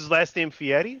Fieri? Was his last name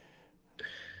Fieri?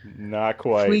 Not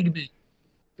quite. Fleegman. It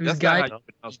was That's Guy. not how you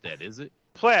pronounce that, is it?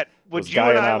 Platt, Was would you Guy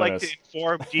and I Anonymous. like to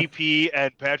inform DP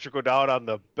and Patrick O'Dowd on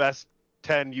the best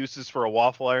 10 uses for a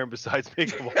waffle iron besides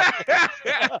making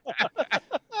waffle?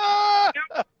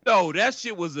 No, that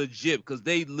shit was legit because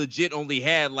they legit only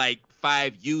had like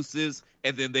 5 uses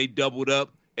and then they doubled up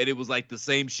and it was like the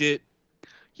same shit.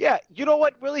 Yeah, you know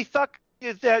what really sucked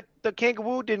is that the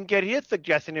Kangaroo didn't get his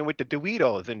suggestion in with the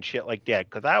Doritos and shit like that,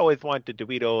 because I always want the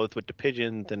Doritos with the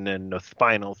pigeons and then the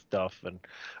spinal stuff. And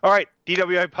all right,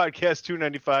 DWI Podcast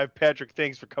 295. Patrick,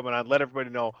 thanks for coming on. Let everybody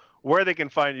know where they can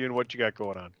find you and what you got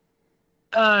going on.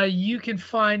 You can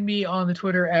find me on the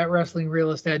Twitter at Wrestling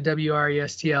Realist at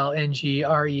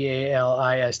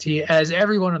WRESTLNGREALIST. As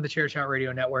everyone on the Chair Shot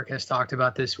Radio Network has talked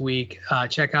about this week,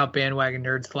 check out Bandwagon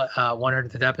Nerds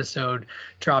 100th episode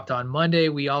dropped on Monday.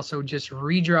 We also just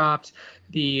redropped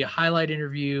the highlight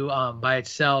interview by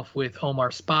itself with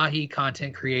Omar Spahi,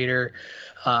 content creator,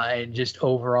 and just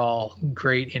overall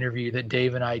great interview that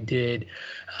Dave and I did.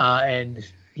 And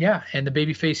the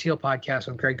Babyface Heel podcast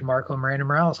with Greg DeMarco and Miranda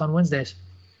Morales on Wednesdays.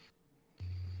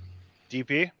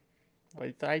 DP?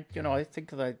 I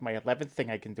think that my 11th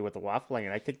thing I can do with the waffle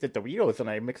iron, I take the Doritos and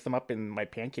I mix them up in my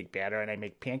pancake batter and I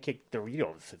make pancake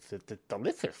Doritos. It's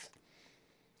delicious.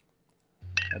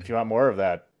 And if you want more of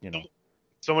that,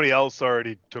 Somebody else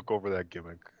already took over that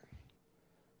gimmick.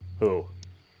 Who?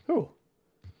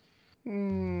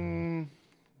 Yeah,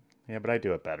 but I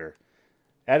do it better.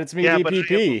 And it's me, Yeah,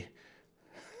 DPP.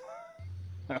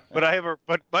 But when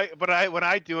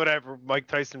I do it, I have a Mike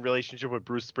Tyson relationship with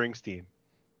Bruce Springsteen.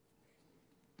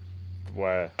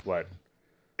 What?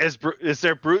 Is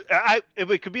there Bruce?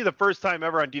 It could be the first time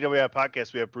ever on DWI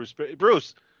podcast we have Bruce.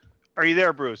 Bruce, are you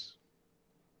there, Bruce?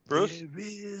 Bruce? There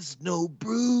is no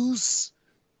Bruce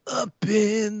up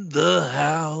in the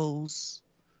house.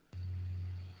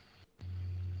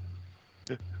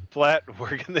 Flat,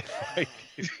 where can they find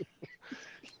you?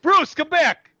 Bruce, come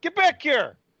back! Get back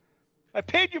here! I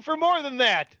paid you for more than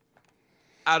that.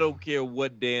 I don't care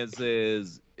what Dan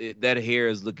says. That hair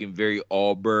is looking very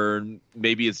Auburn.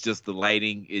 Maybe it's just the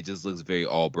lighting. It just looks very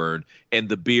Auburn. And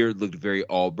the beard looked very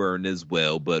Auburn as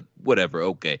well. But whatever.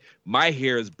 Okay. My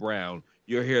hair is brown.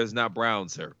 Your hair is not brown,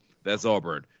 sir. That's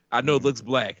Auburn. I know it looks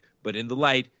black, but in the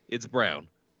light, it's brown.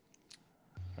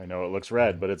 I know it looks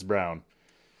red, but it's brown.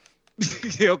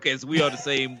 Okay, so we are the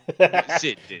same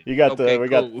shit. Then. You got okay, we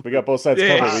cool. got both sides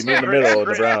covered. We meet in the middle of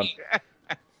the brown.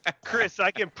 Chris, I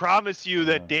can promise you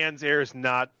that Dan's hair is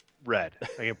not red.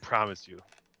 I can promise you.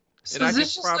 So is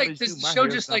this just like does the show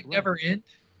just like never end?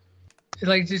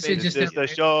 Like just it just the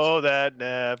show that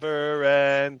never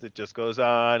ends. It just goes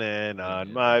on and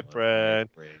on, my friend.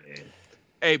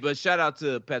 Hey, but shout out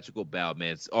to Patrick O'Bow,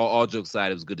 man. All jokes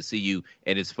aside, it was good to see you.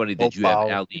 And it's funny that you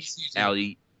have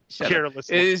Ali.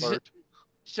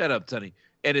 Shut up, Tony.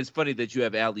 And it's funny that you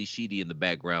have Ali Sheedy in the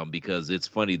background because it's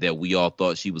funny that we all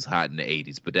thought she was hot in the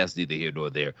 80s, but that's neither here nor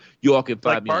there. You all can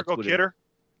find me Margot on Twitter. Kidder?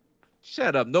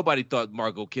 Shut up. Nobody thought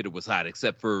Margot Kidder was hot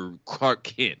except for Clark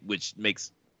Kent, which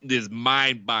makes is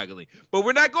mind-boggling. But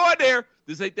we're not going there.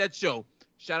 This ain't that show.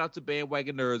 Shout out to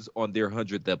Bandwagon Nerds on their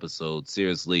 100th episode.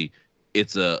 Seriously,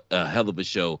 it's a hell of a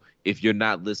show. If you're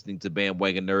not listening to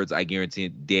Bandwagon Nerds, I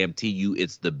guarantee you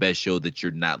it's the best show that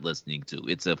you're not listening to.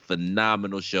 It's a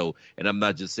phenomenal show, and I'm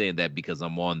not just saying that because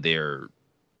I'm on there,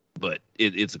 but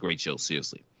it's a great show,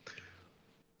 seriously.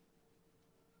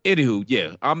 Anywho,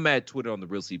 yeah, I'm at Twitter on the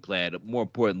Real C Plaid. More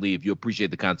importantly, if you appreciate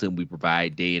the content we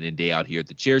provide day in and day out here at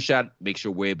the Chair Shot, make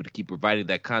sure we're able to keep providing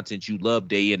that content you love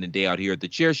day in and day out here at the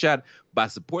Chair Shot by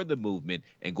supporting the movement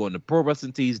and going to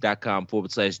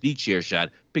ProWrestlingTees.com/TheChairShot,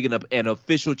 picking up an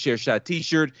official Chair Shot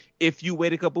t-shirt. If you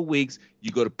wait a couple weeks,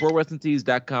 you go to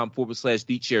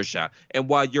ProWrestlingTees.com/TheChairShot. And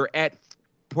while you're at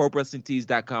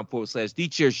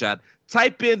ProWrestlingTees.com/TheChairShot,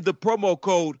 type in the promo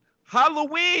code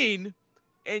Halloween,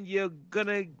 and you're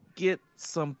gonna get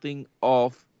something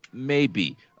off,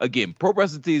 maybe. Again,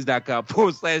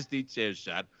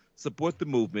 ProWrestlingTees.com/TheChairShot. Support the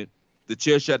movement,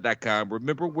 TheChairShot.com.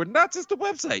 Remember, we're not just a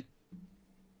website.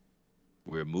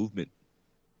 We're a movement.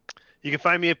 You can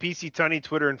find me at PC Tunney,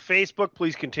 Twitter, and Facebook.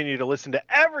 Please continue to listen to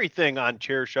everything on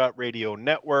Chairshot Radio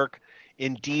Network.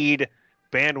 Indeed,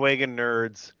 Bandwagon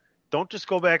Nerds. Don't just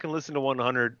go back and listen to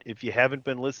 100. If you haven't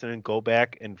been listening, go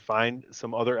back and find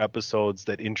some other episodes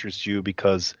that interest you,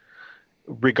 because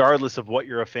regardless of what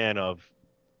you're a fan of,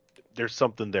 there's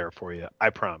something there for you. I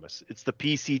promise. It's the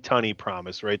PC Tunney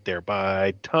promise right there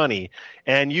by Tunney.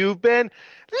 And you've been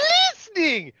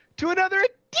listening to another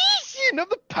edition of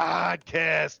the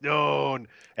podcast known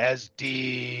as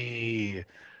DWI.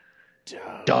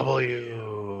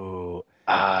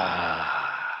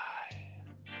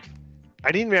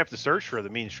 I didn't even have to search for the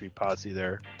Mean Street Posse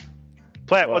there.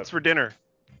 Platt, what's for dinner?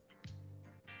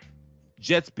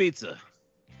 Jets Pizza.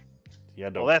 Yeah,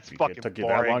 well, that's fucking it took you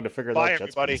boring. that long to figure Bye, out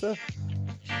Jets everybody. Pizza?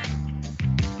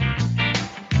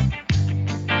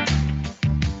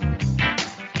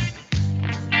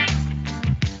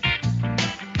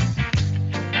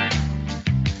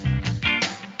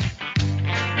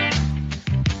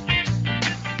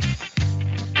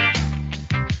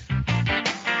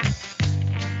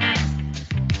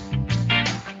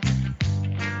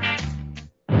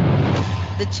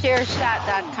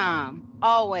 TheChairShot.com.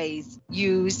 Always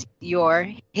use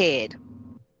your head.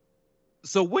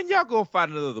 So when y'all gonna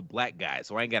find another black guy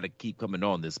so I ain't gotta keep coming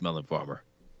on this melon farmer?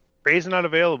 Ray's not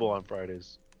available on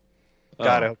Fridays.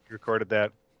 God, I hope you recorded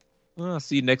that. Well, I'll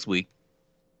see you next week.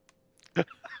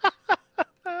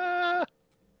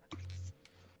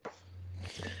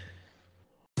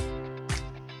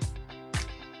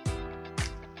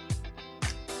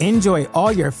 Enjoy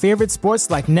all your favorite sports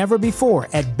like never before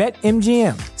at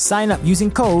BetMGM. Sign up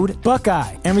using code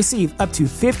Buckeye and receive up to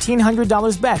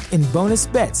 $1,500 back in bonus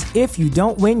bets if you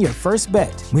don't win your first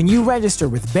bet. When you register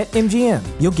with BetMGM,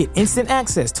 you'll get instant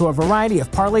access to a variety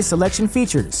of parlay selection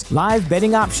features, live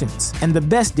betting options, and the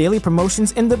best daily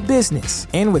promotions in the business.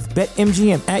 And with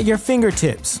BetMGM at your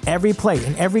fingertips, every play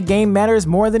and every game matters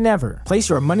more than ever. Place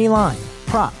your money line,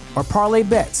 prop, or parlay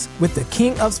bets with the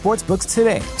king of sportsbooks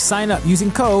today. Sign up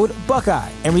using code Buckeye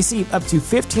and receive up to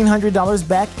 $1,500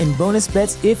 back in bonus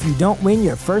bets if you don't win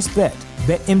your first bet.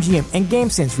 BetMGM and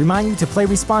GameSense remind you to play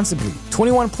responsibly.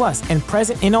 21 plus and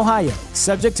present in Ohio,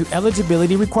 subject to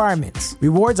eligibility requirements.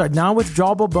 Rewards are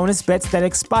non-withdrawable bonus bets that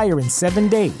expire in 7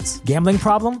 days. Gambling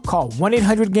problem? Call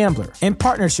 1-800-GAMBLER. In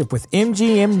partnership with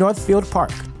MGM Northfield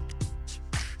Park.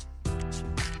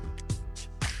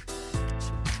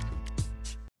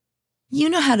 You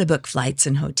know how to book flights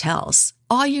and hotels.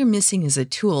 All you're missing is a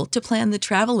tool to plan the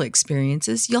travel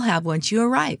experiences you'll have once you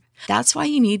arrive. That's why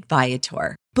you need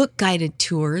Viator. Book guided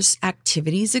tours,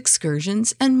 activities,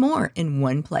 excursions, and more in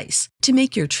one place to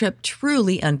make your trip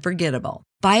truly unforgettable.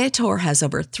 Viator has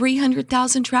over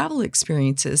 300,000 travel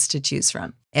experiences to choose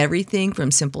from. Everything from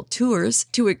simple tours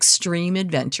to extreme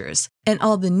adventures and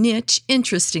all the niche,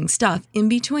 interesting stuff in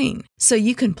between. So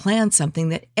you can plan something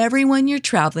that everyone you're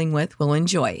traveling with will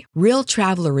enjoy. Real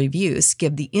traveler reviews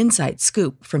give the inside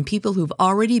scoop from people who've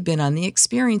already been on the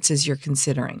experiences you're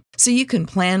considering. So you can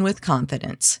plan with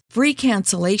confidence. Free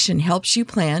cancellation helps you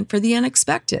plan for the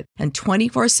unexpected. And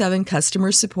 24/7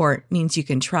 customer support means you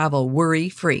can travel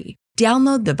worry-free.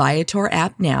 Download the Viator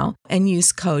app now and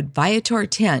use code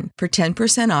Viator10 for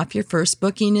 10% off your first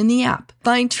booking in the app.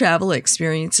 Find travel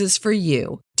experiences for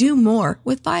you. Do more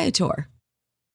with Viator.